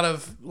a lot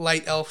of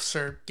light elves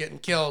are getting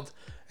killed,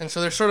 and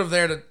so they're sort of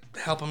there to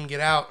help them get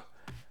out.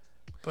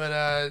 But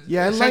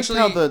I liked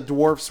how the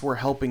dwarfs were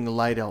helping the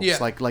light elves. Yeah.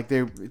 Like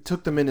they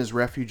took them in as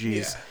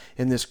refugees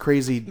in this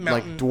crazy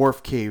Mountain. like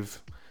dwarf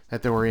cave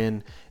that they were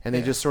in, and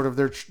they just sort of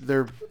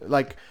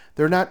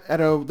they're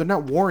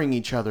not warring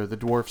each other, the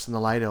dwarfs and the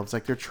light elves.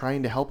 Like they're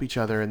trying to help each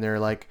other, and they're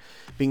like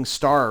being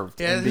starved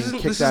and being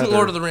kicked this out isn't of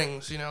Lord of the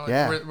Rings,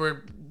 Yeah.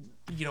 where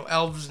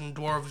elves and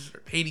dwarves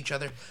hate each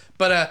other.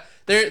 But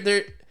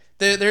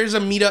there's a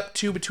meetup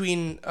too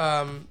between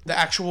the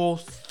actual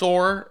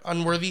Thor,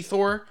 unworthy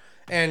Thor,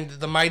 and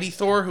the mighty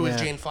Thor, who is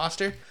Jane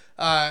Foster.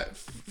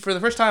 For the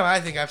first time,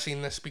 I think I've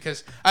seen this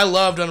because I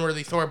loved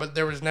Unworthy Thor, but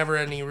there was never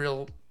any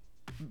real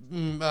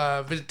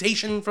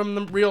visitation from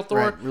the real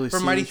Thor, really from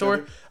seeing Mighty each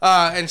Thor.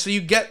 And so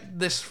you get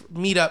this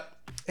meetup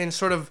and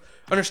sort of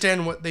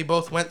understand what they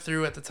both went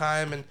through at the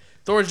time. And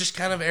Thor is just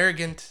kind of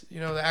arrogant.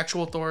 The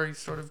actual Thor, he's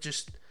sort of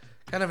just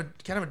kind of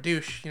a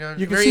douche. You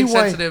can very see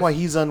insensitive. why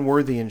he's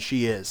unworthy and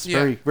she is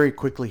very, very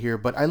quickly here.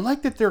 But I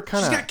like that they're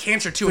kind She's of got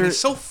cancer too, and he's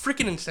so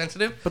freaking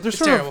insensitive. But they're it's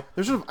sort terrible.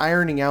 of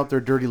ironing out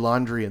their dirty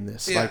laundry in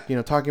this, Yeah.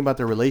 like talking about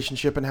their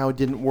relationship and how it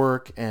didn't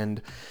work,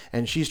 and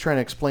she's trying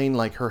to explain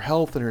like her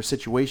health and her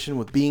situation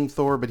with being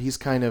Thor, but he's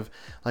kind of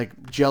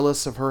like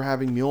jealous of her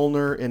having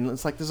Mjolnir, and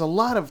it's like there's a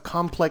lot of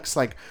complex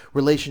like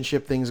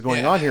relationship things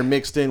going on here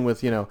mixed in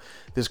with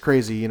this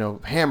crazy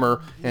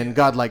hammer and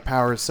godlike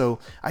powers. So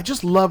I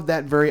just love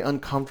that very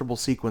uncomfortable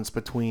sequence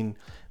between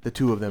the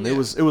two of them. It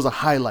was a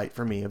highlight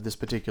for me of this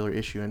particular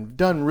issue, and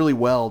done really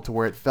well to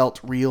where it felt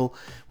real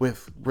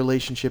with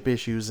relationship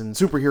issues and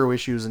superhero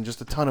issues and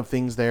just a ton of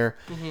things there.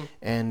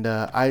 And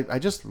I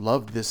just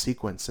loved this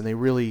sequence, and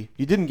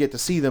you didn't get to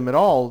see them at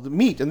all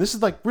meet, and this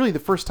is like really the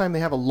first time they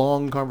have a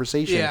long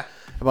conversation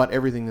about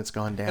everything that's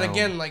gone down. And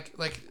again,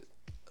 like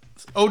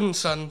Odin's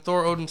son,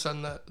 Thor Odin's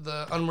son,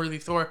 the unworthy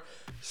Thor,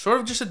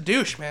 sort of just a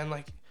douche, man.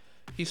 Like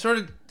he sort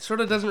of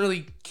sort of doesn't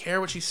really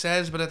care what she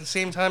says, but at the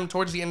same time,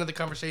 towards the end of the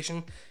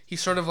conversation, he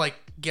sort of like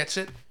gets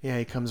it. Yeah,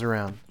 he comes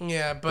around.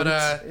 Yeah, but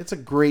it's a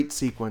great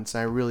sequence.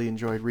 I really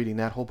enjoyed reading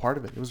that whole part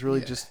of it. It was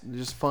really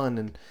just fun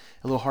and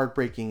a little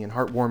heartbreaking and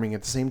heartwarming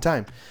at the same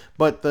time.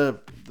 But the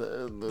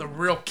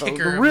real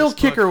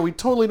kicker, we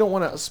totally don't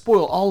want to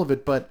spoil all of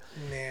it, but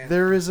Man.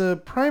 there is a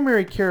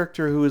primary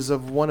character who is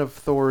of one of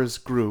Thor's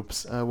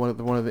groups,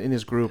 in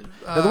his group.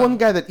 The one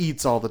guy that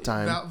eats all the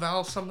time.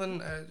 Val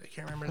something. I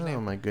can't remember his name.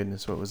 Oh my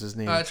goodness, what was his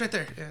name? It's right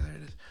there. Yeah, there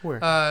it is. Where?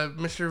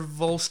 Mr.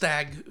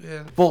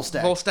 Volstagg.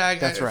 Volstagg.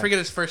 That's right. I forget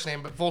his first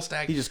name, but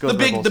Volstagg. He just goes the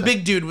by the Volstagg.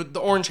 big dude with the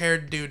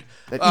orange-haired dude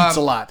That eats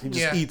a lot. He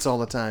just eats all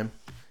the time.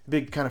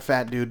 Big kind of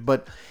fat dude,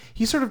 but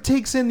he sort of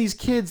takes in these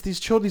kids,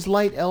 these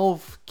light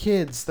elf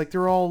kids, like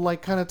they're all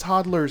like kind of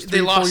toddlers,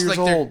 3 or 4 years like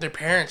old. their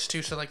parents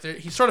too, so like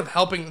he's sort of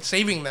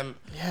saving them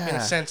in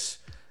a sense.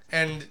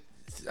 And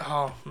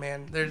oh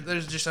man,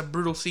 there's just a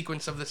brutal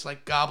sequence of this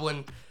like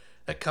goblin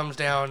that comes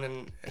down,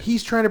 and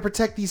he's trying to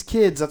protect these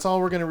kids. That's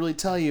all we're gonna really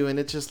tell you, and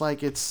it's just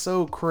like it's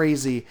so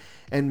crazy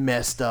and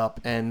messed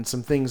up, and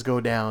some things go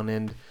down.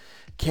 And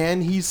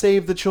can he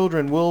save the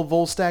children? Will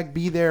Volstagg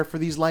be there for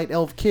these light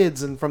elf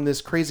kids and from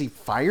this crazy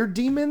fire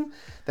demon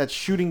that's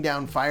shooting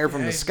down fire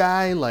from the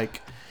sky?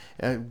 Like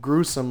a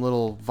gruesome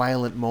little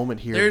violent moment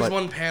here. There's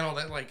one panel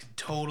that like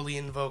totally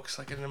invokes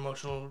like an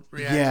emotional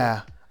reaction.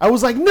 Yeah, I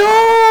was like,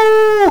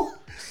 no.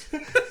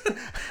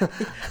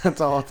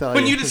 That's all I'll tell you.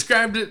 When you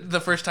described it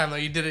the first time though,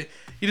 you did it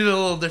a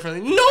little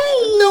differently.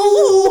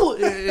 No.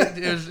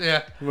 It was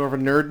more of a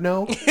nerd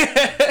no.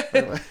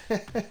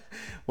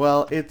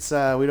 Well, it's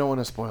we don't want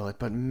to spoil it,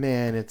 but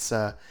man, it's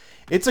a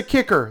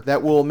kicker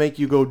that will make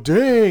you go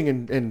dang,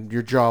 and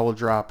your jaw will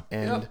drop.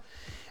 And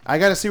I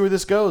got to see where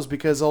this goes,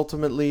 because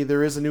ultimately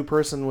there is a new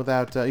person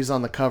without. He's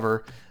on the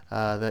cover.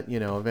 That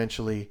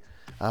eventually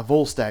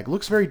Volstagg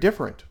looks very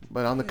different,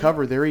 but on the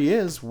cover there he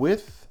is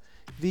with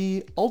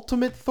the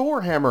ultimate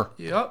Thor hammer.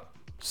 Yep.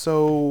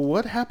 So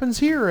what happens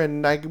here?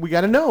 And we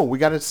got to know. We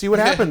got to see what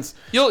happens.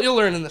 You'll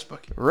learn in this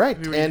book. Right.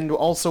 And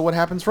also what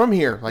happens from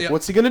here. Like,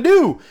 what's he going to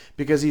do?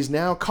 Because he's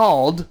now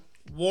called...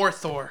 War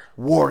Thor.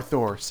 War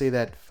Thor. Say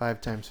that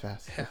 5 times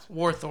fast. Yeah,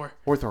 War Thor.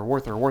 War Thor, War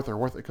Thor, War Thor,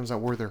 War Thor. It comes out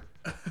Werther.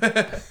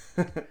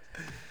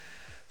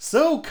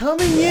 So,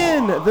 coming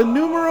in, the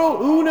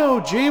numero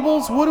uno,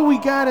 Jables, what do we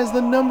got as the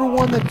number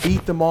one that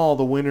beat them all?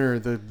 The winner,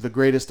 the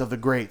greatest of the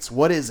greats.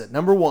 What is it?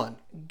 Number 1.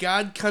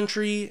 God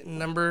Country,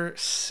 number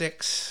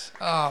 6.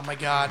 Oh, my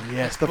God.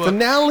 Yes, the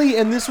finale,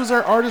 and this was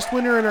our artist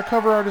winner and our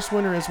cover artist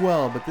winner as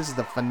well, but this is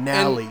the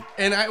finale.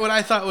 And what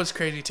I thought was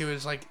crazy, too,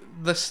 is like,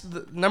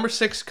 the number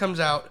 6 comes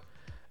out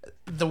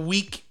the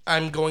week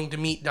I'm going to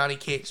meet Donny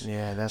Cates.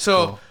 Yeah, that's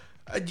cool.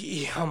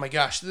 Oh, my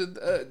gosh.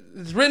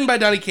 It's written by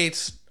Donny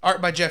Cates. Art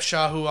by Jeff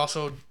Shaw, who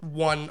also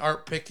won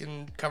art pick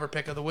and cover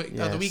pick of the week.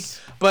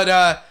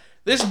 But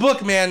this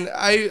book, man,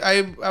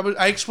 I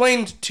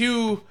explained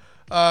to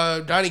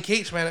Donny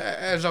Cates, man,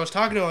 as I was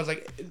talking to him, I was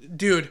like,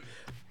 dude,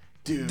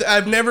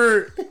 I've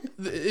never.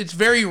 It's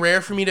very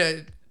rare for me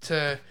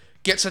to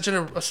get such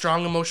a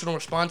strong emotional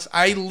response.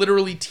 I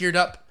literally teared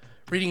up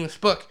reading this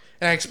book,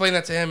 and I explained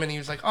that to him, and he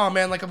was like, oh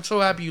man, like I'm so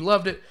happy you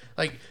loved it,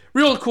 like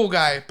real cool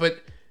guy. But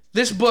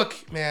this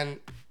book, man,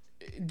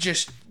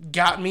 just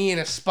got me in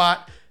a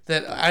spot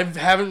that I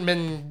haven't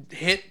been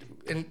hit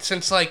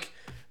since like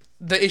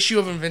the issue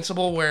of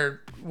Invincible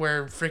where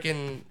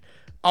freaking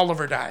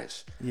Oliver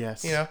dies.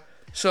 Yes.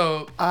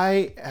 So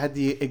I had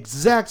the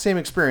exact same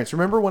experience.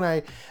 Remember when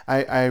I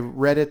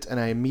read it and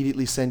I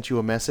immediately sent you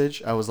a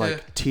message? I was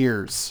like,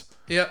 tears.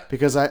 Yeah.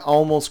 Because I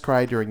almost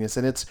cried during this.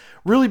 And it's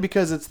really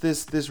because it's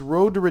this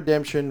road to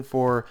redemption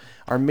for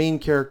our main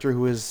character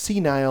who is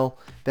senile,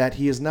 that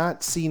he is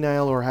not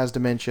senile or has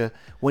dementia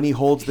when he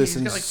holds this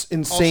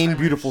insane,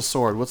 beautiful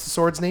sword. What's the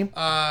sword's name?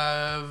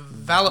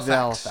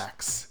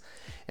 Valifax.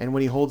 And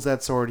when he holds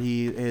that sword,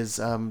 he is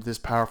this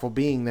powerful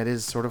being that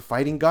is sort of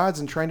fighting gods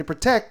and trying to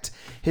protect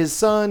his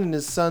son and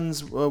his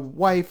son's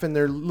wife and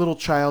their little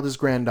child, his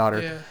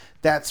granddaughter. Yeah.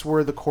 That's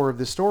where the core of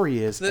the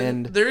story is.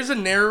 And there is a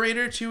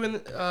narrator too,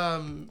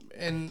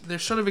 and they're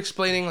sort of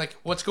explaining like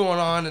what's going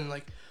on and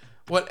like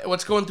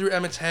what's going through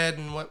Emmett's head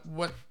and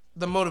what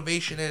the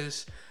motivation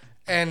is,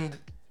 and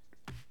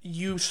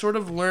you sort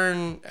of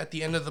learn at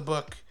the end of the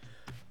book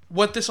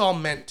what this all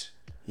meant.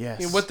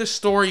 Yes. What this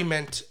story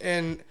meant.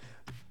 And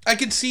I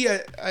could see,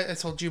 I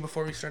told you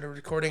before we started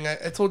recording, I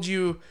told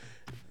you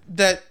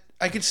that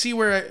I could see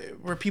where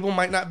people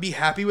might not be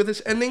happy with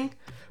this ending,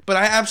 but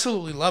I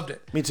absolutely loved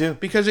it. Me too.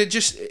 Because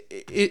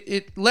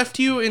it left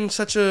you in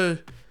such a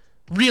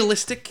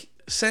realistic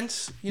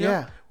sense, you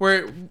know?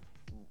 Where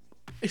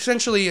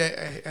essentially,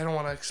 I don't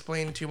want to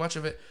explain too much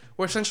of it,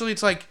 where essentially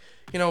it's like,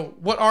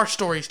 what are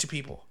stories to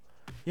people?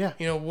 Yeah.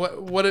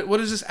 What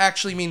does this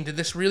actually mean? Did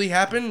this really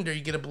happen? Do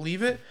you get to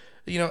believe it?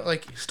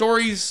 Like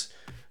stories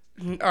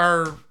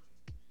are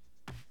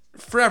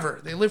forever.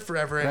 They live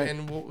forever,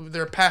 and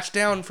they're passed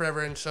down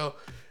forever. And so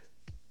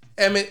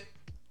Emmett,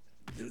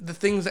 the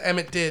things that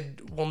Emmett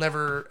did will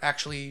never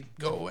actually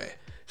go away.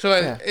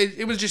 So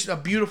it was just a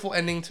beautiful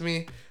ending to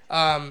me.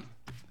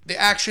 The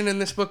action in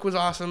this book was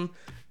awesome.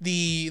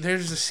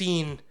 There's a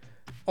scene,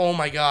 oh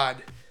my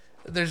god.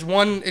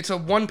 It's a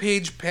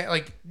one-page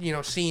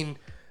scene,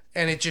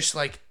 and it just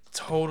like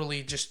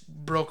totally just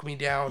broke me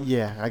down.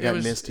 Yeah, I got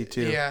misty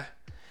too. Yeah.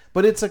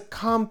 But it's a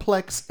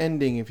complex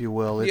ending, if you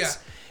will.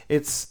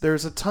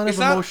 There's a ton of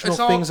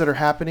emotional things that are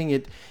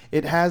happening.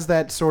 It has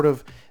that sort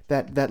of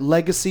that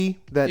legacy,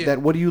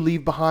 that what do you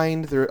leave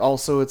behind?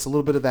 It's a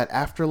little bit of that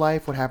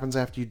afterlife, what happens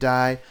after you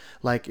die.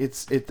 Like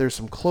there's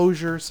some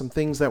closure, some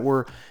things that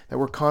were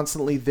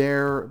constantly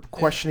there,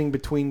 questioning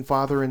between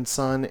father and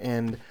son,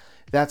 and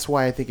that's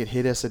why I think it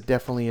hit us. It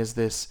definitely is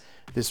this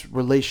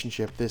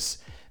relationship, this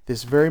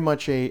very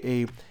much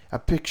a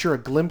picture, a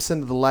glimpse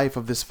into the life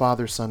of this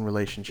father-son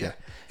relationship.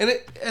 Yeah. And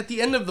at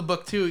the end of the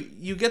book, too,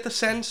 you get the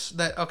sense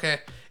that, okay,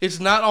 it's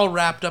not all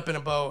wrapped up in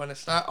a bow and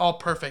it's not all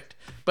perfect.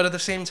 But at the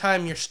same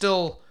time, you're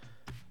still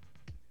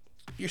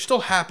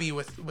happy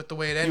with the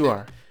way it ended. You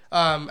are.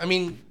 I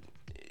mean,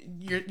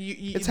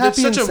 it's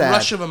happy such and a sad.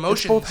 rush of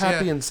emotions. It's both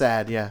happy and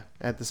sad,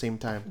 at the same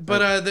time.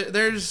 But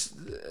there's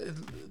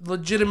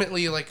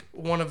legitimately, like,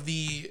 one of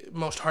the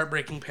most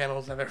heartbreaking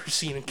panels I've ever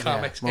seen in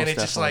comics. And it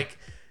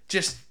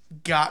just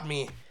got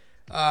me.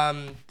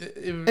 And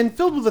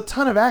filled with a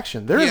ton of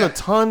action. There is a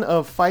ton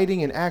of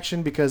fighting and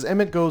action because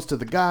Emmett goes to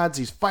the gods.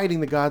 He's fighting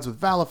the gods with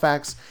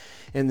Valifax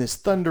in this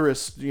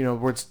thunderous,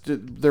 where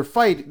their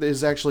fight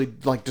is actually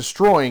like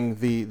destroying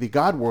the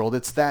god world.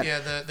 It's that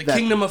the that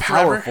kingdom of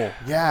powerful. forever.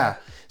 Yeah.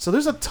 So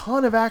there's a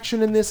ton of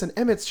action in this, and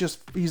Emmett's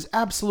he's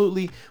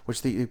absolutely,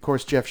 of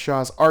course Jeff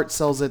Shaw's art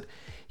sells it.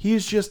 He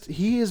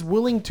is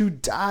willing to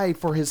die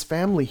for his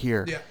family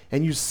here. Yeah.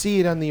 And you see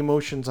it on the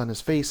emotions on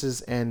his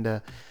faces,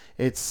 and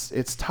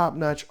it's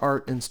top-notch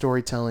art and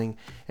storytelling,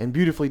 and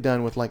beautifully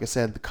done with, like I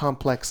said, the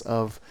complex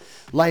of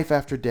life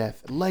after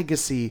death,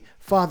 legacy,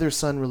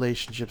 father-son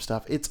relationship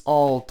stuff. It's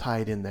all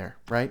tied in there,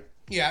 right?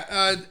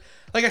 Yeah.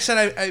 Like I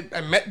said,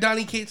 I met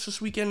Donnie Cates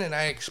this weekend, and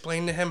I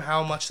explained to him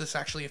how much this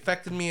actually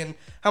affected me and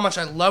how much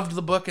I loved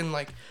the book. And,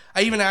 like,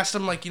 I even asked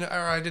him, like, or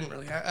I didn't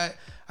really.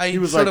 He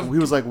was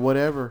like,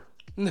 whatever.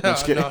 No,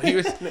 he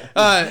was.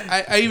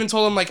 I even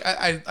told him, like,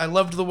 I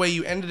loved the way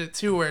you ended it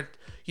too, where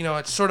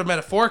it's sort of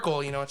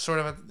metaphorical. It's sort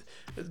of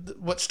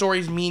what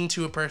stories mean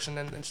to a person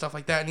and stuff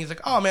like that. And he's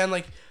like, oh man,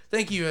 like,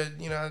 thank you.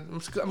 I'm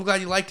glad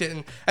you liked it.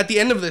 And at the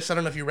end of this, I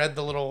don't know if you read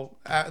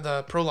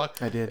the prologue.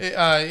 I did.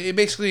 It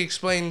basically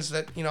explains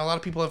that a lot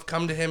of people have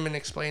come to him and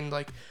explained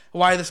like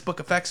why this book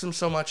affects them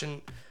so much.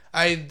 And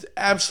I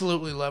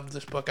absolutely loved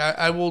this book.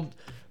 I will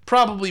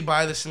probably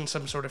buy this in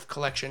some sort of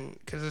collection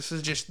because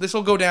this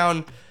will go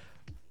down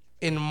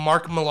in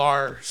Mark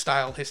Millar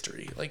style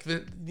history. Like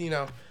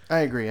I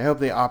agree. I hope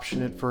they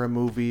option it for a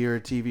movie or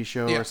a TV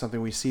show or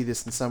something. We see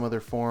this in some other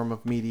form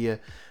of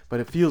media, but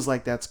it feels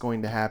like that's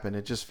going to happen.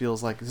 It just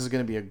feels like this is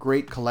going to be a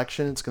great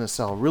collection. It's going to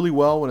sell really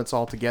well when it's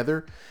all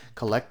together,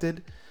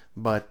 collected.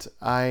 But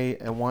I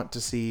want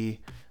to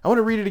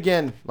read it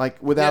again,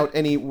 like without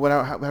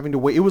having to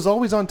wait. It was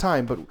always on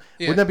time, but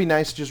wouldn't that be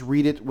nice to just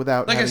read it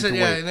without having to wait?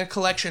 Like I said, in a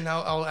collection,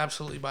 I'll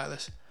absolutely buy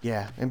this.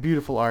 Yeah, and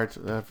beautiful art,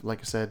 like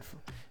I said.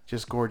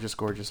 Just gorgeous,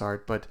 gorgeous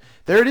art. But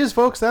there it is,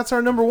 folks. That's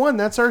our number one.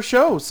 That's our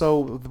show.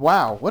 So,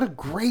 wow. What a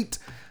great,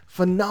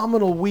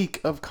 phenomenal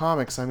week of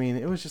comics. I mean,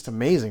 it was just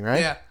amazing,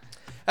 right? Yeah.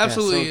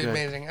 Absolutely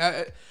amazing.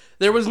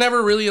 There was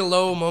never really a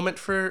low moment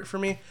for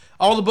me.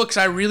 All the books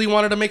I really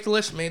wanted to make the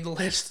list made the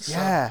list. So.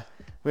 Yeah.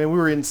 I mean, we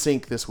were in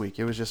sync this week.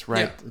 It was just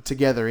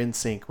together in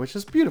sync, which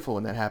is beautiful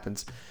when that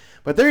happens.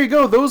 But there you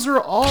go. Those are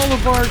all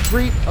of our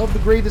the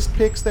greatest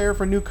picks there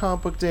for New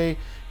Comic Book Day,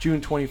 June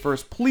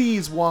 21st.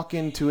 Please walk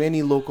into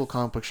any local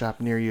comic book shop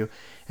near you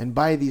and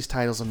buy these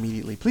titles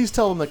immediately. Please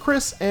tell them that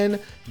Chris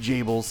and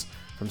Jables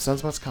from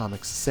Sunspots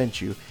Comics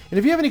sent you. And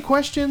if you have any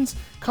questions,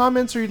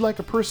 comments, or you'd like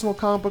a personal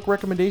comic book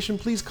recommendation,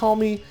 please call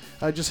me.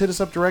 Just hit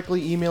us up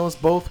directly. Email us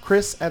both.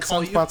 Chris at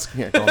Sunspots.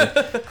 Yeah, call me.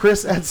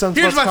 Chris at Sunspots.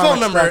 Here's my phone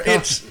number.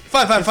 It's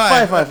 555. It's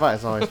 555.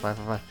 It's always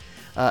 555.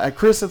 At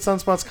Chris at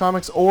Sunspots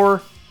Comics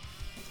or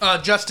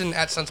Justin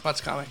at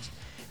Sunspots Comics.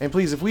 And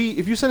please,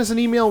 if you send us an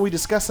email, we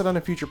discuss it on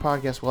a future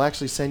podcast, we'll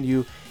actually send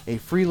you a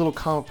free little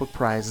comic book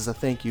prize as a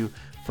thank you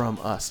from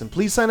us. And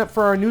please sign up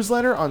for our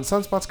newsletter on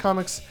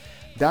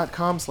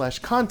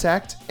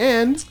sunspotscomics.com/contact.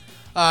 And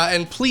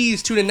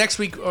please tune in next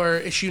week or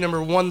issue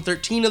number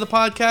 113 of the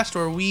podcast,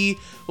 where we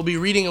will be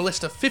reading a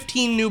list of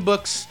 15 new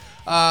books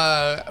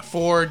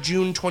for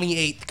June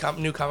 28th,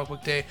 New Comic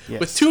Book Day,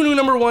 with 2 new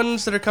number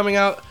ones that are coming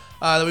out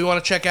that we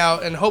want to check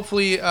out, and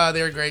hopefully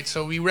they're great.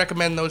 So we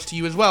recommend those to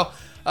you as well.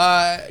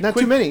 Not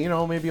too many,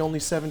 maybe only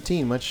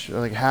 17, much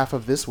like half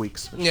of this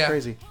week's, which is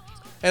crazy.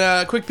 And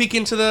a quick peek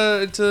into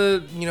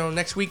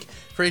next week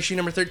for issue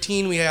number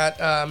 13, we got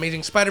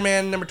Amazing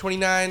Spider-Man number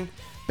 29,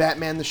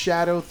 Batman the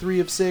Shadow 3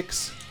 of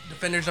 6,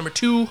 Defenders number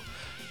 2,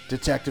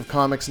 Detective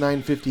Comics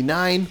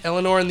 959,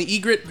 Eleanor and the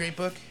Egret, great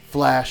book,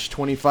 Flash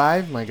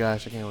 25. My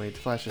gosh, I can't wait.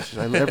 Flash is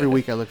every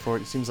week I look for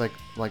it. It seems like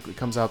it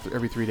comes out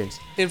every 3 days.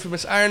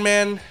 Infamous Iron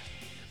Man,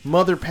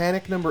 Mother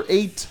Panic number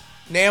 8.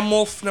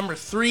 Namwolf number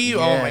 3. Yes.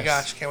 Oh my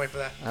gosh, can't wait for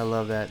that. I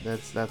love that.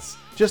 That's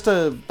just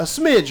a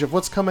smidge of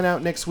what's coming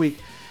out next week.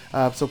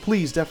 So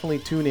please definitely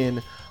tune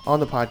in on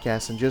the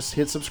podcast and just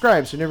hit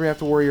subscribe so you never have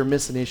to worry or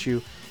miss an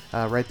issue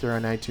right there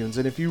on iTunes.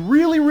 And if you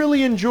really,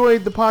 really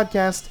enjoyed the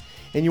podcast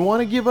and you want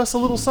to give us a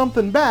little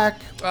something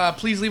back,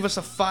 please leave us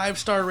a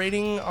 5-star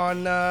rating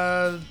on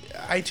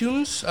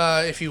iTunes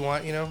if you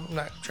want. I'm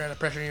not trying to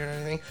pressure you or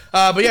anything.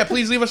 But yeah,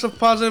 please leave us a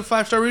positive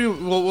 5-star review.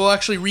 We'll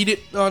actually read it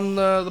on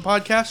the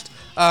podcast.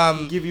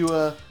 give you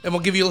a... And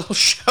we'll give you a little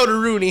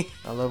shout-a-rooney.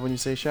 I love when you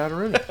say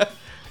shout-a-rooney.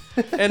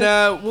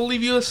 And we'll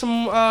leave you with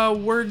some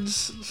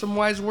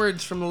wise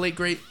words from the late,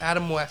 great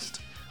Adam West.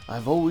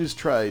 I've always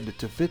tried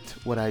to fit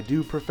what I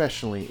do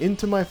professionally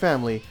into my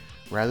family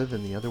rather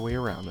than the other way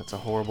around. That's a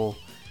horrible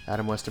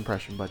Adam West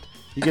impression, but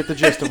you get the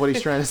gist of what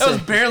he's trying to That say.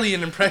 was barely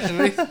an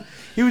impression.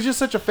 He was just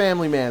such a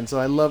family man, so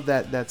I love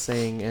that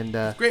saying.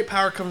 And great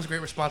power comes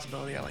great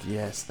responsibility. I like that.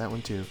 yes, that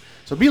one too.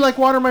 So be like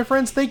water, my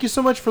friends. Thank you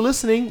so much for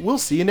listening. We'll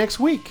see you next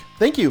week.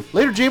 Thank you.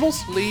 Later,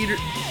 Jables. Later.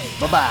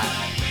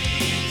 Bye-bye.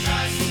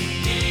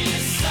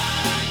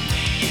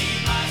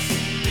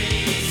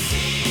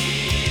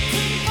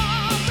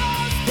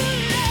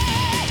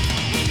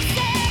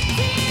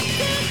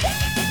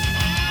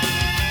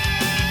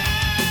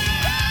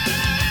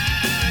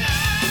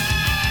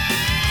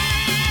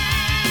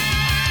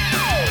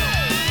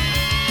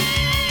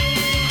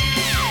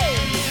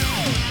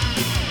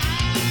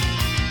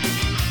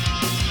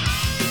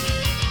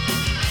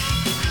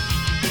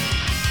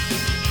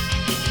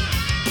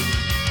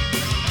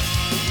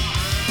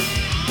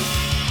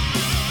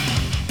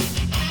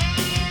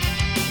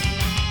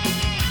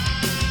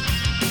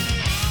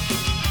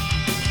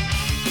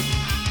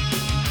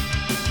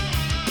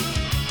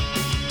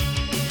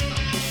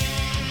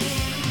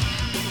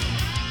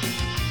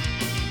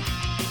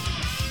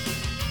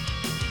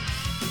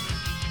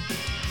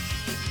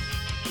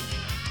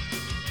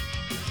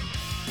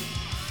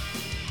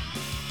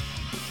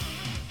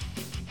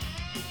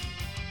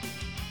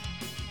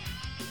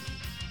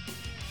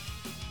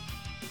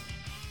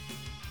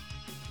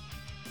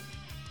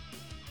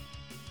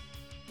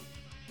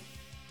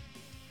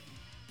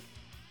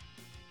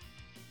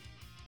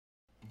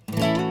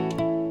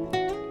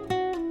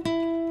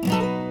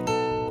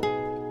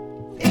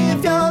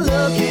 If you're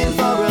looking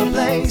for a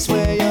place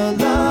where your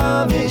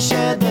love is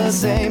shared the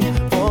same,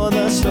 for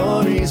the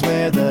stories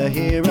where the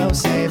hero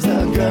saves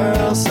the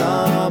girl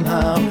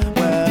somehow,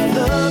 well,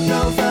 look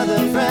no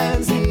further,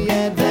 friends, the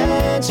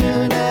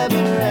adventure never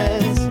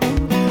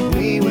ends.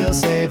 We will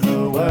save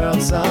the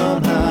world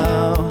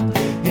somehow.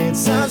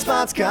 It's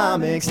Sunspots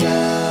Comics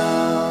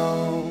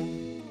now.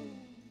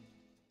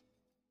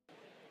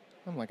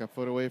 I'm like a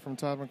foot away from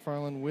Todd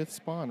McFarlane with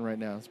Spawn right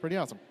now. It's pretty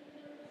awesome.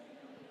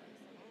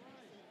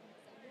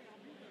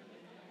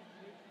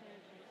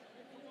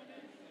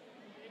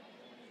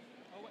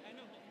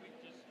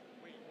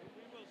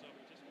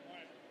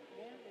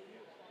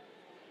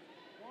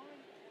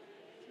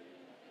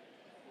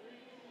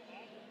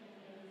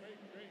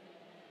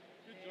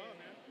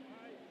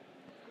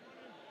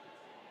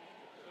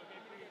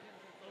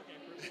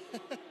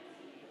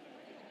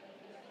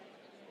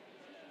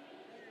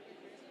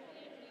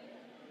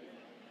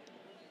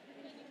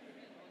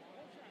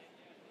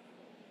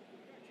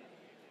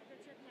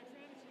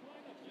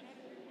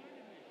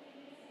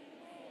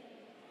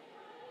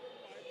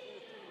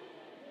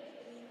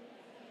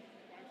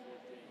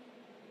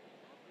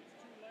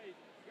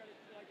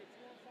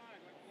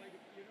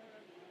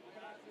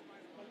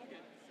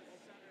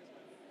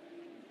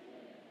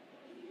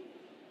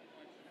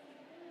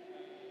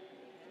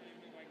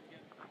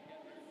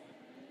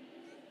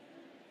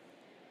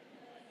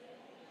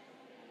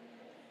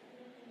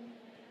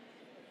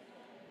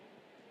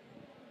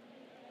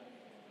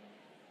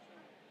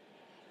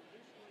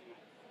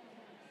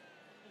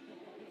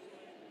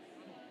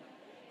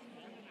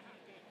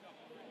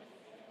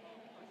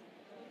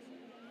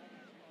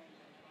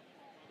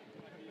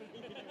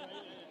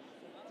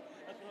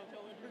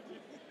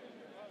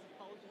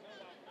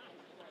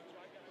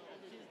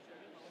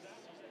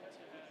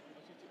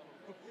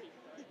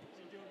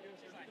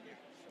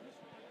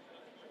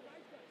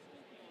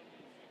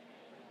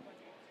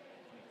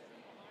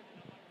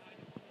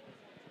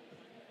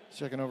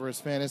 Checking over his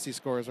fantasy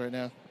scores right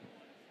now.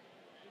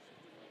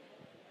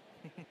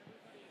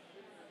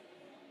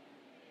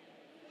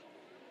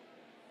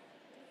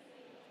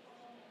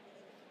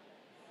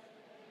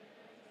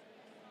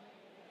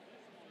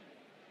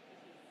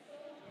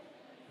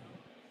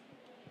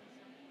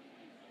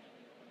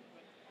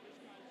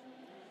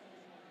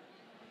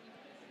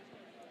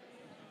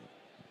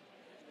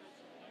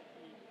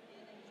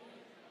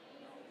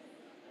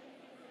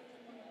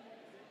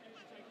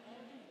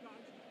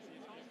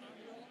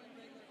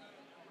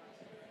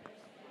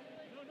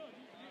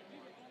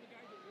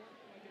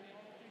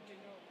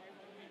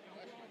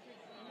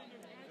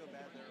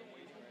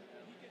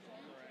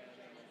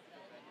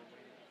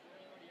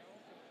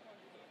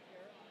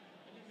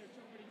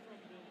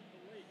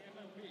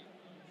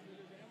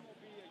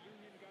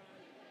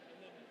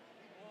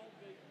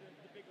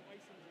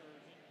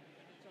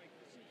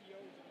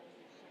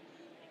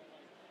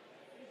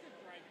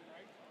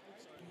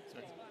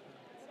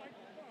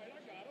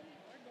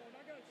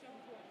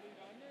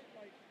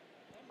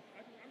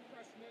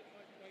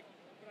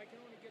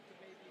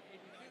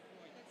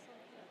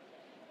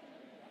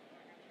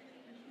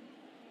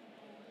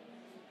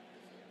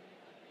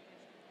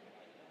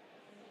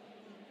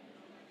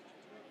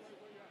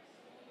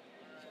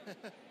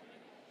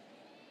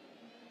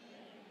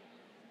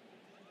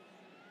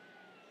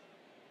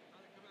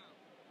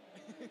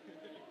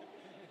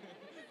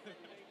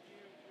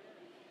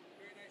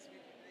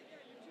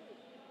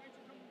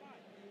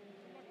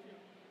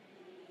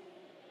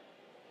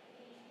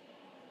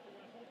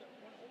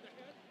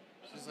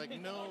 She's like,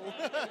 no.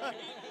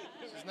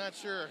 She's not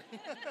sure.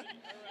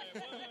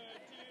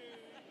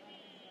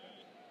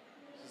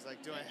 She's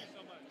like, do I?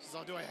 She's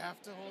all, do I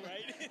have to hold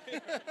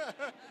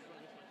it?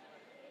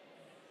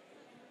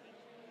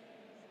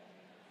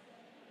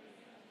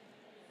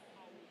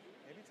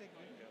 Maybe take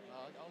video.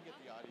 I'll get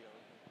the audio.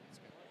 It's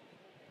good.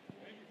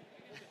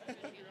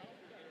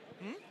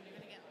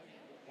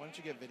 Why don't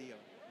you get video?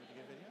 Would you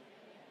get video?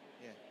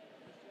 Yeah.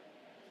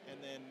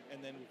 And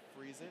then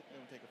freeze it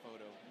and take a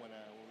photo when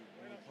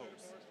we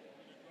post.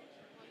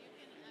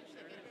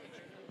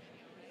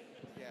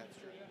 Yeah, it's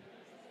true.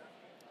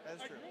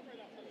 That's true.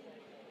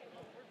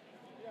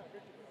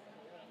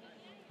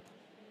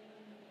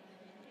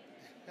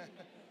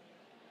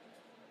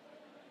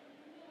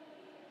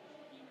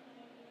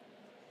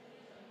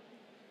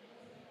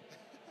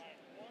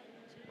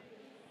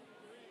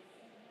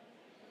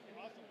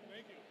 Awesome.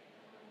 Thank you.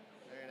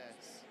 Very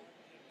nice.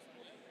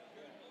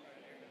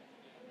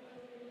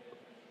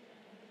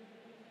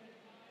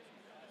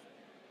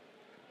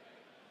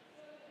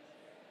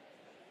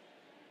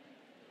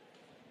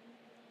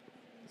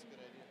 That's a good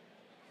idea.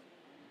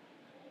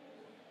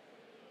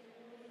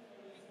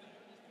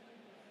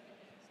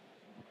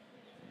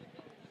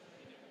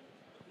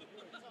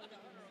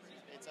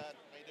 Hey Todd,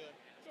 how you doing?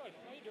 Good.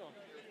 How you doing?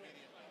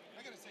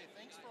 I gotta say,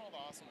 thanks for all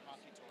the awesome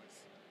hockey toys.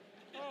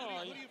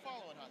 Oh, Who do you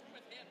follow in hockey?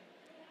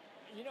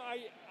 you know,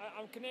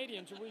 I'm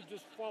Canadian, so we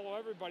just follow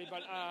everybody.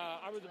 But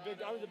I was a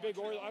big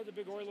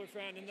Oiler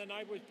fan, and then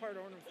I was part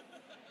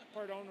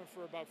owner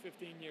for about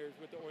 15 years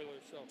with the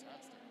Oilers. So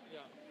Fantastic.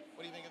 yeah.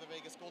 What do you think of the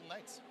Vegas Golden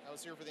Knights? I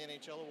was here for the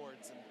NHL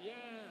awards, and Yeah,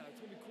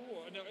 it's gonna be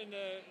cool. And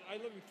I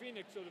live in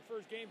Phoenix, so the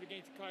first game's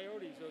against the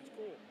Coyotes, so it's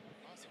cool.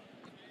 awesome.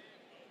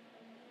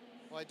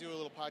 Well, I do a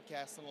little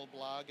podcast and a little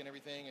blog and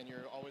everything, and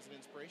you're always an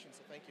inspiration.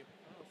 So thank you.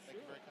 Oh, Thank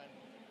you sure. very kindly.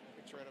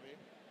 Picture right over you.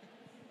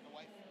 The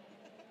wife.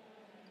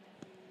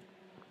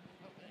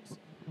 Oh, thanks.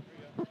 Here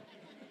we go.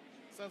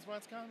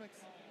 Sunspots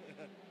Comics.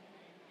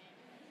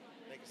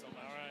 Thank you so much.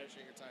 All right.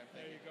 Appreciate your time.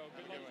 Thank There you go.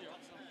 Have Good a luck one.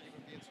 to you. You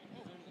can be in-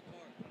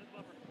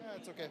 Yeah,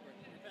 it's okay.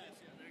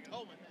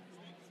 Oh, my pass.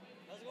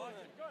 How's it going?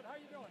 Good. How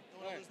you doing?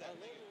 Don't want to lose that.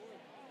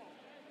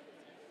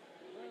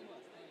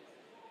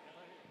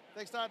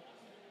 Thanks, Todd.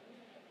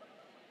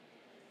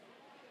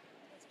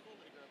 That's cool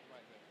that he grabbed the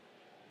mic.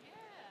 Yeah.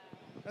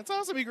 That's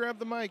awesome. He grabbed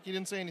the mic. He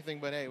didn't say anything,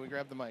 but hey, we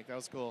grabbed the mic. That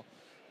was cool.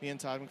 Me and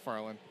Todd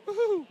McFarlane.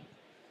 Woohoo!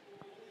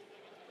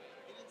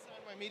 He didn't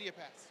sign my media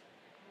pass.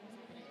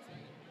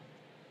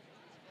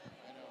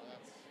 I know,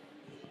 that's...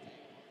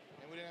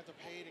 And we didn't have to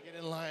pay to get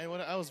in line.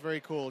 That was very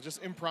cool.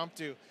 Just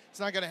impromptu. It's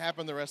not going to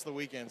happen the rest of the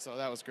weekend, so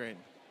that was great.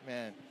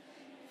 Man.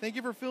 Thank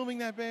you for filming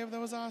that, babe. That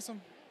was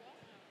awesome.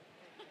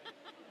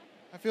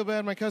 I feel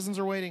bad. My cousins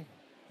are waiting.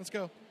 Let's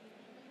go.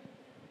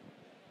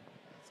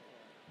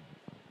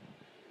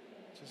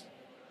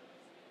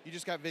 You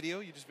just got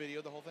video? You just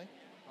videoed the whole thing?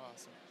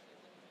 Awesome.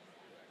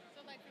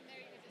 So like from there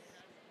you could just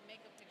make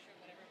a picture of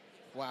whatever.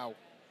 Wow.